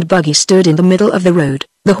horse and buggy stood in the middle of the road,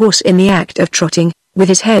 the horse in the act of trotting, with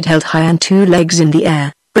his head held high and 2 legs in the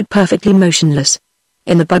air, but perfectly motionless.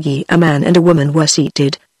 In the buggy a man and a woman were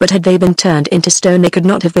seated, but had they been turned into stone they could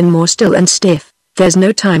not have been more still and stiff. "There's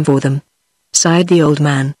no time for them," sighed the old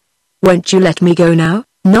man. "Won't you let me go now?"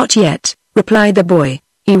 "Not yet," replied the boy.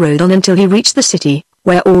 He rode on until he reached the city,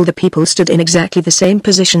 where all the people stood in exactly the same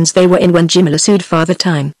positions they were in when Jim lassoed Father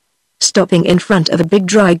Time. Stopping in front of a big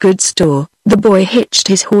dry goods store, the boy hitched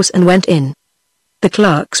his horse and went in. The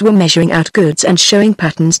clerks were measuring out goods and showing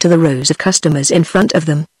patterns to the rows of customers in front of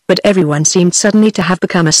them, but everyone seemed suddenly to have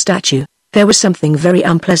become a statue. There was something very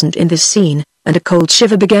unpleasant in this scene, and a cold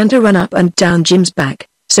shiver began to run up and down Jim's back,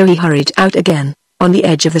 so he hurried out again. On the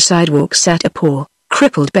edge of the sidewalk sat a poor,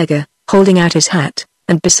 crippled beggar, holding out his hat,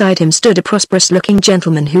 and beside him stood a prosperous-looking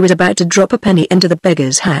gentleman who was about to drop a penny into the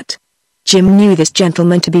beggar's hat. Jim knew this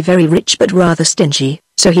gentleman to be very rich but rather stingy,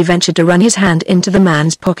 so he ventured to run his hand into the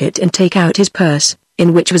man's pocket and take out his purse,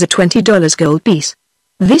 in which was a $20 gold piece.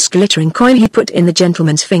 This glittering coin he put in the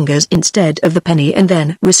gentleman's fingers instead of the penny and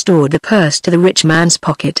then restored the purse to the rich man's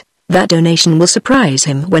pocket. "That donation will surprise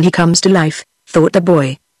him when he comes to life," thought the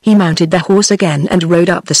boy. He mounted the horse again and rode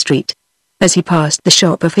up the street. As he passed the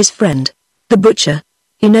shop of his friend, the butcher,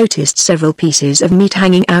 he noticed several pieces of meat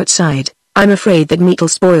hanging outside. "I'm afraid that meat'll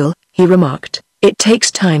spoil," he remarked. "It takes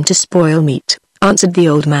time to spoil meat," answered the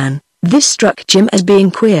old man. This struck Jim as being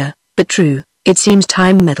queer, but true. "It seems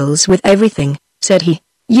time meddles with everything," said he.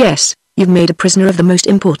 Yes, you've made a prisoner of the most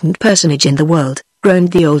important personage in the world,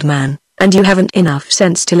 groaned the old man, and you haven't enough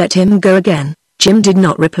sense to let him go again. Jim did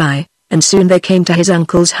not reply, and soon they came to his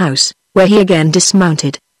uncle's house, where he again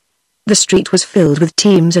dismounted. The street was filled with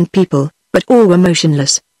teams and people, but all were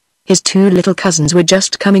motionless. His two little cousins were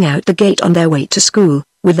just coming out the gate on their way to school,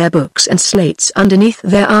 with their books and slates underneath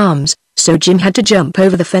their arms, so Jim had to jump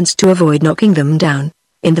over the fence to avoid knocking them down.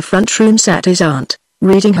 In the front room sat his aunt,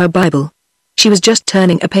 reading her Bible. She was just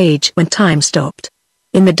turning a page when time stopped.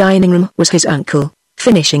 In the dining room was his uncle,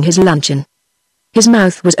 finishing his luncheon. His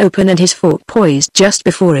mouth was open and his fork poised just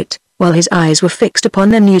before it, while his eyes were fixed upon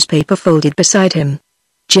the newspaper folded beside him.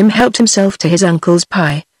 Jim helped himself to his uncle's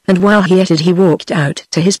pie, and while he ate it he walked out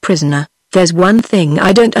to his prisoner. "There's one thing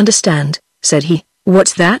I don't understand," said he.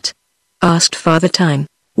 "What's that?" asked Father Time.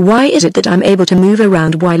 "Why is it that I'm able to move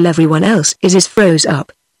around while everyone else is froze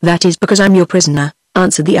up?" "That is because I'm your prisoner,"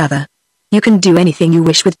 answered the other. "You can do anything you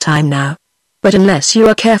wish with time now. But unless you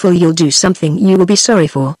are careful you'll do something you will be sorry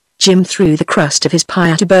for." Jim threw the crust of his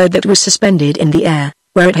pie at a bird that was suspended in the air,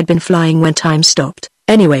 where it had been flying when time stopped.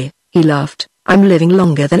 "Anyway," he laughed, "I'm living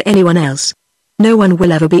longer than anyone else. No one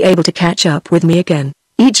will ever be able to catch up with me again.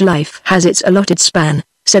 Each life has its allotted span,"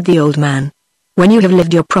 said the old man. "When you have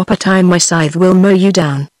lived your proper time my scythe will mow you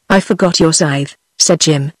down." "I forgot your scythe," said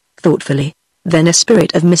Jim, thoughtfully. Then a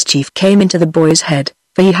spirit of mischief came into the boy's head,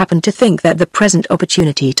 for he happened to think that the present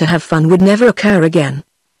opportunity to have fun would never occur again.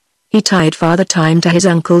 He tied Father Time to his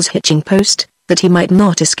uncle's hitching post, that he might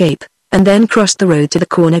not escape, and then crossed the road to the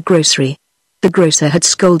corner grocery. The grocer had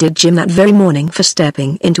scolded Jim that very morning for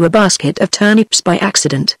stepping into a basket of turnips by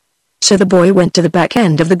accident. So the boy went to the back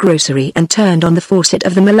end of the grocery and turned on the faucet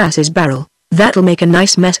of the molasses barrel. "That'll make a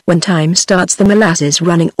nice mess when time starts the molasses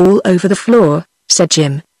running all over the floor," said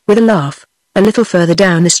Jim, with a laugh. A little further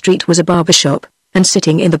down the street was a barber shop, and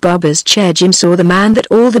sitting in the barber's chair Jim saw the man that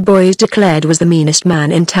all the boys declared was the meanest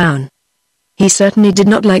man in town. He certainly did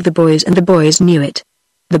not like the boys and the boys knew it.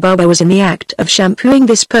 The barber was in the act of shampooing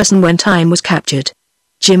this person when time was captured.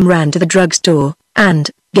 Jim ran to the drugstore,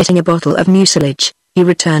 and, getting a bottle of mucilage, he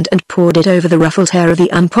returned and poured it over the ruffled hair of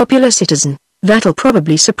the unpopular citizen. "That'll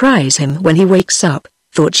probably surprise him when he wakes up,"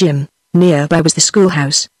 thought Jim. Nearby was the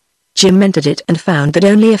schoolhouse. Jim entered it and found that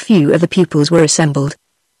only a few of the pupils were assembled.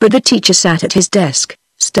 But the teacher sat at his desk,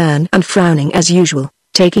 stern and frowning as usual.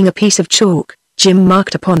 Taking a piece of chalk, Jim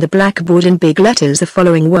marked upon the blackboard in big letters the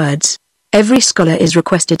following words: "Every scholar is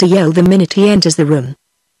requested to yell the minute he enters the room.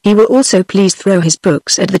 He will also please throw his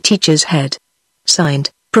books at the teacher's head. Signed,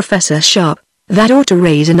 Professor Sharp." "That ought to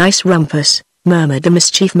raise a nice rumpus," murmured the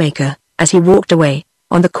mischief maker, as he walked away.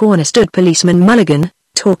 On the corner stood Policeman Mulligan,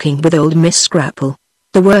 talking with old Miss Scrapple,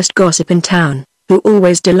 the worst gossip in town, who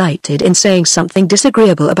always delighted in saying something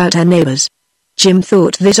disagreeable about her neighbors. Jim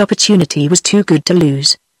thought this opportunity was too good to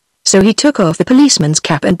lose. So he took off the policeman's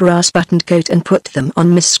cap and brass-buttoned coat and put them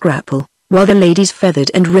on Miss Scrapple, while the lady's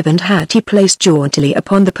feathered and ribboned hat he placed jauntily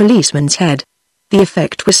upon the policeman's head. The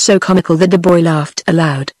effect was so comical that the boy laughed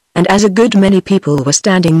aloud, and as a good many people were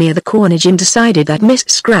standing near the corner Jim decided that Miss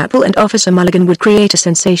Scrapple and Officer Mulligan would create a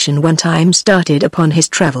sensation when time started upon his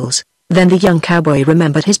travels. Then the young cowboy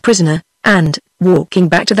remembered his prisoner, and, walking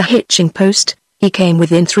back to the hitching post, he came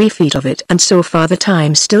within 3 feet of it and saw Father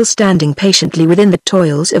Time still standing patiently within the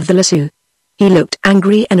toils of the lasso. He looked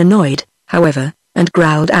angry and annoyed, however, and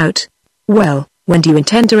growled out, "Well, when do you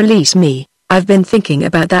intend to release me?" "I've been thinking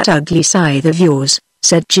about that ugly scythe of yours,"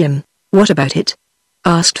 said Jim. "What about it?"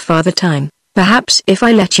 asked Father Time. "Perhaps if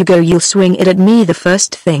I let you go you'll swing it at me the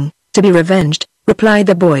first thing, to be revenged," replied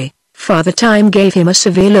the boy. Father Time gave him a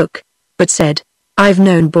severe look, but said, "I've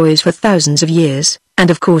known boys for thousands of years,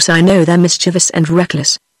 and of course I know they're mischievous and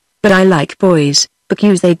reckless. But I like boys,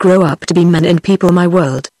 because they grow up to be men and people my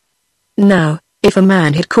world. Now, if a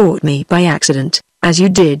man had caught me by accident, as you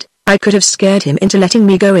did, I could have scared him into letting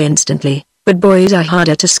me go instantly, but boys are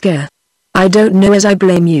harder to scare. I don't know as I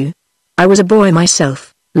blame you. I was a boy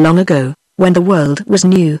myself, long ago, when the world was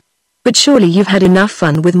new. But surely you've had enough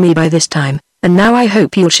fun with me by this time, and now I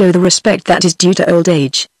hope you'll show the respect that is due to old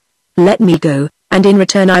age. Let me go, and in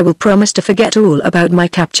return I will promise to forget all about my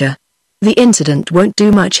capture. The incident won't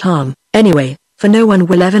do much harm, anyway, for no one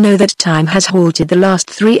will ever know that time has halted the last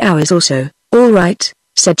 3 hours or so." "All right,"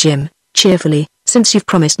 said Jim, cheerfully, "since you've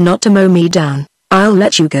promised not to mow me down, I'll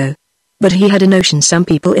let you go." But he had a notion some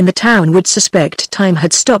people in the town would suspect time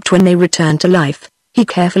had stopped when they returned to life. He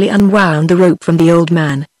carefully unwound the rope from the old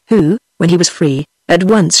man, who, when he was free, at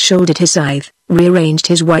once shouldered his scythe, rearranged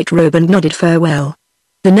his white robe and nodded farewell.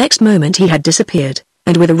 The next moment he had disappeared,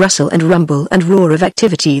 and with a rustle and rumble and roar of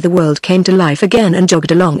activity the world came to life again and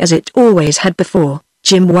jogged along as it always had before.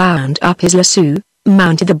 Jim wound up his lasso,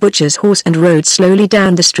 mounted the butcher's horse and rode slowly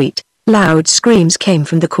down the street. Loud screams came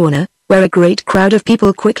from the corner, where a great crowd of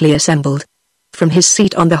people quickly assembled. From his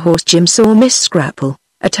seat on the horse Jim saw Miss Scrapple,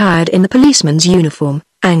 attired in the policeman's uniform,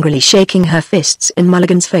 angrily shaking her fists in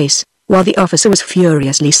Mulligan's face, while the officer was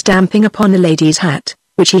furiously stamping upon the lady's hat,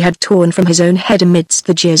 which he had torn from his own head amidst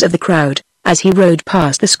the jeers of the crowd. As he rode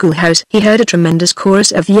past the schoolhouse he heard a tremendous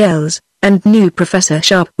chorus of yells, and knew Professor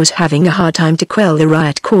Sharp was having a hard time to quell the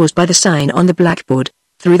riot caused by the sign on the blackboard.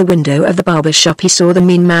 Through the window of the barber shop he saw the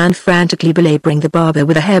mean man frantically belaboring the barber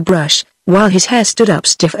with a hairbrush, while his hair stood up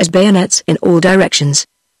stiff as bayonets in all directions.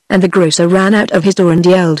 And the grocer ran out of his door and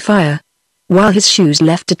yelled fire, while his shoes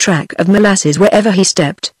left a track of molasses wherever he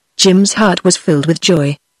stepped. Jim's heart was filled with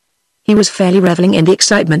joy. He was fairly reveling in the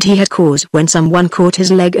excitement he had caused when someone caught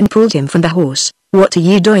his leg and pulled him from the horse. "What are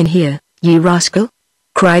ye doing here, ye rascal?"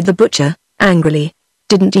 cried the butcher, angrily.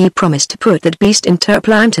 "Didn't ye promise to put that beast in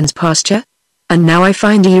Turplanton's pasture? And now I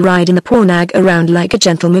find ye riding the poor nag around like a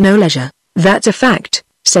gentleman o' leisure." "That's a fact,"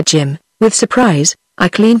 said Jim, with surprise. "I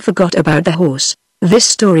clean forgot about the horse. This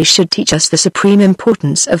story should teach us the supreme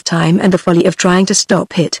importance of time and the folly of trying to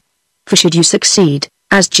stop it. For should you succeed,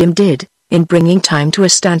 as Jim did, in bringing time to a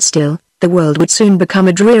standstill, the world would soon become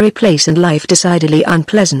a dreary place and life decidedly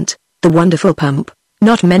unpleasant." The wonderful pump.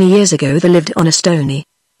 Not many years ago there lived on a stony,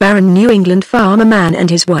 barren New England farm a man and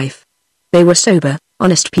his wife. They were sober,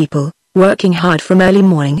 honest people, working hard from early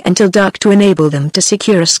morning until dark to enable them to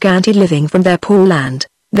secure a scanty living from their poor land.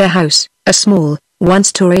 Their house, a small,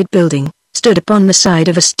 one-storied building, stood upon the side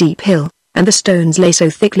of a steep hill, and the stones lay so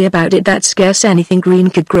thickly about it that scarce anything green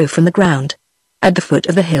could grow from the ground. At the foot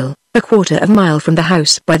of the hill, a quarter of a mile from the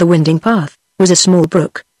house by the winding path, was a small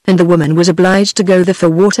brook, and the woman was obliged to go there for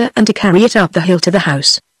water and to carry it up the hill to the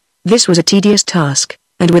house. This was a tedious task,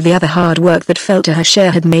 and with the other hard work that fell to her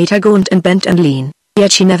share had made her gaunt and bent and lean.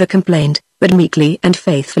 Yet she never complained, but meekly and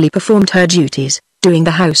faithfully performed her duties, doing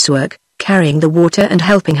the housework, carrying the water and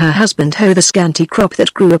helping her husband hoe the scanty crop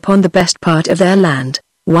that grew upon the best part of their land.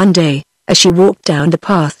 One day, as she walked down the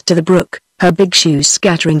path to the brook, her big shoes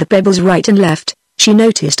scattering the pebbles right and left, she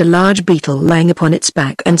noticed a large beetle lying upon its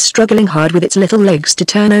back and struggling hard with its little legs to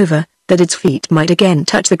turn over, that its feet might again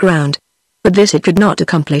touch the ground. But this it could not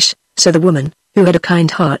accomplish, so the woman, who had a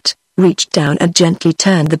kind heart, reached down and gently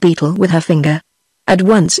turned the beetle with her finger. At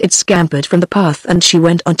once it scampered from the path and she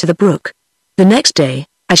went on to the brook. The next day,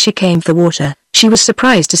 as she came for water, she was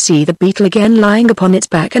surprised to see the beetle again lying upon its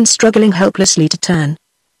back and struggling helplessly to turn.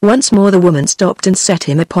 Once more the woman stopped and set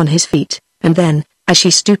him upon his feet, and then, as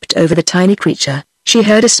she stooped over the tiny creature, she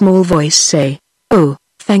heard a small voice say, "Oh,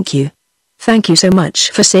 thank you. Thank you so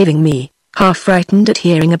much for saving me," half frightened at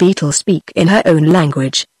hearing a beetle speak in her own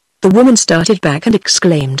language. The woman started back and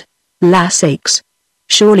exclaimed, "La sakes!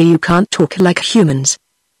 Surely you can't talk like humans."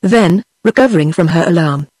 Then, recovering from her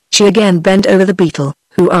alarm, she again bent over the beetle,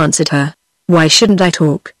 who answered her. "Why shouldn't I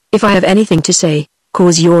talk, if I have anything to say,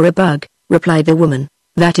 'cause you're a bug," replied the woman.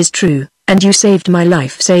 "That is true, and you saved my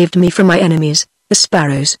life, saved me from my enemies, the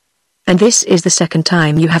sparrows. And this is the second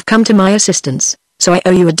time you have come to my assistance, so I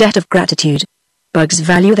owe you a debt of gratitude. Bugs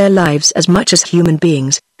value their lives as much as human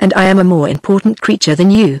beings, and I am a more important creature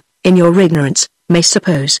than you, in your ignorance, may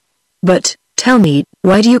suppose. But, tell me,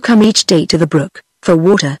 why do you come each day to the brook, for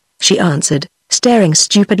water?" she answered, staring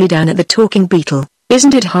stupidly down at the talking beetle.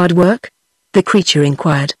 "Isn't it hard work?" the creature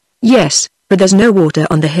inquired. "Yes, but there's no water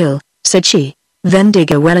on the hill," said she. "Then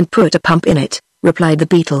dig a well and put a pump in it," replied the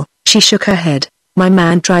beetle. She shook her head. "My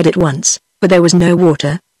man tried it once, but there was no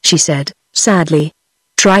water," she said, sadly.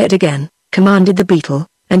 "Try it again," commanded the beetle,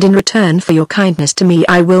 "and in return for your kindness to me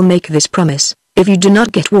I will make this promise. If you do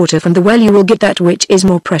not get water from the well you will get that which is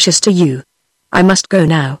more precious to you. I must go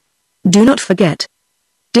now. Do not forget.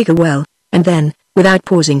 Dig a well," and then, without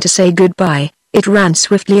pausing to say goodbye, it ran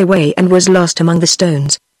swiftly away and was lost among the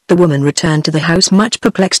stones. The woman returned to the house much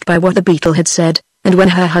perplexed by what the beetle had said, and when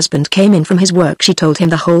her husband came in from his work she told him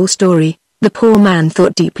the whole story. The poor man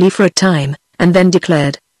thought deeply for a time, and then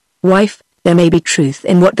declared, "Wife, there may be truth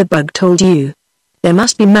in what the bug told you. There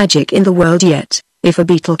must be magic in the world yet, if a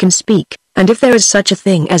beetle can speak, and if there is such a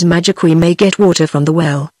thing as magic we may get water from the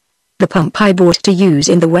well. The pump I bought to use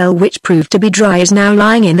in the well which proved to be dry is now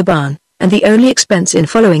lying in the barn, and the only expense in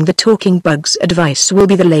following the talking bug's advice will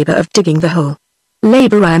be the labor of digging the hole.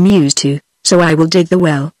 Labor I am used to, so I will dig the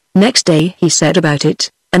well." Next day he set about it,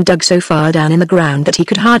 and dug so far down in the ground that he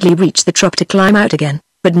could hardly reach the top to climb out again,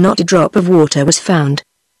 but not a drop of water was found.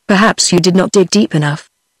 "Perhaps you did not dig deep enough,"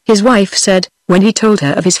 his wife said, when he told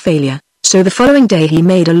her of his failure. So the following day he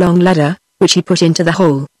made a long ladder, which he put into the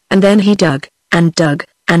hole, and then he dug, and dug,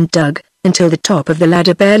 and dug, until the top of the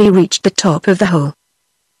ladder barely reached the top of the hole.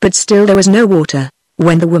 but still there was no water.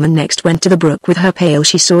 When the woman next went to the brook with her pail,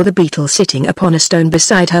 she saw the beetle sitting upon a stone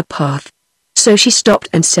beside her path. So she stopped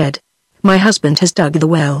and said, "My husband has dug the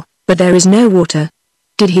well, but there is no water."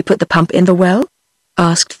 "Did he put the pump in the well?"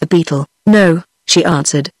 asked the beetle. "No," she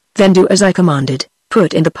answered. "Then do as I commanded,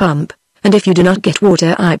 put in the pump, and if you do not get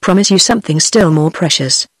water I promise you something still more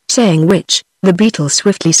precious," saying which, the beetle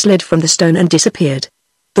swiftly slid from the stone and disappeared.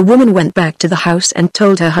 The woman went back to the house and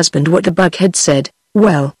told her husband what the bug had said.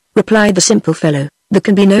 "Well," replied the simple fellow, "there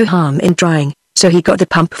can be no harm in trying." So he got the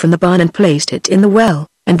pump from the barn and placed it in the well,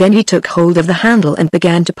 and then he took hold of the handle and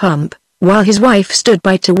began to pump, while his wife stood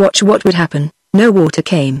by to watch what would happen. No water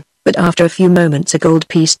came, but after a few moments a gold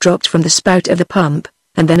piece dropped from the spout of the pump,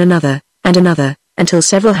 and then another, and another, until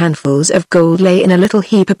several handfuls of gold lay in a little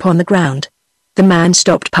heap upon the ground. The man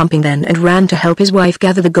stopped pumping then and ran to help his wife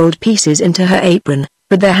gather the gold pieces into her apron,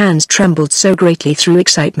 but their hands trembled so greatly through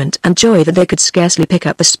excitement and joy that they could scarcely pick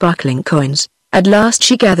up the sparkling coins. At last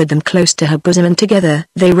she gathered them close to her bosom and together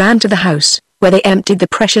they ran to the house, where they emptied the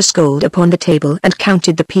precious gold upon the table and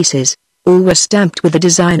counted the pieces. All were stamped with the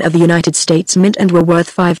design of the United States Mint and were worth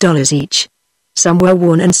 $5 each. Some were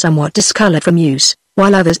worn and somewhat discolored from use,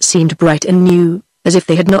 while others seemed bright and new, as if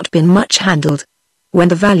they had not been much handled. When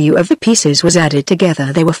the value of the pieces was added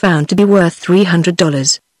together they were found to be worth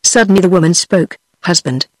 $300. Suddenly the woman spoke.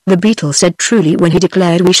 "Husband, the beetle said truly when he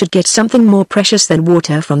declared we should get something more precious than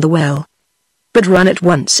water from the well. But run at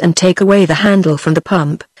once and take away the handle from the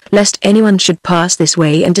pump, lest anyone should pass this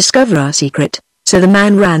way and discover our secret." So the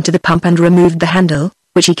man ran to the pump and removed the handle,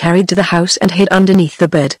 which he carried to the house and hid underneath the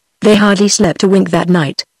bed. They hardly slept a wink that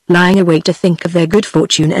night, lying awake to think of their good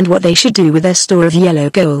fortune and what they should do with their store of yellow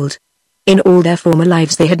gold. In all their former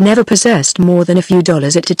lives they had never possessed more than a few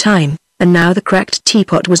dollars at a time, and now the cracked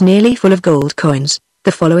teapot was nearly full of gold coins.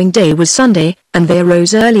 The following day was Sunday, and they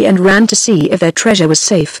arose early and ran to see if their treasure was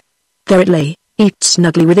safe. There it lay, heaped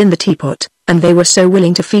snugly within the teapot, and they were so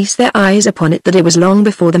willing to feast their eyes upon it that it was long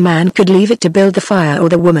before the man could leave it to build the fire or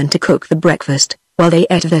the woman to cook the breakfast. While they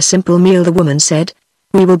ate their simple meal the woman said,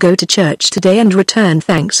 "We will go to church today and return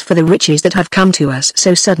thanks for the riches that have come to us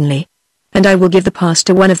so suddenly. And I will give the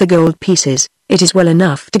pastor one of the gold pieces." "It is well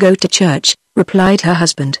enough to go to church," replied her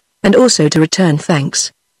husband, "and also to return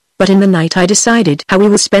thanks. But in the night I decided how we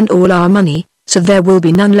will spend all our money, so there will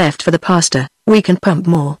be none left for the pastor." "We can pump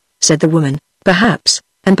more," said the woman. "Perhaps,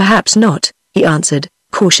 and perhaps not," he answered,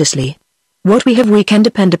 cautiously. "What we have we can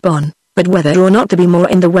depend upon, but whether or not there be more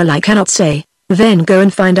in the well I cannot say." "Then go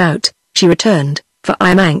and find out," she returned, "for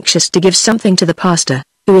I am anxious to give something to the pastor,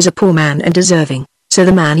 who is a poor man and deserving." So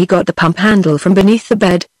the man he got the pump handle from beneath the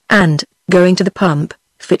bed, and, going to the pump,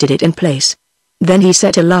 fitted it in place. Then he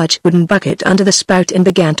set a large wooden bucket under the spout and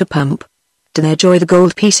began to pump. To their joy the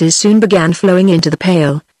gold pieces soon began flowing into the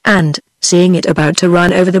pail, and, seeing it about to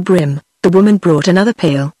run over the brim, the woman brought another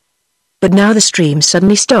pail. But now the stream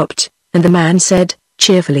suddenly stopped, and the man said,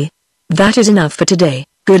 cheerfully, "That is enough for today,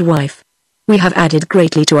 good wife. We have added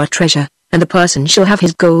greatly to our treasure, and the parson shall have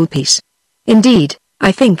his gold piece. Indeed,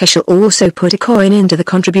 I think I shall also put a coin into the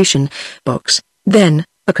contribution box." Then,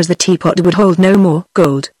 because the teapot would hold no more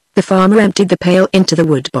gold, the farmer emptied the pail into the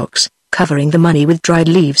wood box, covering the money with dried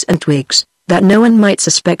leaves and twigs, that no one might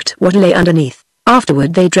suspect what lay underneath.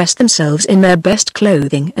 Afterward they dressed themselves in their best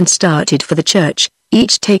clothing and started for the church,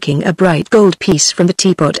 each taking a bright gold piece from the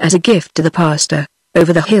teapot as a gift to the pastor.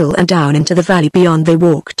 Over the hill and down into the valley beyond they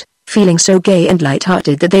walked, feeling so gay and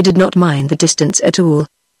light-hearted that they did not mind the distance at all.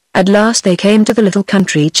 At last they came to the little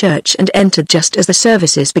country church and entered just as the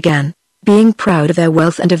services began. Being proud of their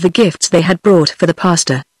wealth and of the gifts they had brought for the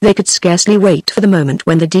pastor, they could scarcely wait for the moment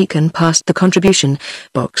when the deacon passed the contribution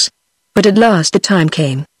box. But at last the time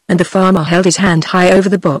came, and the farmer held his hand high over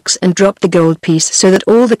the box and dropped the gold piece so that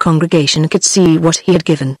all the congregation could see what he had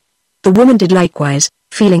given. The woman did likewise,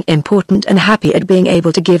 feeling important and happy at being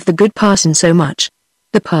able to give the good parson so much.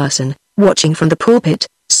 The parson, watching from the pulpit,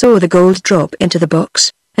 saw the gold drop into the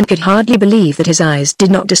box, and could hardly believe that his eyes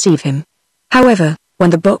did not deceive him. However, when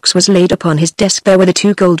the box was laid upon his desk there were the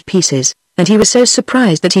 2 gold pieces, and he was so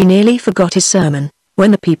surprised that he nearly forgot his sermon.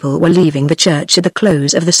 When the people were leaving the church at the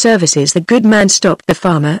close of the services the good man stopped the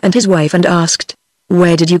farmer and his wife and asked,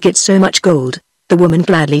 "Where did you get so much gold?" The woman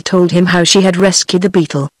gladly told him how she had rescued the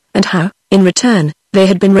beetle, and how, in return, they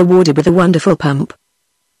had been rewarded with a wonderful pump.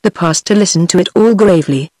 The pastor listened to it all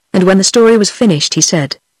gravely, and when the story was finished he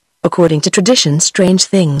said, "According to tradition strange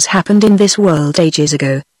things happened in this world ages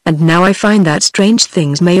ago, and now I find that strange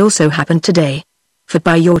things may also happen today. For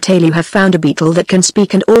by your tale you have found a beetle that can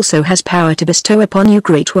speak and also has power to bestow upon you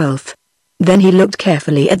great wealth." Then he looked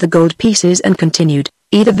carefully at the gold pieces and continued,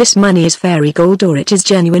 "Either this money is fairy gold or it is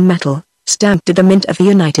genuine metal, stamped at the mint of the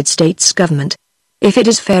United States government. If it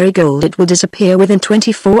is fairy gold it will disappear within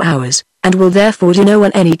 24 hours, and will therefore do no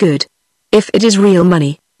one any good. If it is real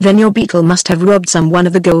money, then your beetle must have robbed someone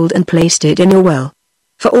of the gold and placed it in your well.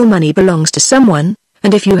 For all money belongs to someone,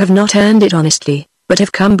 and if you have not earned it honestly, but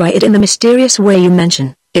have come by it in the mysterious way you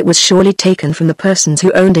mention, it was surely taken from the persons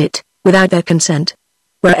who owned it, without their consent.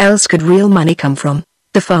 Where else could real money come from?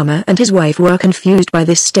 The farmer and his wife were confused by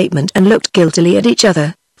this statement and looked guiltily at each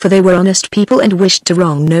other, for they were honest people and wished to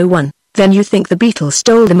wrong no one. Then you think the beetle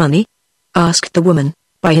stole the money? Asked the woman.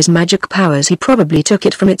 By his magic powers he probably took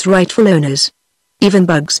it from its rightful owners. Even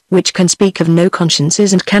bugs, which can speak of no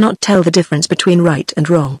consciences and cannot tell the difference between right and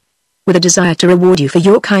wrong. With a desire to reward you for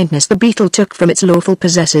your kindness, the beetle took from its lawful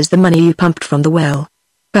possessors the money you pumped from the well.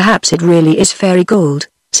 Perhaps it really is fairy gold,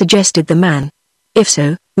 suggested the man. If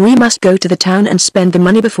so, we must go to the town and spend the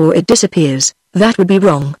money before it disappears. That would be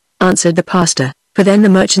wrong, answered the pastor, for then the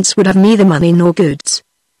merchants would have neither money nor goods.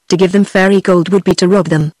 To give them fairy gold would be to rob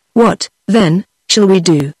them. What, then, shall we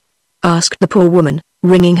do? Asked the poor woman,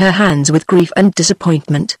 wringing her hands with grief and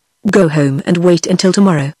disappointment. Go home and wait until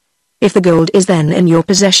tomorrow. If the gold is then in your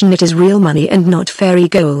possession it is real money and not fairy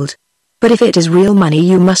gold. But if it is real money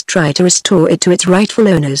you must try to restore it to its rightful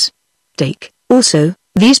owners. Take, also,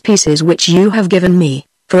 these pieces which you have given me,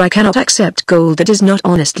 for I cannot accept gold that is not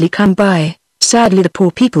honestly come by. Sadly the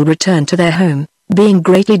poor people returned to their home, being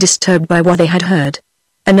greatly disturbed by what they had heard.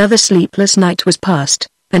 Another sleepless night was passed,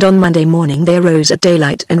 and on Monday morning they arose at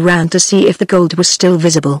daylight and ran to see if the gold was still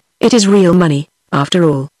visible. It is real money, after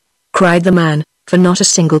all, cried the man, for not a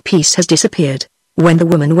single piece has disappeared. When the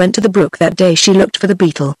woman went to the brook that day she looked for the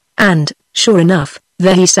beetle, and, sure enough,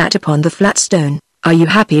 there he sat upon the flat stone. Are you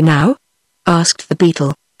happy now? Asked the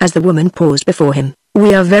beetle, as the woman paused before him.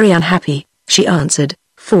 We are very unhappy, she answered,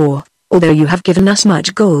 for, although you have given us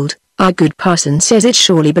much gold, our good parson says it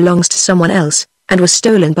surely belongs to someone else, and was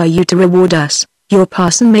stolen by you to reward us. Your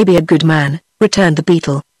parson may be a good man, returned the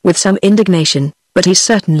beetle, with some indignation, but he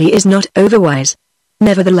certainly is not overwise.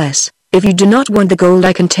 Nevertheless, if you do not want the gold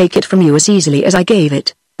I can take it from you as easily as I gave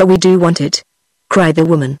it, but we do want it, cried the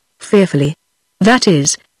woman, fearfully. That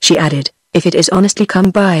is, she added, if it is honestly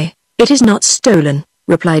come by. It is not stolen,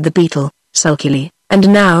 replied the beetle, sulkily, and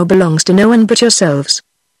now belongs to no one but yourselves.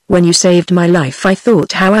 When you saved my life I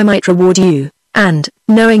thought how I might reward you, and,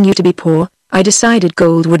 knowing you to be poor, I decided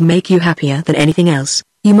gold would make you happier than anything else.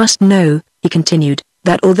 You must know, he continued,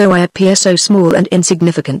 that although I appear so small and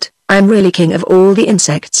insignificant, I am really king of all the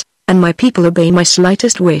insects, and my people obey my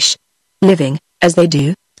slightest wish. Living, as they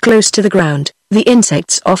do, close to the ground, the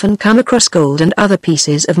insects often come across gold and other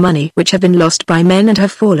pieces of money which have been lost by men and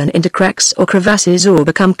have fallen into cracks or crevasses or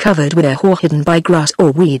become covered with air or hidden by grass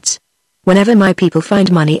or weeds. Whenever my people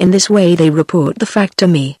find money in this way they report the fact to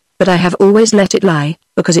me, but I have always let it lie,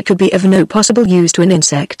 because it could be of no possible use to an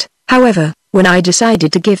insect. However, when I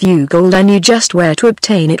decided to give you gold I knew just where to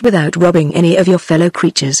obtain it without robbing any of your fellow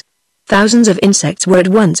creatures. Thousands of insects were at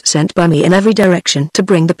once sent by me in every direction to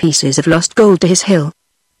bring the pieces of lost gold to his hill.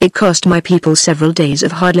 It cost my people several days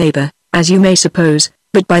of hard labor, as you may suppose,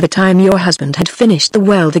 but by the time your husband had finished the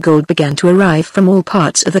well the gold began to arrive from all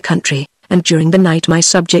parts of the country, and during the night my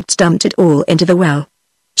subjects dumped it all into the well.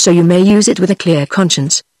 So you may use it with a clear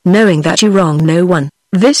conscience, knowing that you wrong no one.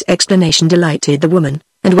 This explanation delighted the woman,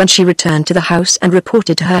 and when she returned to the house and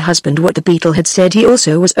reported to her husband what the beetle had said he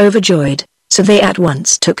also was overjoyed. So they at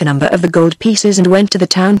once took a number of the gold pieces and went to the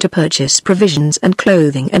town to purchase provisions and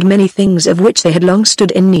clothing and many things of which they had long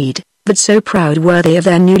stood in need, but so proud were they of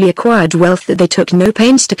their newly acquired wealth that they took no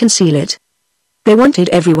pains to conceal it. They wanted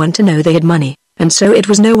everyone to know they had money, and so it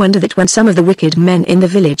was no wonder that when some of the wicked men in the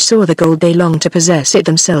village saw the gold they longed to possess it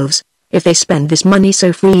themselves. If they spend this money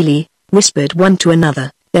so freely, whispered one to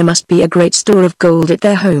another, there must be a great store of gold at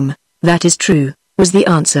their home. That is true, was the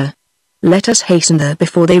answer. Let us hasten there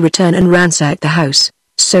before they return and ransack the house.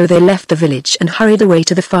 So they left the village and hurried away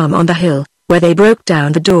to the farm on the hill, where they broke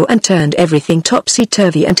down the door and turned everything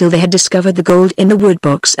topsy-turvy until they had discovered the gold in the wood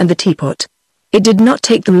box and the teapot. It did not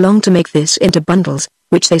take them long to make this into bundles,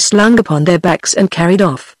 which they slung upon their backs and carried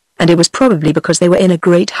off, and it was probably because they were in a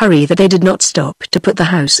great hurry that they did not stop to put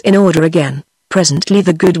the house in order again. Presently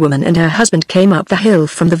the good woman and her husband came up the hill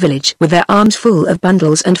from the village with their arms full of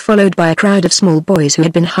bundles and followed by a crowd of small boys who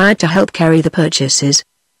had been hired to help carry the purchases.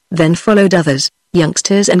 Then followed others,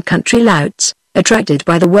 youngsters and country louts, attracted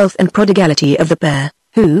by the wealth and prodigality of the pair,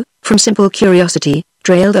 who, from simple curiosity,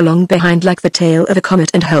 trailed along behind like the tail of a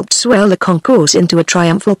comet and helped swell the concourse into a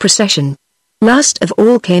triumphal procession. Last of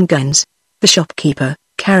all came Guns, the shopkeeper,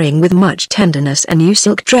 carrying with much tenderness a new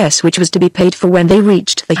silk dress which was to be paid for when they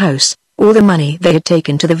reached the house, all the money they had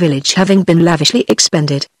taken to the village having been lavishly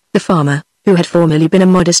expended. The farmer, who had formerly been a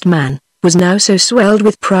modest man, was now so swelled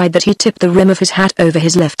with pride that he tipped the rim of his hat over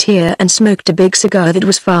his left ear and smoked a big cigar that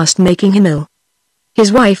was fast making him ill.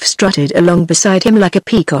 His wife strutted along beside him like a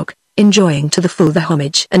peacock, enjoying to the full the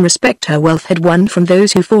homage and respect her wealth had won from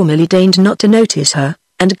those who formerly deigned not to notice her,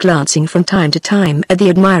 and glancing from time to time at the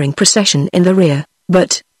admiring procession in the rear,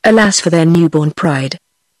 but, alas for their newborn pride.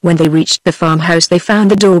 When they reached the farmhouse they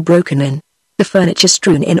found the door broken in, the furniture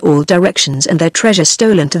strewn in all directions and their treasure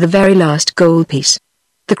stolen to the very last gold piece.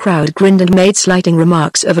 The crowd grinned and made slighting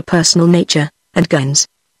remarks of a personal nature, and guns.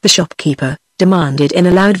 The shopkeeper demanded in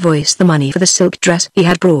a loud voice the money for the silk dress he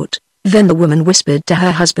had brought. Then the woman whispered to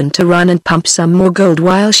her husband to run and pump some more gold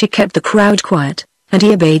while she kept the crowd quiet, and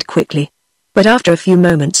he obeyed quickly. But after a few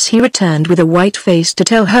moments he returned with a white face to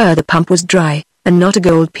tell her the pump was dry, and not a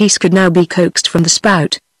gold piece could now be coaxed from the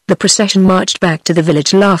spout. The procession marched back to the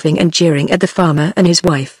village laughing and jeering at the farmer and his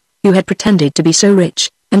wife, who had pretended to be so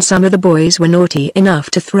rich, and some of the boys were naughty enough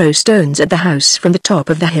to throw stones at the house from the top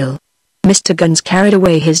of the hill. Mr. Guns carried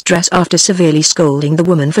away his dress after severely scolding the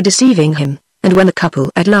woman for deceiving him, and when the couple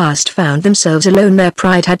at last found themselves alone their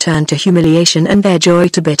pride had turned to humiliation and their joy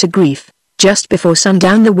to bitter grief. Just before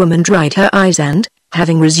sundown the woman dried her eyes and,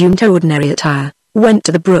 having resumed her ordinary attire, went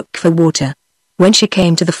to the brook for water. When she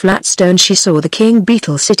came to the flat stone she saw the king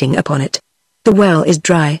beetle sitting upon it. "The well is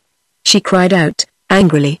dry," she cried out,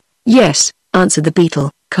 angrily. "Yes," answered the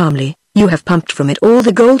beetle, calmly, "you have pumped from it all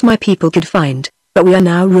the gold my people could find, but we are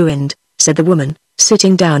now ruined," said the woman,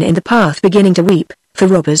 sitting down in the path beginning to weep, "for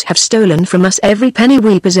robbers have stolen from us every penny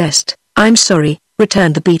we possessed." "I'm sorry,"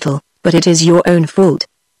 returned the beetle, "but it is your own fault.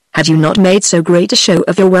 Had you not made so great a show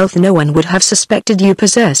of your wealth no one would have suspected you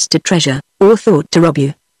possessed a treasure, or thought to rob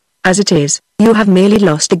you. As it is, you have merely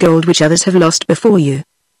lost the gold which others have lost before you.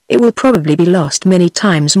 It will probably be lost many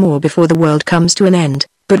times more before the world comes to an end,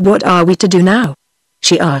 but what are we to do now?"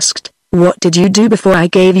 She asked. "What did you do before I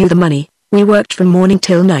gave you the money?" "We worked from morning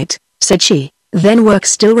till night," said she. "Then work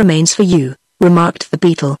still remains for you," remarked the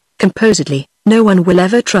beetle, composedly. "No one will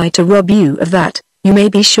ever try to rob you of that, you may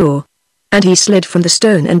be sure." And he slid from the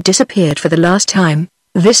stone and disappeared for the last time.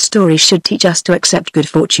 This story should teach us to accept good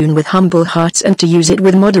fortune with humble hearts and to use it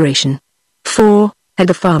with moderation. For, had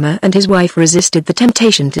the farmer and his wife resisted the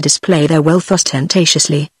temptation to display their wealth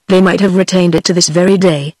ostentatiously, they might have retained it to this very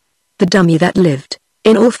day. The dummy that lived.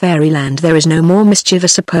 In all fairyland there is no more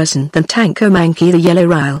mischievous a person than Tanko-Mankie the Yellow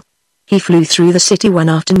Ryl. He flew through the city one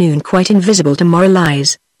afternoon quite invisible to mortal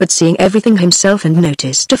eyes, but seeing everything himself and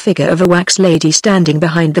noticed a figure of a wax lady standing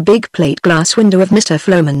behind the big plate glass window of Mr.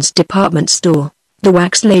 Floman's department store. The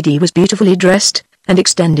wax lady was beautifully dressed, and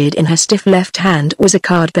extended in her stiff left hand was a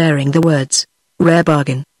card bearing the words, "Rare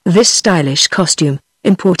bargain, this stylish costume,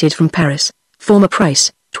 imported from Paris, former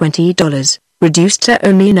price, $20, reduced to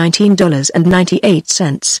only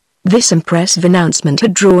 $19.98. This impressive announcement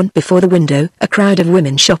had drawn before the window a crowd of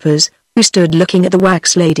women shoppers, who stood looking at the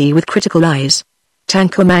wax lady with critical eyes.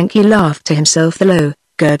 Tanko-Mankie laughed to himself the low,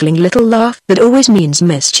 gurgling little laugh that always means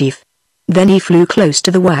mischief. Then he flew close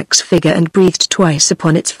to the wax figure and breathed twice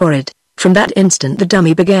upon its forehead. From that instant the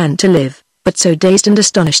dummy began to live, but so dazed and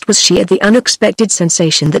astonished was she at the unexpected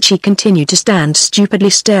sensation that she continued to stand stupidly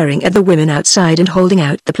staring at the women outside and holding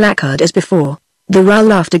out the placard as before. The Ryl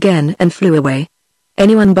laughed again and flew away.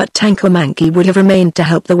 Anyone but Tanko-Mankie would have remained to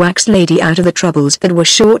help the wax lady out of the troubles that were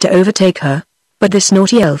sure to overtake her. But this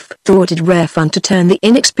naughty elf thought it rare fun to turn the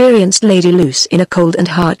inexperienced lady loose in a cold and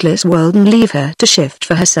heartless world and leave her to shift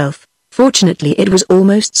for herself. Fortunately it was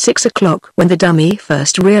almost 6 o'clock when the dummy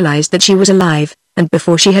first realized that she was alive, and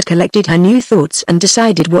before she had collected her new thoughts and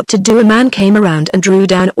decided what to do a man came around and drew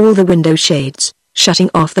down all the window shades, shutting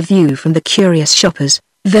off the view from the curious shoppers.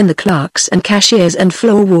 Then the clerks and cashiers and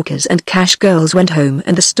floor walkers and cash girls went home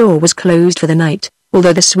and the store was closed for the night,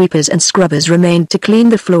 although the sweepers and scrubbers remained to clean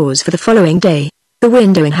the floors for the following day. The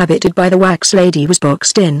window inhabited by the wax lady was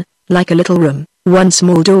boxed in, like a little room, one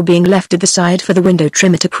small door being left at the side for the window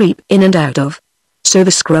trimmer to creep in and out of. So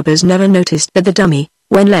the scrubbers never noticed that the dummy,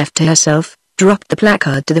 when left to herself, dropped the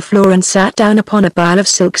placard to the floor and sat down upon a pile of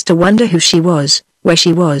silks to wonder who she was, where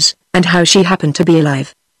she was, and how she happened to be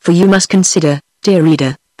alive. For you must consider, dear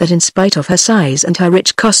reader, that in spite of her size and her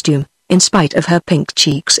rich costume, in spite of her pink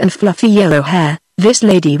cheeks and fluffy yellow hair, this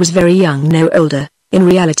lady was very young, no older, in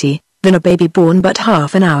reality, than a baby born but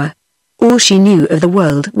half an hour. All she knew of the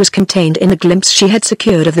world was contained in the glimpse she had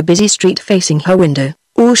secured of the busy street facing her window.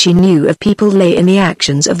 All she knew of people lay in the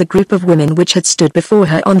actions of the group of women which had stood before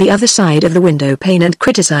her on the other side of the window pane and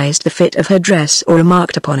criticized the fit of her dress or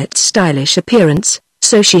remarked upon its stylish appearance,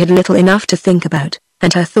 so she had little enough to think about,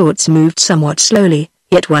 and her thoughts moved somewhat slowly,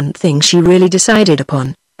 yet one thing she really decided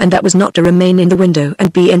upon, and that was not to remain in the window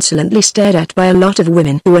and be insolently stared at by a lot of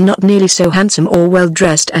women who were not nearly so handsome or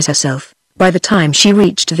well-dressed as herself. By the time she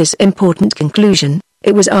reached this important conclusion,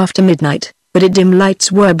 it was after midnight, but dim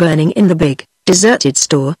lights were burning in the big, deserted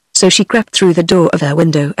store, so she crept through the door of her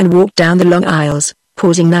window and walked down the long aisles,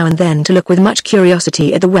 pausing now and then to look with much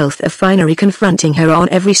curiosity at the wealth of finery confronting her on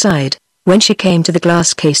every side. When she came to the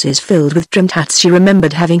glass cases filled with trimmed hats, she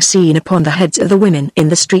remembered having seen upon the heads of the women in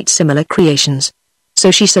the street similar creations. So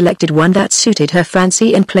she selected one that suited her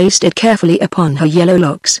fancy and placed it carefully upon her yellow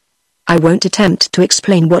locks. I won't attempt to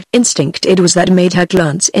explain what instinct it was that made her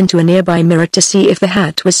glance into a nearby mirror to see if the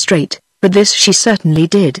hat was straight, but this she certainly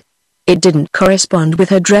did. It didn't correspond with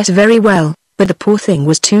her dress very well, but the poor thing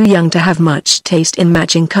was too young to have much taste in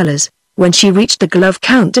matching colors. When she reached the glove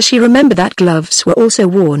counter, she remembered that gloves were also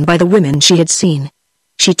worn by the women she had seen.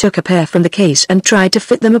 She took a pair from the case and tried to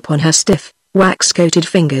fit them upon her stiff, wax-coated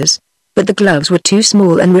fingers, but the gloves were too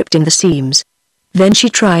small and ripped in the seams. Then she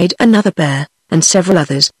tried another pair, and several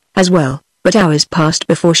others, as well, but hours passed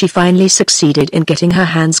before she finally succeeded in getting her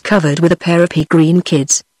hands covered with a pair of pea green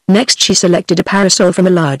kids. Next she selected a parasol from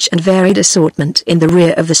a large and varied assortment in the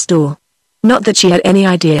rear of the store. Not that she had any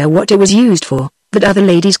idea what it was used for, but other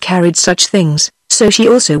ladies carried such things, so she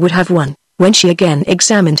also would have one. When she again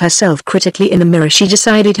examined herself critically in the mirror, she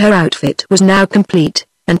decided her outfit was now complete,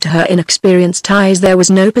 and to her inexperienced eyes there was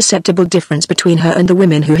no perceptible difference between her and the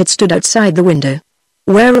women who had stood outside the window.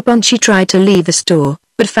 Whereupon she tried to leave the store,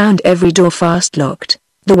 but found every door fast locked.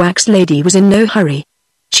 The wax lady was in no hurry.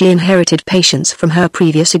 She inherited patience from her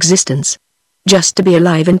previous existence. Just to be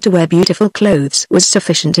alive and to wear beautiful clothes was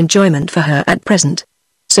sufficient enjoyment for her at present.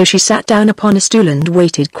 So she sat down upon a stool and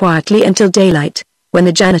waited quietly until daylight. When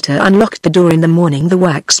the janitor unlocked the door in the morning, the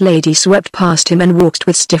wax lady swept past him and walked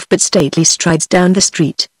with stiff but stately strides down the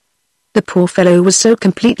street. The poor fellow was so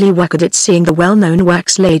completely whacked at seeing the well-known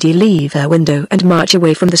wax lady leave her window and march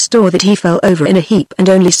away from the store that he fell over in a heap and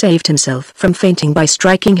only saved himself from fainting by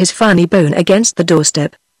striking his funny bone against the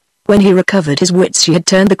doorstep. When he recovered his wits, she had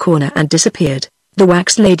turned the corner and disappeared. The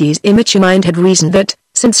wax lady's immature mind had reasoned that,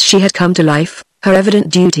 since she had come to life, her evident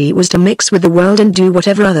duty was to mix with the world and do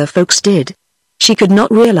whatever other folks did. She could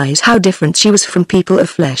not realize how different she was from people of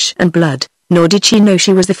flesh and blood, nor did she know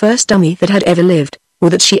she was the first dummy that had ever lived, or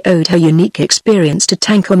that she owed her unique experience to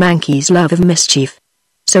Tankomanki's love of mischief.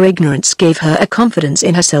 So ignorance gave her a confidence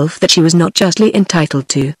in herself that she was not justly entitled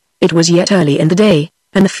to. It was yet early in the day,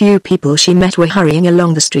 and the few people she met were hurrying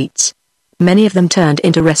along the streets. Many of them turned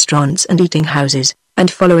into restaurants and eating houses, and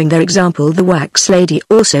following their example the wax lady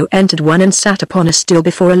also entered one and sat upon a stool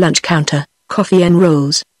before a lunch counter. "Coffee and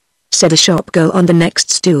rolls," said the shop girl on the next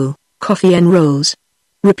stool. "Coffee and rolls,"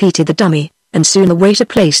 repeated the dummy, and soon a waiter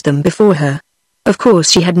placed them before her. Of course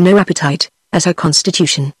she had no appetite, as her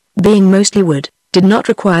constitution, being mostly wood, did not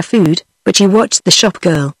require food, but she watched the shop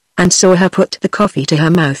girl, and saw her put the coffee to her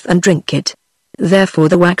mouth and drink it. Therefore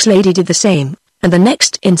the wax lady did the same, and the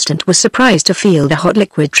next instant was surprised to feel the hot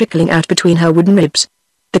liquid trickling out between her wooden ribs.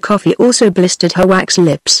 The coffee also blistered her wax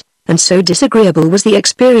lips, and so disagreeable was the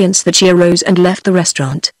experience that she arose and left the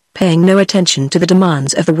restaurant, paying no attention to the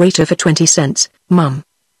demands of the waiter for 20 cents, mum.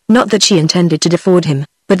 Not that she intended to defraud him,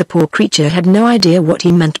 but the poor creature had no idea what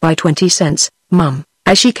he meant by 20 cents, mum.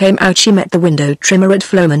 As she came out she met the window trimmer at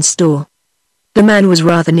Floman's store. The man was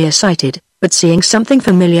rather nearsighted, but seeing something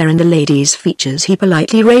familiar in the lady's features he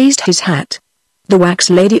politely raised his hat. The wax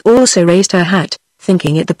lady also raised her hat,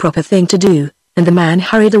 thinking it the proper thing to do, and the man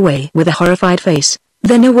hurried away with a horrified face.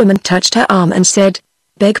 Then a woman touched her arm and said,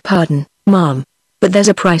 "Beg pardon, ma'am, but there's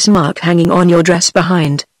a price mark hanging on your dress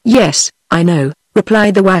behind." "Yes, I know,"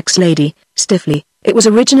 replied the wax lady, stiffly. "It was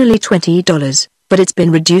originally $20, but it's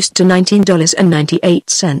been reduced to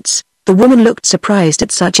 $19.98. The woman looked surprised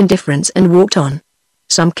at such indifference and walked on.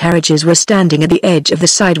 Some carriages were standing at the edge of the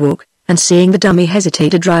sidewalk, and seeing the dummy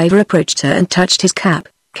hesitate, a driver approached her and touched his cap.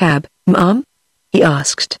 "Cab, ma'am?" he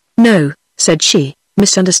asked. "No," said she,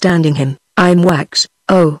 misunderstanding him. "I'm wax."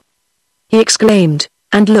 "Oh," he exclaimed,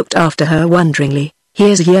 and looked after her wonderingly.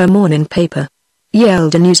 "Here's your morning paper,"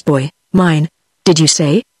 yelled a newsboy. "Mine, did you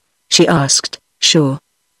say?" she asked. "Sure.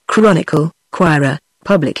 Chronicle, Quira,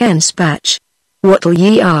 Public and Dispatch." "What'll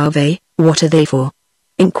ye are they, what are they for?"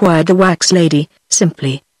 inquired the wax lady,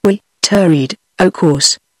 simply. "We, to read, o'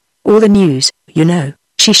 course. All the news, you know."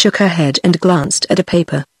 She shook her head and glanced at a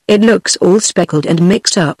paper. "It looks all speckled and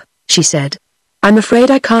mixed up," she said. "I'm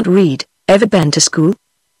afraid I can't read." "Ever been to school?"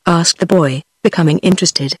 asked the boy, becoming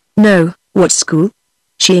interested. "No." "What school?"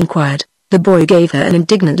 she inquired. The boy gave her an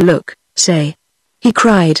indignant look. "Say," he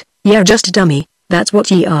cried, "you're just a dummy, that's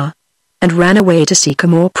what ye are," and ran away to seek a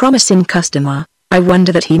more promising customer. "I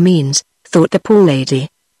wonder that he means," thought the poor lady.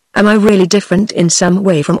 Am I really different in some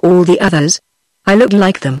way from all the others? I look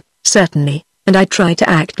like them, certainly, and I try to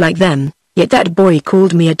act like them, yet that boy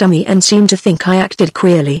called me a dummy and seemed to think I acted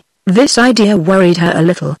queerly. This idea worried her a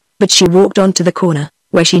little, but she walked on to the corner,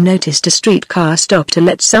 where she noticed a streetcar stop to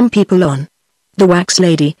let some people on. The wax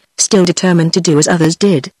lady, still determined to do as others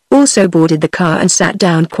did, also boarded the car and sat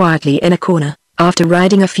down quietly in a corner. After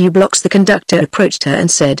riding a few blocks, the conductor approached her and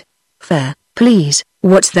said, "Fare, please."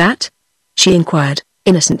 "What's that?" she inquired,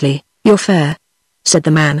 innocently. "Your fare," said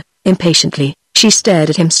the man, impatiently. She stared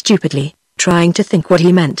at him stupidly, trying to think what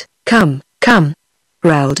he meant. Come,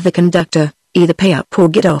 growled the conductor, "either pay up or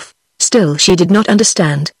get off." Still she did not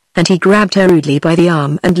understand, and he grabbed her rudely by the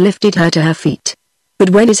arm and lifted her to her feet. But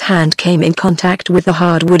when his hand came in contact with the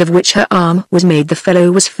hard wood of which her arm was made, the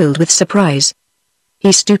fellow was filled with surprise.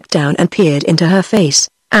 He stooped down and peered into her face,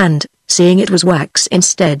 and, seeing it was wax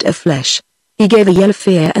instead of flesh, he gave a yell of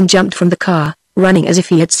fear and jumped from the car, running as if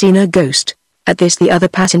he had seen a ghost. At this the other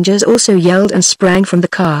passengers also yelled and sprang from the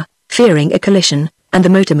car, fearing a collision, and the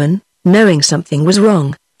motorman, knowing something was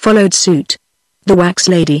wrong, followed suit. The wax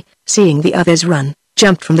lady, seeing the others run,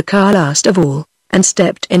 jumped from the car last of all, and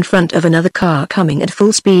stepped in front of another car coming at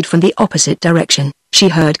full speed from the opposite direction. She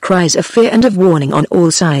heard cries of fear and of warning on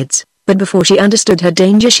all sides, but before she understood her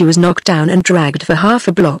danger she was knocked down and dragged for half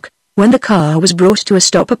a block. When the car was brought to a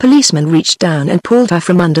stop, a policeman reached down and pulled her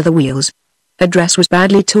from under the wheels. Her dress was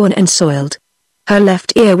badly torn and soiled. Her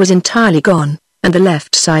left ear was entirely gone, and the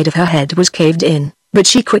left side of her head was caved in, but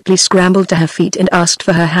she quickly scrambled to her feet and asked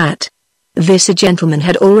for her hat. This a gentleman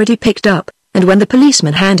had already picked up, and when the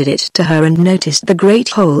policeman handed it to her and noticed the great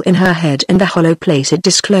hole in her head and the hollow place it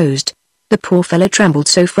disclosed, the poor fellow trembled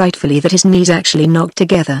so frightfully that his knees actually knocked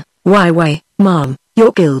together. Why, ma'am,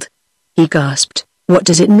 you're killed," he gasped. "What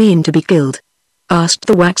does it mean to be killed?" asked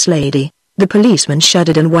the wax lady. The policeman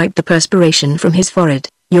shuddered and wiped the perspiration from his forehead.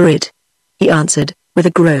 "You're it," he answered, with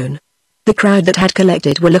a groan. The crowd that had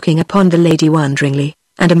collected were looking upon the lady wonderingly,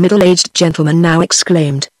 and a middle-aged gentleman now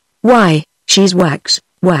exclaimed, "Why, she's wax,"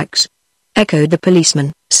 echoed the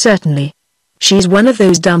policeman. "Certainly. She's one of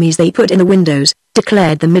those dummies they put in the windows,"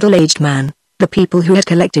 declared the middle-aged man. The people who had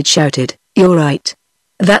collected shouted, "You're right.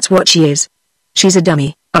 That's what she is." "She's a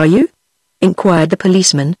dummy, are you?" inquired the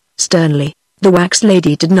policeman, sternly. The wax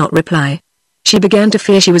lady did not reply. She began to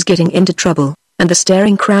fear she was getting into trouble, and the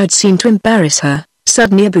staring crowd seemed to embarrass her.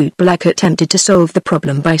 Suddenly a bootblack attempted to solve the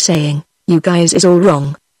problem by saying, "You guys is all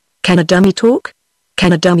wrong. Can a dummy talk?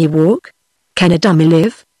 Can a dummy walk? Can a dummy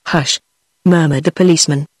live?" "Hush," murmured the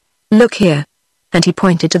policeman. "Look here." And he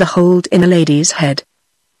pointed to the hold in the lady's head.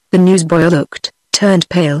 The newsboy looked, turned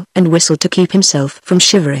pale and whistled to keep himself from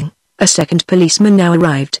shivering. A second policeman now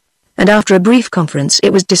arrived, and after a brief conference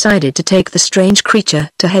it was decided to take the strange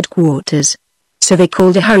creature to headquarters. So they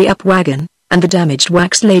called a hurry-up wagon, and the damaged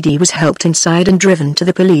wax lady was helped inside and driven to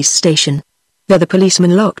the police station. There the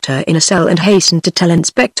policeman locked her in a cell and hastened to tell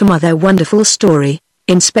Inspector Ma their wonderful story.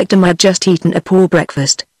 Inspector Ma had just eaten a poor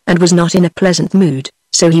breakfast, and was not in a pleasant mood,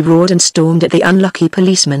 so he roared and stormed at the unlucky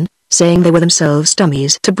policemen, saying they were themselves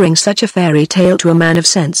dummies to bring such a fairy tale to a man of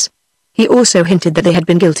sense. He also hinted that they had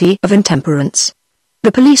been guilty of intemperance.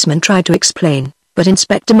 The policeman tried to explain, but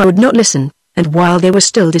Inspector Ma would not listen, and while they were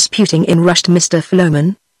still disputing in rushed Mr.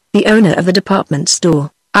 Floman, the owner of the department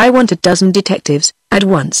store. "I want a dozen detectives, at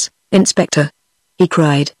once, Inspector," he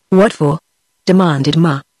cried. "What for?" demanded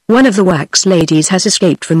Ma. "One of the wax ladies has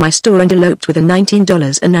escaped from my store and eloped with a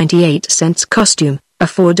 $19.98 costume, a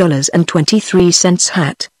 $4.23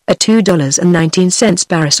 hat, a $2.19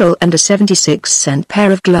 parasol and a 76-cent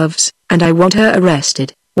pair of gloves, and I want her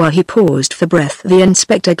arrested." While he paused for breath, the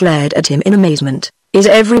inspector glared at him in amazement. "Is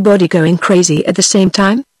everybody going crazy at the same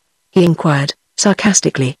time?" he inquired,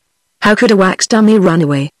 sarcastically. "How could a wax dummy run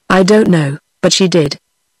away? I don't know, but she did.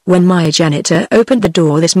 When my janitor opened the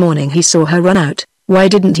door this morning he saw her run out." "Why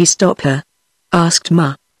didn't he stop her?" asked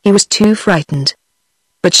Ma. "He was too frightened."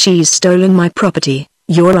 "But she's stolen my property,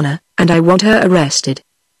 Your Honor, and I want her arrested,"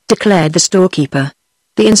 declared the storekeeper.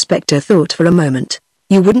 The inspector thought for a moment.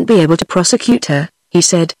 "You wouldn't be able to prosecute her," he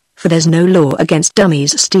said, "for there's no law against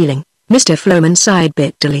dummies stealing." Mr. Floman sighed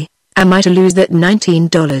bitterly. "Am I to lose that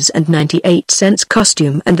 $19.98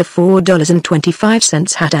 costume and the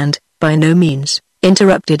 $4.25 hat and—" "By no means,"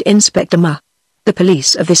 interrupted Inspector Ma. "The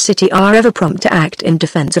police of this city are ever prompt to act in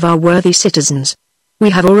defense of our worthy citizens.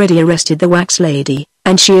 We have already arrested the wax lady,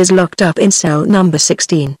 and she is locked up in cell number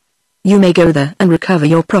 16. You may go there and recover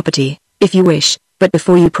your property, if you wish, but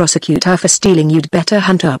before you prosecute her for stealing you'd better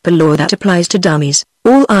hunt up a law that applies to dummies."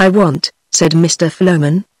 "All I want," said Mr.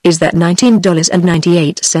 Floman, "is that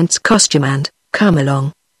 $19.98 costume and—" "Come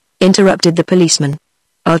along," interrupted the policeman.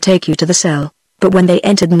 "I'll take you to the cell." But when they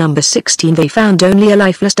entered number 16 they found only a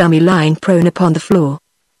lifeless dummy lying prone upon the floor.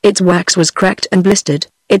 Its wax was cracked and blistered,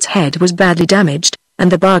 its head was badly damaged,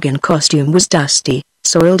 and the bargain costume was dusty,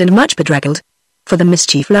 soiled and much bedraggled. For the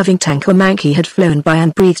mischief-loving Tanko-Mankie had flown by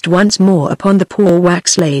and breathed once more upon the poor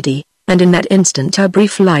wax lady, and in that instant her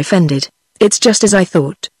brief life ended. "It's just as I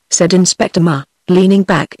thought," said Inspector Ma, leaning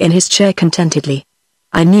back in his chair contentedly.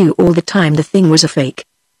 "I knew all the time the thing was a fake.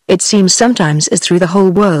 It seems sometimes as though the whole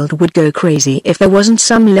world would go crazy if there wasn't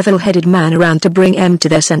some level-headed man around to bring 'em to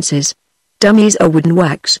their senses. Dummies are wooden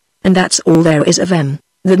wax, and that's all there is of 'em.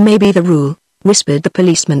 That may be the rule," whispered the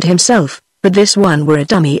policeman to himself, "but this one were a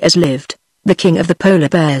dummy as lived. The king of the polar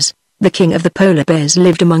bears." The king of the polar bears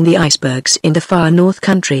lived among the icebergs in the far north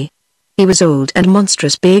country. He was old and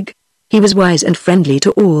monstrous big. He was wise and friendly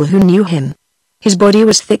to all who knew him. His body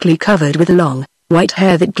was thickly covered with long, white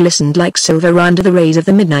hair that glistened like silver under the rays of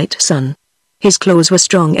the midnight sun. His claws were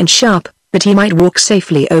strong and sharp, but he might walk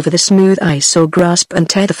safely over the smooth ice or grasp and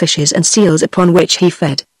tear the fishes and seals upon which he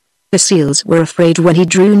fed. The seals were afraid when he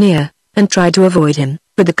drew near, and tried to avoid him,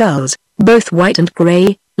 but the gulls, both white and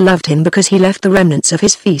grey, loved him because he left the remnants of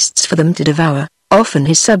his feasts for them to devour. Often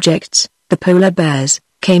his subjects, the polar bears,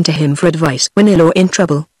 came to him for advice when ill or in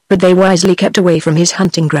trouble, but they wisely kept away from his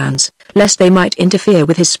hunting grounds, lest they might interfere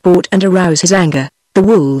with his sport and arouse his anger. The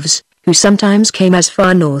wolves, who sometimes came as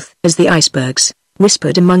far north as the icebergs,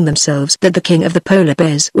 whispered among themselves that the king of the polar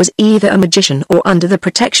bears was either a magician or under the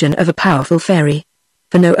protection of a powerful fairy.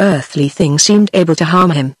 For no earthly thing seemed able to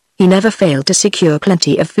harm him. He never failed to secure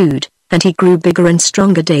plenty of food, and he grew bigger and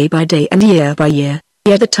stronger day by day and year by year.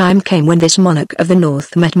 Yet the time came when this monarch of the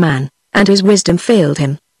north met man, and his wisdom failed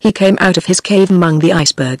him. He came out of his cave among the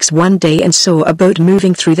icebergs one day and saw a boat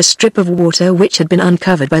moving through the strip of water which had been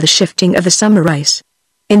uncovered by the shifting of the summer ice.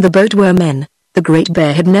 In the boat were men. The great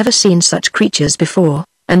bear had never seen such creatures before,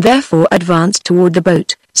 and therefore advanced toward the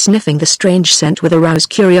boat, sniffing the strange scent with aroused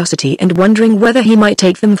curiosity and wondering whether he might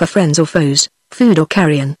take them for friends or foes, food or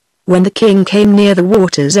carrion. When the king came near the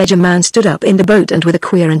water's edge a man stood up in the boat and with a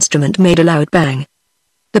queer instrument made a loud bang.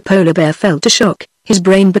 The polar bear felt a shock, his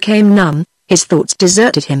brain became numb, his thoughts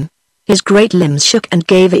deserted him. His great limbs shook and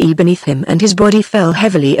gave way beneath him and his body fell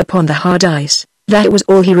heavily upon the hard ice. That was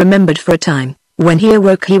all he remembered for a time. When he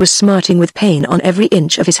awoke he was smarting with pain on every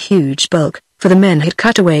inch of his huge bulk, for the men had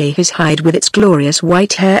cut away his hide with its glorious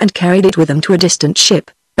white hair and carried it with them to a distant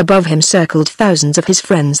ship. Above him circled thousands of his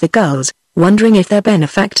friends the gulls, wondering if their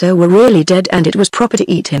benefactor were really dead and it was proper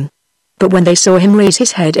to eat him. But when they saw him raise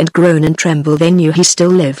his head and groan and tremble they knew he still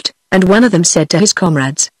lived, and one of them said to his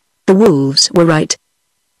comrades, "The wolves were right.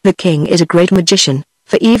 The king is a great magician,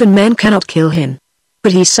 for even men cannot kill him.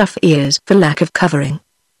 But he suffers for lack of covering.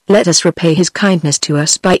 Let us repay his kindness to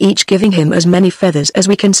us by each giving him as many feathers as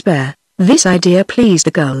we can spare." This idea pleased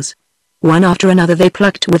the gulls. One after another they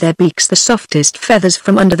plucked with their beaks the softest feathers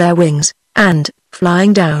from under their wings, and,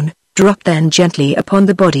 flying down, dropped them gently upon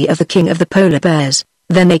the body of the king of the polar bears.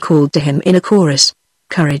 Then they called to him in a chorus,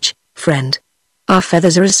 "Courage, friend. Our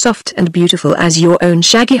feathers are as soft and beautiful as your own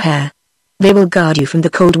shaggy hair. They will guard you from the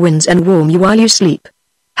cold winds and warm you while you sleep.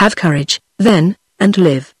 Have courage, then, and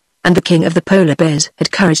live." And the king of the polar bears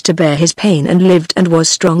had courage to bear his pain and lived and was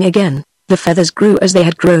strong again. The feathers grew as they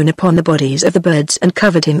had grown upon the bodies of the birds and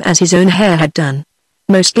covered him as his own hair had done.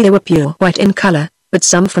 Mostly they were pure white in color, but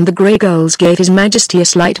some from the grey gulls gave his majesty a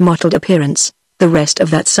slight mottled appearance. The rest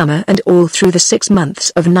of that summer and all through the 6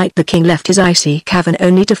 months of night the king left his icy cavern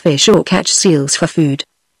only to fish or catch seals for food.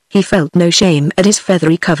 He felt no shame at his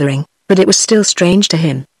feathery covering, but it was still strange to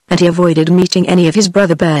him, and he avoided meeting any of his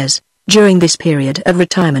brother bears. During this period of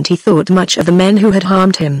retirement he thought much of the men who had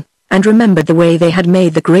harmed him, and remembered the way they had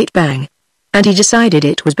made the great bang. And he decided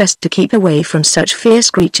it was best to keep away from such fierce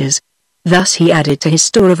creatures. Thus he added to his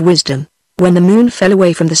store of wisdom. When the moon fell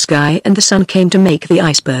away from the sky and the sun came to make the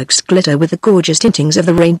icebergs glitter with the gorgeous tintings of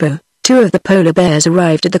the rainbow, 2 of the polar bears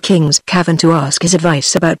arrived at the king's cavern to ask his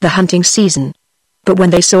advice about the hunting season. But when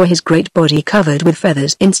they saw his great body covered with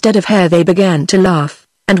feathers instead of hair they began to laugh,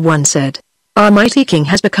 and one said, "Our mighty king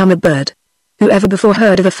has become a bird. Who ever before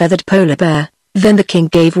heard of a feathered polar bear?" Then the king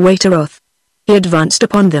gave way to wrath. He advanced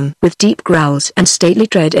upon them with deep growls and stately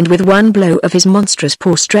tread and with one blow of his monstrous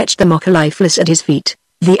paw stretched the mocker lifeless at his feet.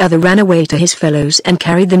 The other ran away to his fellows and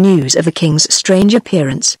carried the news of the king's strange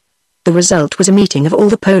appearance. The result was a meeting of all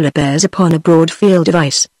the polar bears upon a broad field of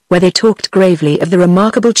ice, where they talked gravely of the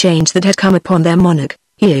remarkable change that had come upon their monarch.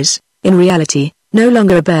 "He is, in reality, no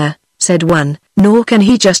longer a bear," said one, "nor can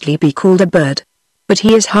he justly be called a bird. But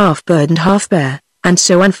he is half bird and half bear, and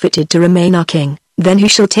so unfitted to remain our king." "Then who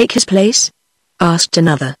shall take his place?" asked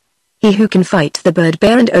another. "He who can fight the bird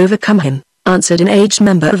bear and overcome him," answered an aged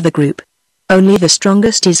member of the group. Only the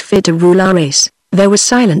strongest is fit to rule our race." There was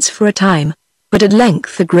silence for a time. But at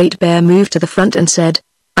length the great bear moved to the front and said,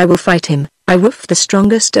 "I will fight him, I Wolf, the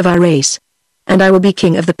strongest of our race. And I will be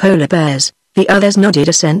king of the polar bears." The others nodded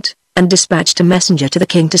assent, and dispatched a messenger to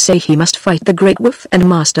the king to say he must fight the great wolf and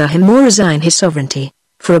master him or resign his sovereignty.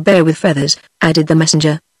 "For a bear with feathers," added the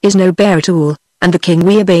messenger, "is no bear at all, and the king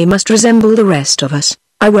we obey must resemble the rest of us."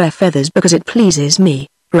 "I wear feathers because it pleases me,"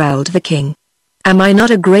 growled the king. "Am I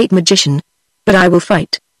not a great magician? But I will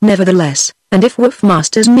fight, nevertheless, and if Wolf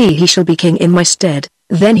masters me he shall be king in my stead."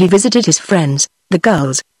 Then he visited his friends, the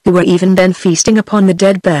gulls, who were even then feasting upon the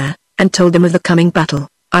dead bear, and told them of the coming battle.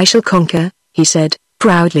 "I shall conquer," he said,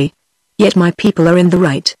 proudly. "Yet my people are in the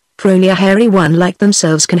right, for only a hairy one like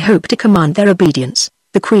themselves can hope to command their obedience."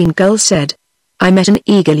 The queen gull said, "I met an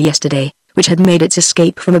eagle yesterday, which had made its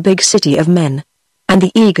escape from a big city of men. And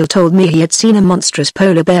the eagle told me he had seen a monstrous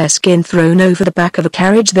polar bear skin thrown over the back of a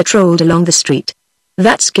carriage that rolled along the street.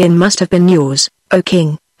 That skin must have been yours, O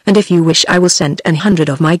king, and if you wish I will send 100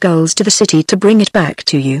 of my gulls to the city to bring it back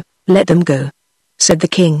to you." "Let them go," said the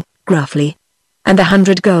king, gruffly. And the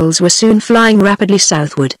 100 gulls were soon flying rapidly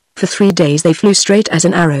southward. For 3 days they flew straight as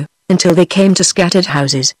an arrow, until they came to scattered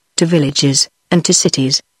houses, to villages, and to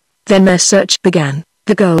cities. Then their search began.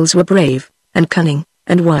 The gulls were brave, and cunning,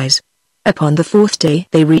 and wise. Upon the 4th day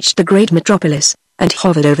they reached the great metropolis, and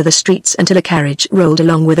hovered over the streets until a carriage rolled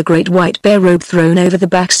along with a great white bear robe thrown over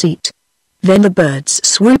the back seat. Then the birds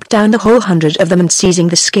swooped down, the whole 100 of them, and seizing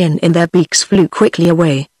the skin in their beaks flew quickly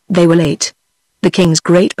away. They were late. The king's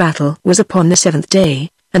great battle was upon the 7th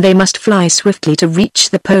day, and they must fly swiftly to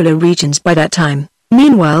reach the polar regions by that time.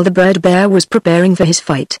 Meanwhile the bird bear was preparing for his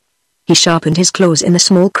fight. He sharpened his claws in the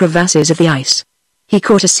small crevasses of the ice. He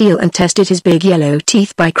caught a seal and tested his big yellow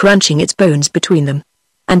teeth by crunching its bones between them.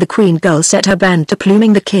 And the queen gull set her band to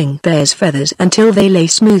pluming the king bear's feathers until they lay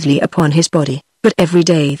smoothly upon his body. But every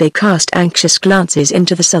day they cast anxious glances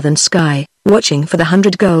into the southern sky, watching for the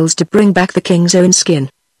 100 gulls to bring back the king's own skin.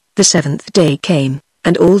 The 7th day came,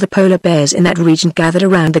 and all the polar bears in that region gathered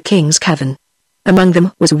around the king's cavern. Among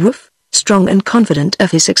them was a wolf, strong and confident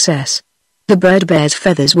of his success. "The bird bear's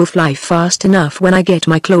feathers will fly fast enough when I get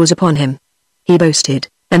my claws upon him," he boasted,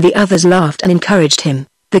 and the others laughed and encouraged him.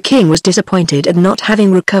 The king was disappointed at not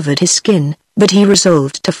having recovered his skin, but he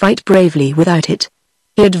resolved to fight bravely without it.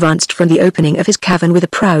 He advanced from the opening of his cavern with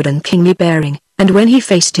a proud and kingly bearing, and when he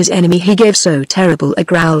faced his enemy he gave so terrible a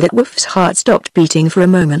growl that Wolf's heart stopped beating for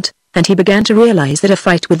a moment, and he began to realize that a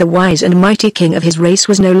fight with the wise and mighty king of his race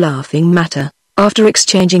was no laughing matter. After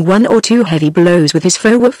exchanging 1 or 2 heavy blows with his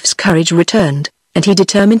foe, Wolf's courage returned, and he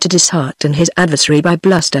determined to dishearten his adversary by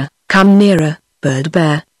bluster. "Come nearer, bird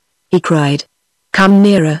bear," he cried. "Come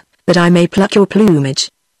nearer, that I may pluck your plumage."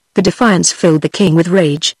 The defiance filled the king with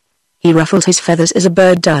rage. He ruffled his feathers as a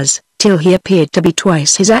bird does, till he appeared to be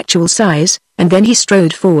twice his actual size, and then he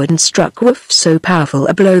strode forward and struck Wolf so powerful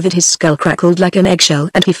a blow that his skull crackled like an eggshell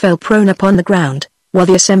and he fell prone upon the ground. While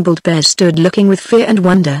the assembled bears stood looking with fear and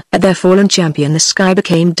wonder at their fallen champion, the sky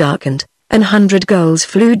became darkened, and 100 gulls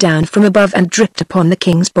flew down from above and dripped upon the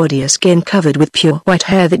king's body, a skin covered with pure white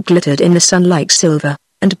hair that glittered in the sun like silver,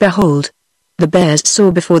 and behold, the bears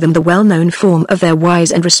saw before them the well-known form of their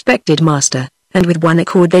wise and respected master, and with one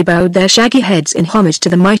accord they bowed their shaggy heads in homage to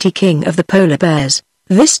the mighty king of the polar bears.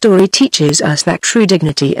 This story teaches us that true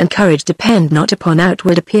dignity and courage depend not upon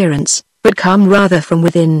outward appearance, but come rather from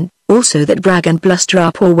within, also that brag and bluster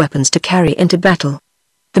are poor weapons to carry into battle.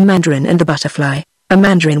 The Mandarin and the Butterfly. A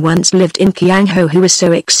mandarin once lived in Qiangho who was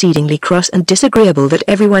so exceedingly cross and disagreeable that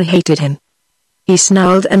everyone hated him. He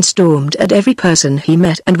snarled and stormed at every person he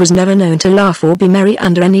met and was never known to laugh or be merry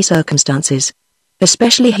under any circumstances.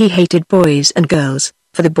 Especially he hated boys and girls,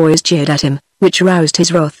 for the boys jeered at him, which roused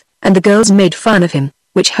his wrath, and the girls made fun of him,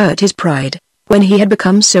 which hurt his pride. When he had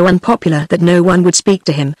become so unpopular that no one would speak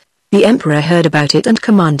to him, the emperor heard about it and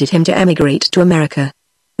commanded him to emigrate to America.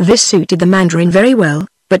 This suited the Mandarin very well,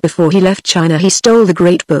 but before he left China he stole the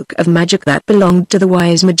great book of magic that belonged to the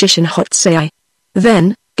wise magician Hotsai.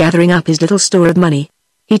 Then, gathering up his little store of money,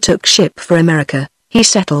 he took ship for America. He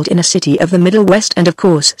settled in a city of the Middle West and of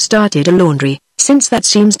course started a laundry, since that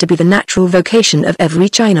seems to be the natural vocation of every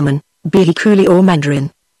Chinaman, be he coolie or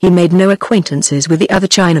Mandarin. He made no acquaintances with the other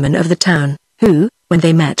Chinamen of the town, who, when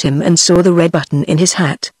they met him and saw the red button in his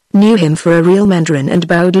hat, knew him for a real Mandarin and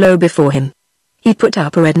bowed low before him. He put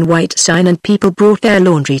up a red and white sign and people brought their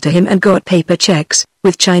laundry to him and got paper checks,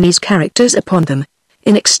 with Chinese characters upon them,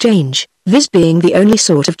 in exchange, this being the only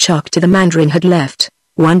sort of chalk to the Mandarin had left.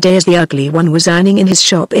 One day as the ugly one was ironing in his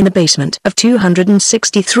shop in the basement of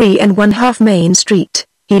 263 1/2 Main Street,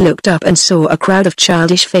 he looked up and saw a crowd of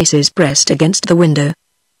childish faces pressed against the window.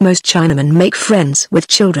 Most Chinamen make friends with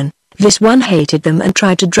children. This one hated them and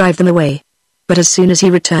tried to drive them away. But as soon as he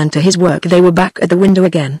returned to his work they were back at the window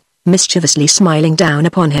again, mischievously smiling down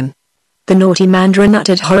upon him. The naughty Mandarin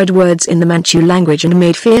uttered horrid words in the Manchu language and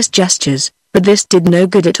made fierce gestures, but this did no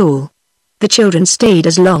good at all. The children stayed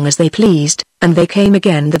as long as they pleased, and they came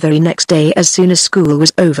again the very next day as soon as school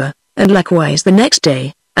was over, and likewise the next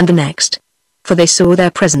day, and the next. For they saw their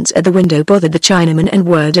presence at the window bothered the Chinaman and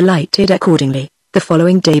were delighted accordingly. The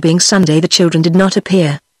following day being Sunday the children did not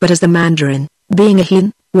appear, but as the Mandarin, being a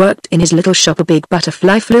heathen, worked in his little shop a big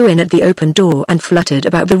butterfly flew in at the open door and fluttered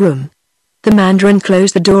about the room. The Mandarin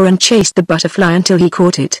closed the door and chased the butterfly until he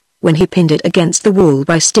caught it, when he pinned it against the wall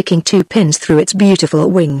by sticking 2 pins through its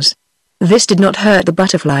beautiful wings. This did not hurt the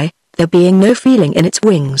butterfly, there being no feeling in its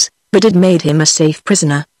wings, but it made him a safe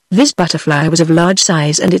prisoner. This butterfly was of large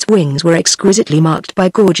size and its wings were exquisitely marked by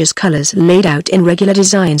gorgeous colors laid out in regular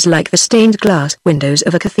designs like the stained glass windows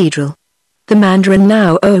of a cathedral. The Mandarin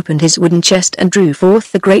now opened his wooden chest and drew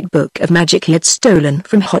forth the great book of magic he had stolen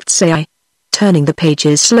from Hot Sai. Turning the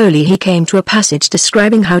pages slowly he came to a passage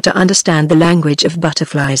describing how to understand the language of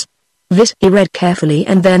butterflies. This he read carefully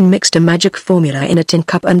and then mixed a magic formula in a tin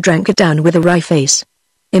cup and drank it down with a wry face.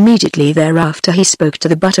 Immediately thereafter he spoke to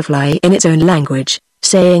the butterfly in its own language,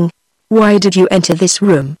 saying, "Why did you enter this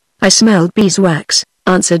room?" "I smelled beeswax,"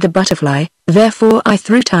 answered the butterfly, "therefore I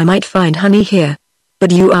thought I might find honey here."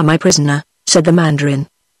 "But you are my prisoner," said the Mandarin.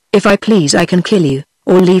 "If I please I can kill you,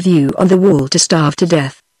 or leave you on the wall to starve to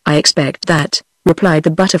death." "I expect that," replied the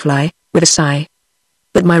butterfly, with a sigh.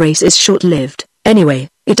 "But my race is short-lived, anyway,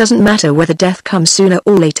 it doesn't matter whether death comes sooner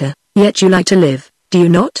or later, yet you like to live, do you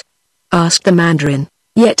not?" asked the Mandarin.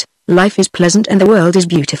 "Yet, life is pleasant and the world is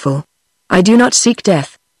beautiful. I do not seek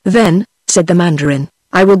death." "Then," said the Mandarin,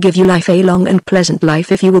 "I will give you life, a long and pleasant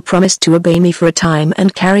life, if you will promise to obey me for a time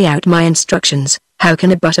and carry out my instructions." "How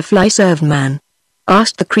can a butterfly serve man?"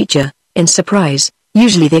 asked the creature, in surprise.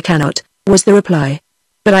 "Usually they cannot," was the reply.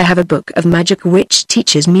 "But I have a book of magic which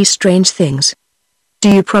teaches me strange things." "Do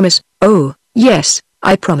you promise?" "Oh, yes,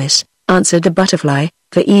 I promise," answered the butterfly,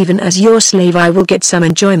 "for even as your slave I will get some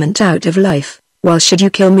enjoyment out of life, while should you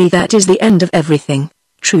kill me that is the end of everything."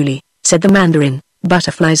 "Truly," said the Mandarin,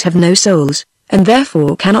 "butterflies have no souls, and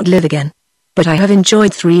therefore cannot live again." "But I have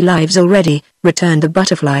enjoyed 3 lives already," returned the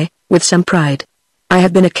butterfly, with some pride. "I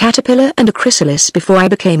have been a caterpillar and a chrysalis before I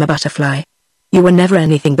became a butterfly. You were never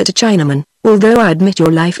anything but a Chinaman. Although I admit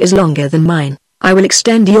your life is longer than mine, I will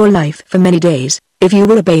extend your life for many days, if you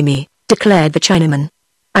will obey me," declared the Chinaman.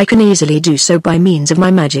 "I can easily do so by means of my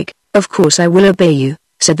magic." "Of course I will obey you,"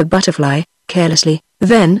 said the butterfly, carelessly.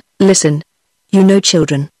 "Then, listen. You know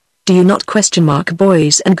children, do you not?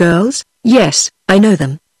 Boys and girls?" "Yes, I know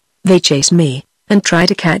them. They chase me, and try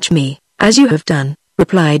to catch me, as you have done,"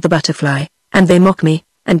 replied the butterfly, "and they mock me,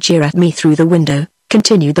 and jeer at me through the window,"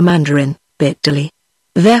 continued the Mandarin, bitterly.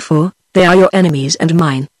 "Therefore, they are your enemies and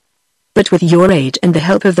mine. But with your aid and the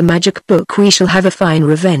help of the magic book we shall have a fine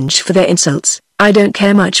revenge for their insults." "I don't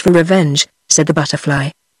care much for revenge," said the butterfly.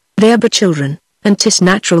 "They are but children, and 'tis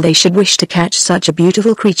natural they should wish to catch such a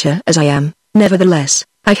beautiful creature as I am. Nevertheless,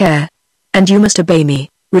 I care. And you must obey me,"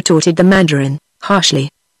 retorted the Mandarin, harshly.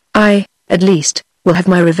 "I, at least, will have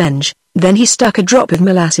my revenge." Then he stuck a drop of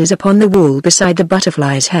molasses upon the wall beside the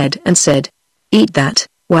butterfly's head and said, "Eat that,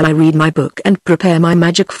 while I read my book and prepare my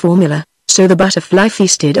magic formula." So the butterfly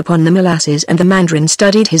feasted upon the molasses and the Mandarin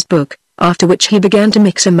studied his book, after which he began to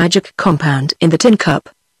mix a magic compound in the tin cup.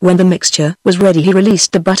 When the mixture was ready he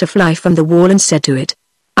released the butterfly from the wall and said to it,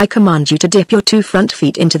 "I command you to dip your 2 front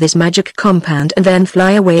feet into this magic compound and then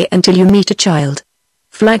fly away until you meet a child.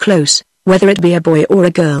 Fly close, whether it be a boy or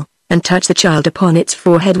a girl, and touch the child upon its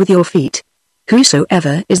forehead with your feet.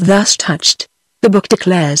 Whosoever is thus touched, the book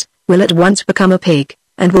declares, will at once become a pig,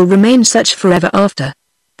 and will remain such forever after.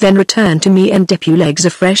 Then return to me and dip your legs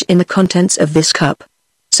afresh in the contents of this cup.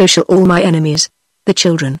 So shall all my enemies, the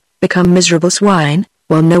children, become miserable swine,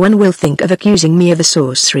 while no one will think of accusing me of the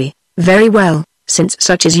sorcery." "Very well, since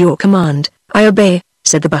such is your command, I obey,"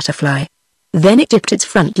 said the butterfly. Then it dipped its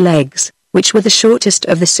front legs, which were the shortest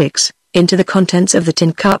of the 6, into the contents of the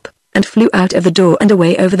tin cup, and flew out of the door and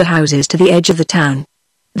away over the houses to the edge of the town.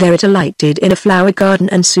 There it alighted in a flower garden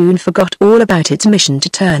and soon forgot all about its mission to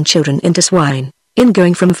turn children into swine. In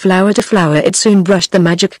going from flower to flower it soon brushed the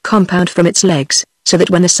magic compound from its legs, so that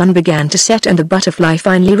when the sun began to set and the butterfly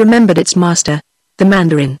finally remembered its master, the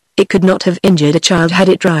Mandarin, it could not have injured a child had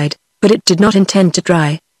it tried, but it did not intend to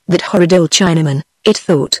try. That horrid old Chinaman, it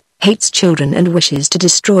thought, hates children and wishes to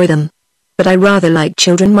destroy them. But I rather like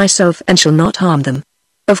children myself and shall not harm them.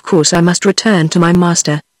 Of course I must return to my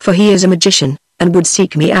master, for he is a magician, and would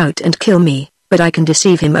seek me out and kill me. but I can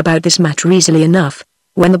deceive him about this matter easily enough.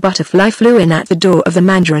 When the butterfly flew in at the door of the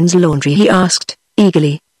mandarin's laundry, he asked,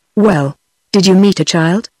 eagerly, "Well, did you meet a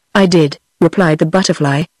child?" "I did," replied the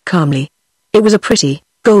butterfly, calmly. "It was a pretty,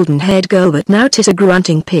 golden-haired girl, but now 'tis a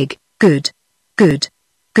grunting pig." "Good, good,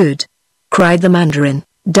 good," cried the mandarin,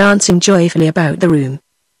 dancing joyfully about the room.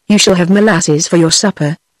 "You shall have molasses for your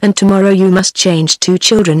supper, and tomorrow you must change 2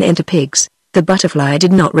 children into pigs." The butterfly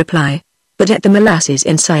did not reply, but ate the molasses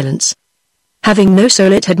in silence. Having no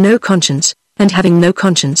soul, it had no conscience, and having no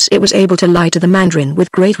conscience, it was able to lie to the mandarin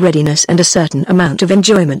with great readiness and a certain amount of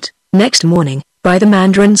enjoyment. Next morning, by the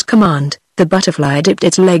mandarin's command, the butterfly dipped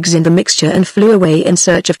its legs in the mixture and flew away in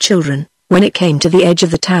search of children. When it came to the edge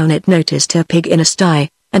of the town, it noticed a pig in a sty,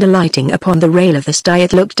 and alighting upon the rail of the sty,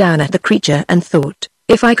 it looked down at the creature and thought,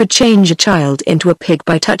 "If I could change a child into a pig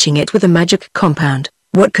by touching it with a magic compound,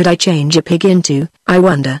 what could I change a pig into, I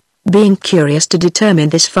wonder?" Being curious to determine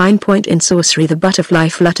this fine point in sorcery, the butterfly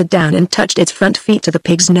fluttered down and touched its front feet to the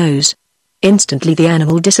pig's nose. Instantly the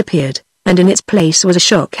animal disappeared, and in its place was a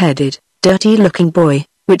shock-headed, dirty-looking boy,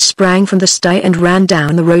 which sprang from the sty and ran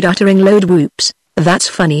down the road uttering loud whoops. "That's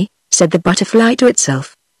funny," said the butterfly to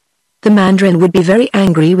itself. "The mandarin would be very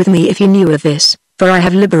angry with me if he knew of this, for I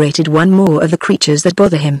have liberated one more of the creatures that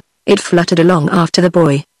bother him." It fluttered along after the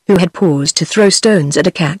boy, who had paused to throw stones at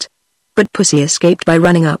a cat. But Pussy escaped by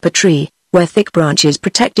running up a tree, where thick branches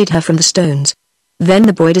protected her from the stones. Then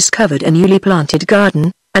the boy discovered a newly planted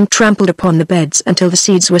garden, and trampled upon the beds until the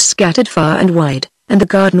seeds were scattered far and wide, and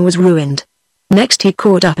the garden was ruined. Next he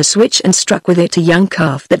caught up a switch and struck with it a young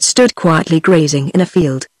calf that stood quietly grazing in a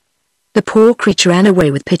field. The poor creature ran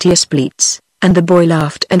away with piteous bleats, and the boy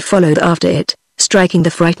laughed and followed after it, striking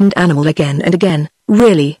the frightened animal again and again.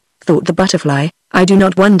 "Really," thought the butterfly, "I do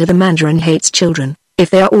not wonder the mandarin hates children, if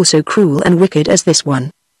they are also cruel and wicked as this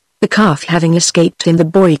one." The calf having escaped him,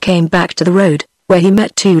 the boy came back to the road, where he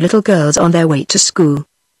met 2 little girls on their way to school.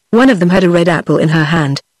 One of them had a red apple in her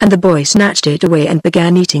hand, and the boy snatched it away and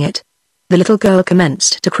began eating it. The little girl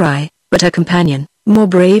commenced to cry, but her companion, more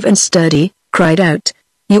brave and sturdy, cried out,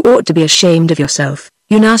 "You ought to be ashamed of yourself,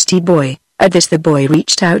 you nasty boy." At this the boy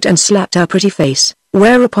reached out and slapped her pretty face,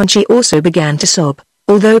 whereupon she also began to sob.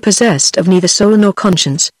 Although possessed of neither soul nor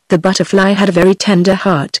conscience, the butterfly had a very tender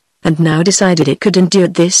heart, and now decided it could endure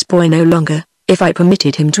this boy no longer. "If I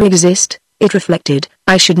permitted him to exist," it reflected,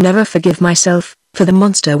 "I should never forgive myself, for the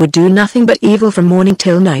monster would do nothing but evil from morning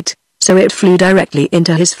till night." So it flew directly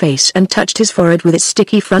into his face and touched his forehead with its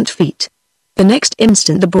sticky front feet. The next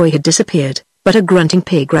instant the boy had disappeared, but a grunting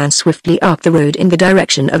pig ran swiftly up the road in the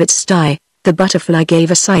direction of its sty. The butterfly gave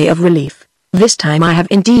a sigh of relief. "This time I have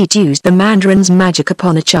indeed used the mandarin's magic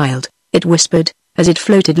upon a child," it whispered, as it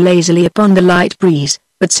floated lazily upon the light breeze,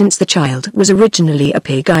 "but since the child was originally a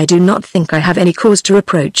pig, I do not think I have any cause to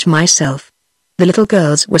reproach myself. The little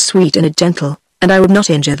girls were sweet and gentle, and I would not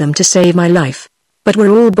injure them to save my life. But were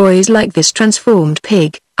all boys like this transformed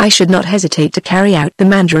pig, I should not hesitate to carry out the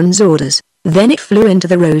mandarin's orders." Then it flew into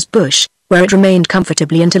the rose bush, where it remained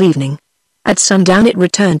comfortably until evening. At sundown it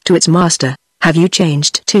returned to its master. "Have you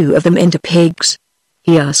changed 2 of them into pigs?"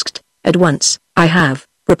 he asked. "At once, I have,"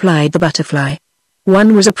 replied the butterfly.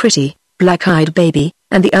 "One was a pretty, black-eyed baby,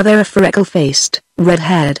 and the other a freckle-faced,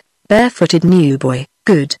 red-haired, barefooted new boy."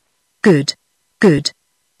 "Good, good, good,"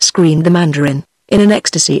 screamed the mandarin, in an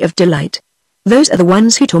ecstasy of delight. "Those are the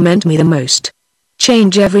ones who torment me the most.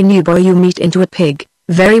 Change every new boy you meet into a pig."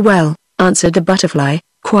 "Very well," answered the butterfly,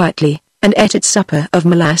 quietly, and ate its supper of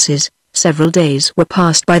molasses. Several days were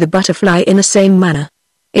passed by the butterfly in the same manner.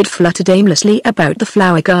 It fluttered aimlessly about the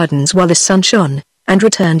flower gardens while the sun shone, and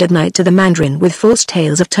returned at night to the mandarin with false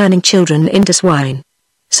tales of turning children into swine.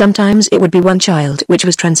 Sometimes it would be 1 child which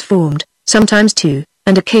was transformed, sometimes 2,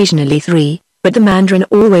 and occasionally 3, but the mandarin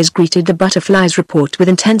always greeted the butterfly's report with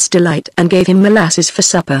intense delight and gave him molasses for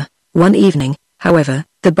supper. One evening, however,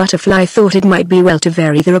 the butterfly thought it might be well to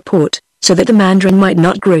vary the report, so that the mandarin might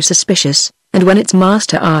not grow suspicious, and when its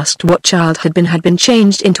master asked what child had been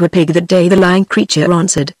changed into a pig that day, the lying creature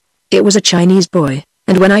answered, "It was a Chinese boy,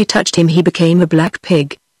 and when I touched him he became a black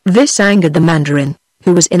pig." This angered the mandarin,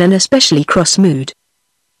 who was in an especially cross mood.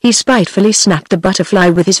 He spitefully snapped the butterfly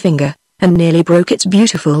with his finger, and nearly broke its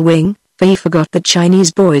beautiful wing, for he forgot that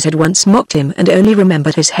Chinese boys had once mocked him and only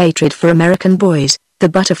remembered his hatred for American boys. The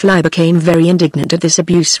butterfly became very indignant at this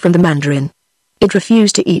abuse from the mandarin. It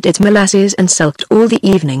refused to eat its molasses and sulked all the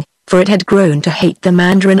evening, for it had grown to hate the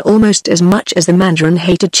mandarin almost as much as the mandarin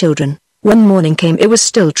hated children. One morning came, it was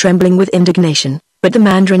still trembling with indignation, but the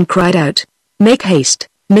mandarin cried out, "Make haste,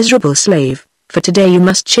 miserable slave, for today you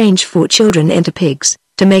must change 4 children into pigs,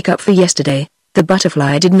 to make up for yesterday." The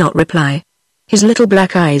butterfly did not reply. His little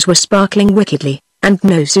black eyes were sparkling wickedly, and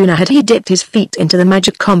no sooner had he dipped his feet into the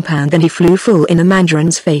magic compound than he flew full in the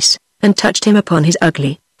mandarin's face, and touched him upon his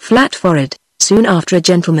ugly, flat forehead. Soon after a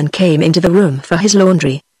gentleman came into the room for his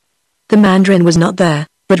laundry. The mandarin was not there,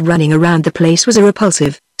 but running around the place was a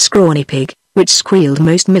repulsive, scrawny pig, which squealed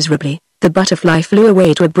most miserably. The butterfly flew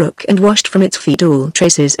away to a brook and washed from its feet all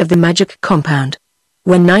traces of the magic compound.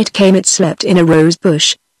 When night came it slept in a rose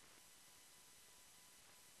bush,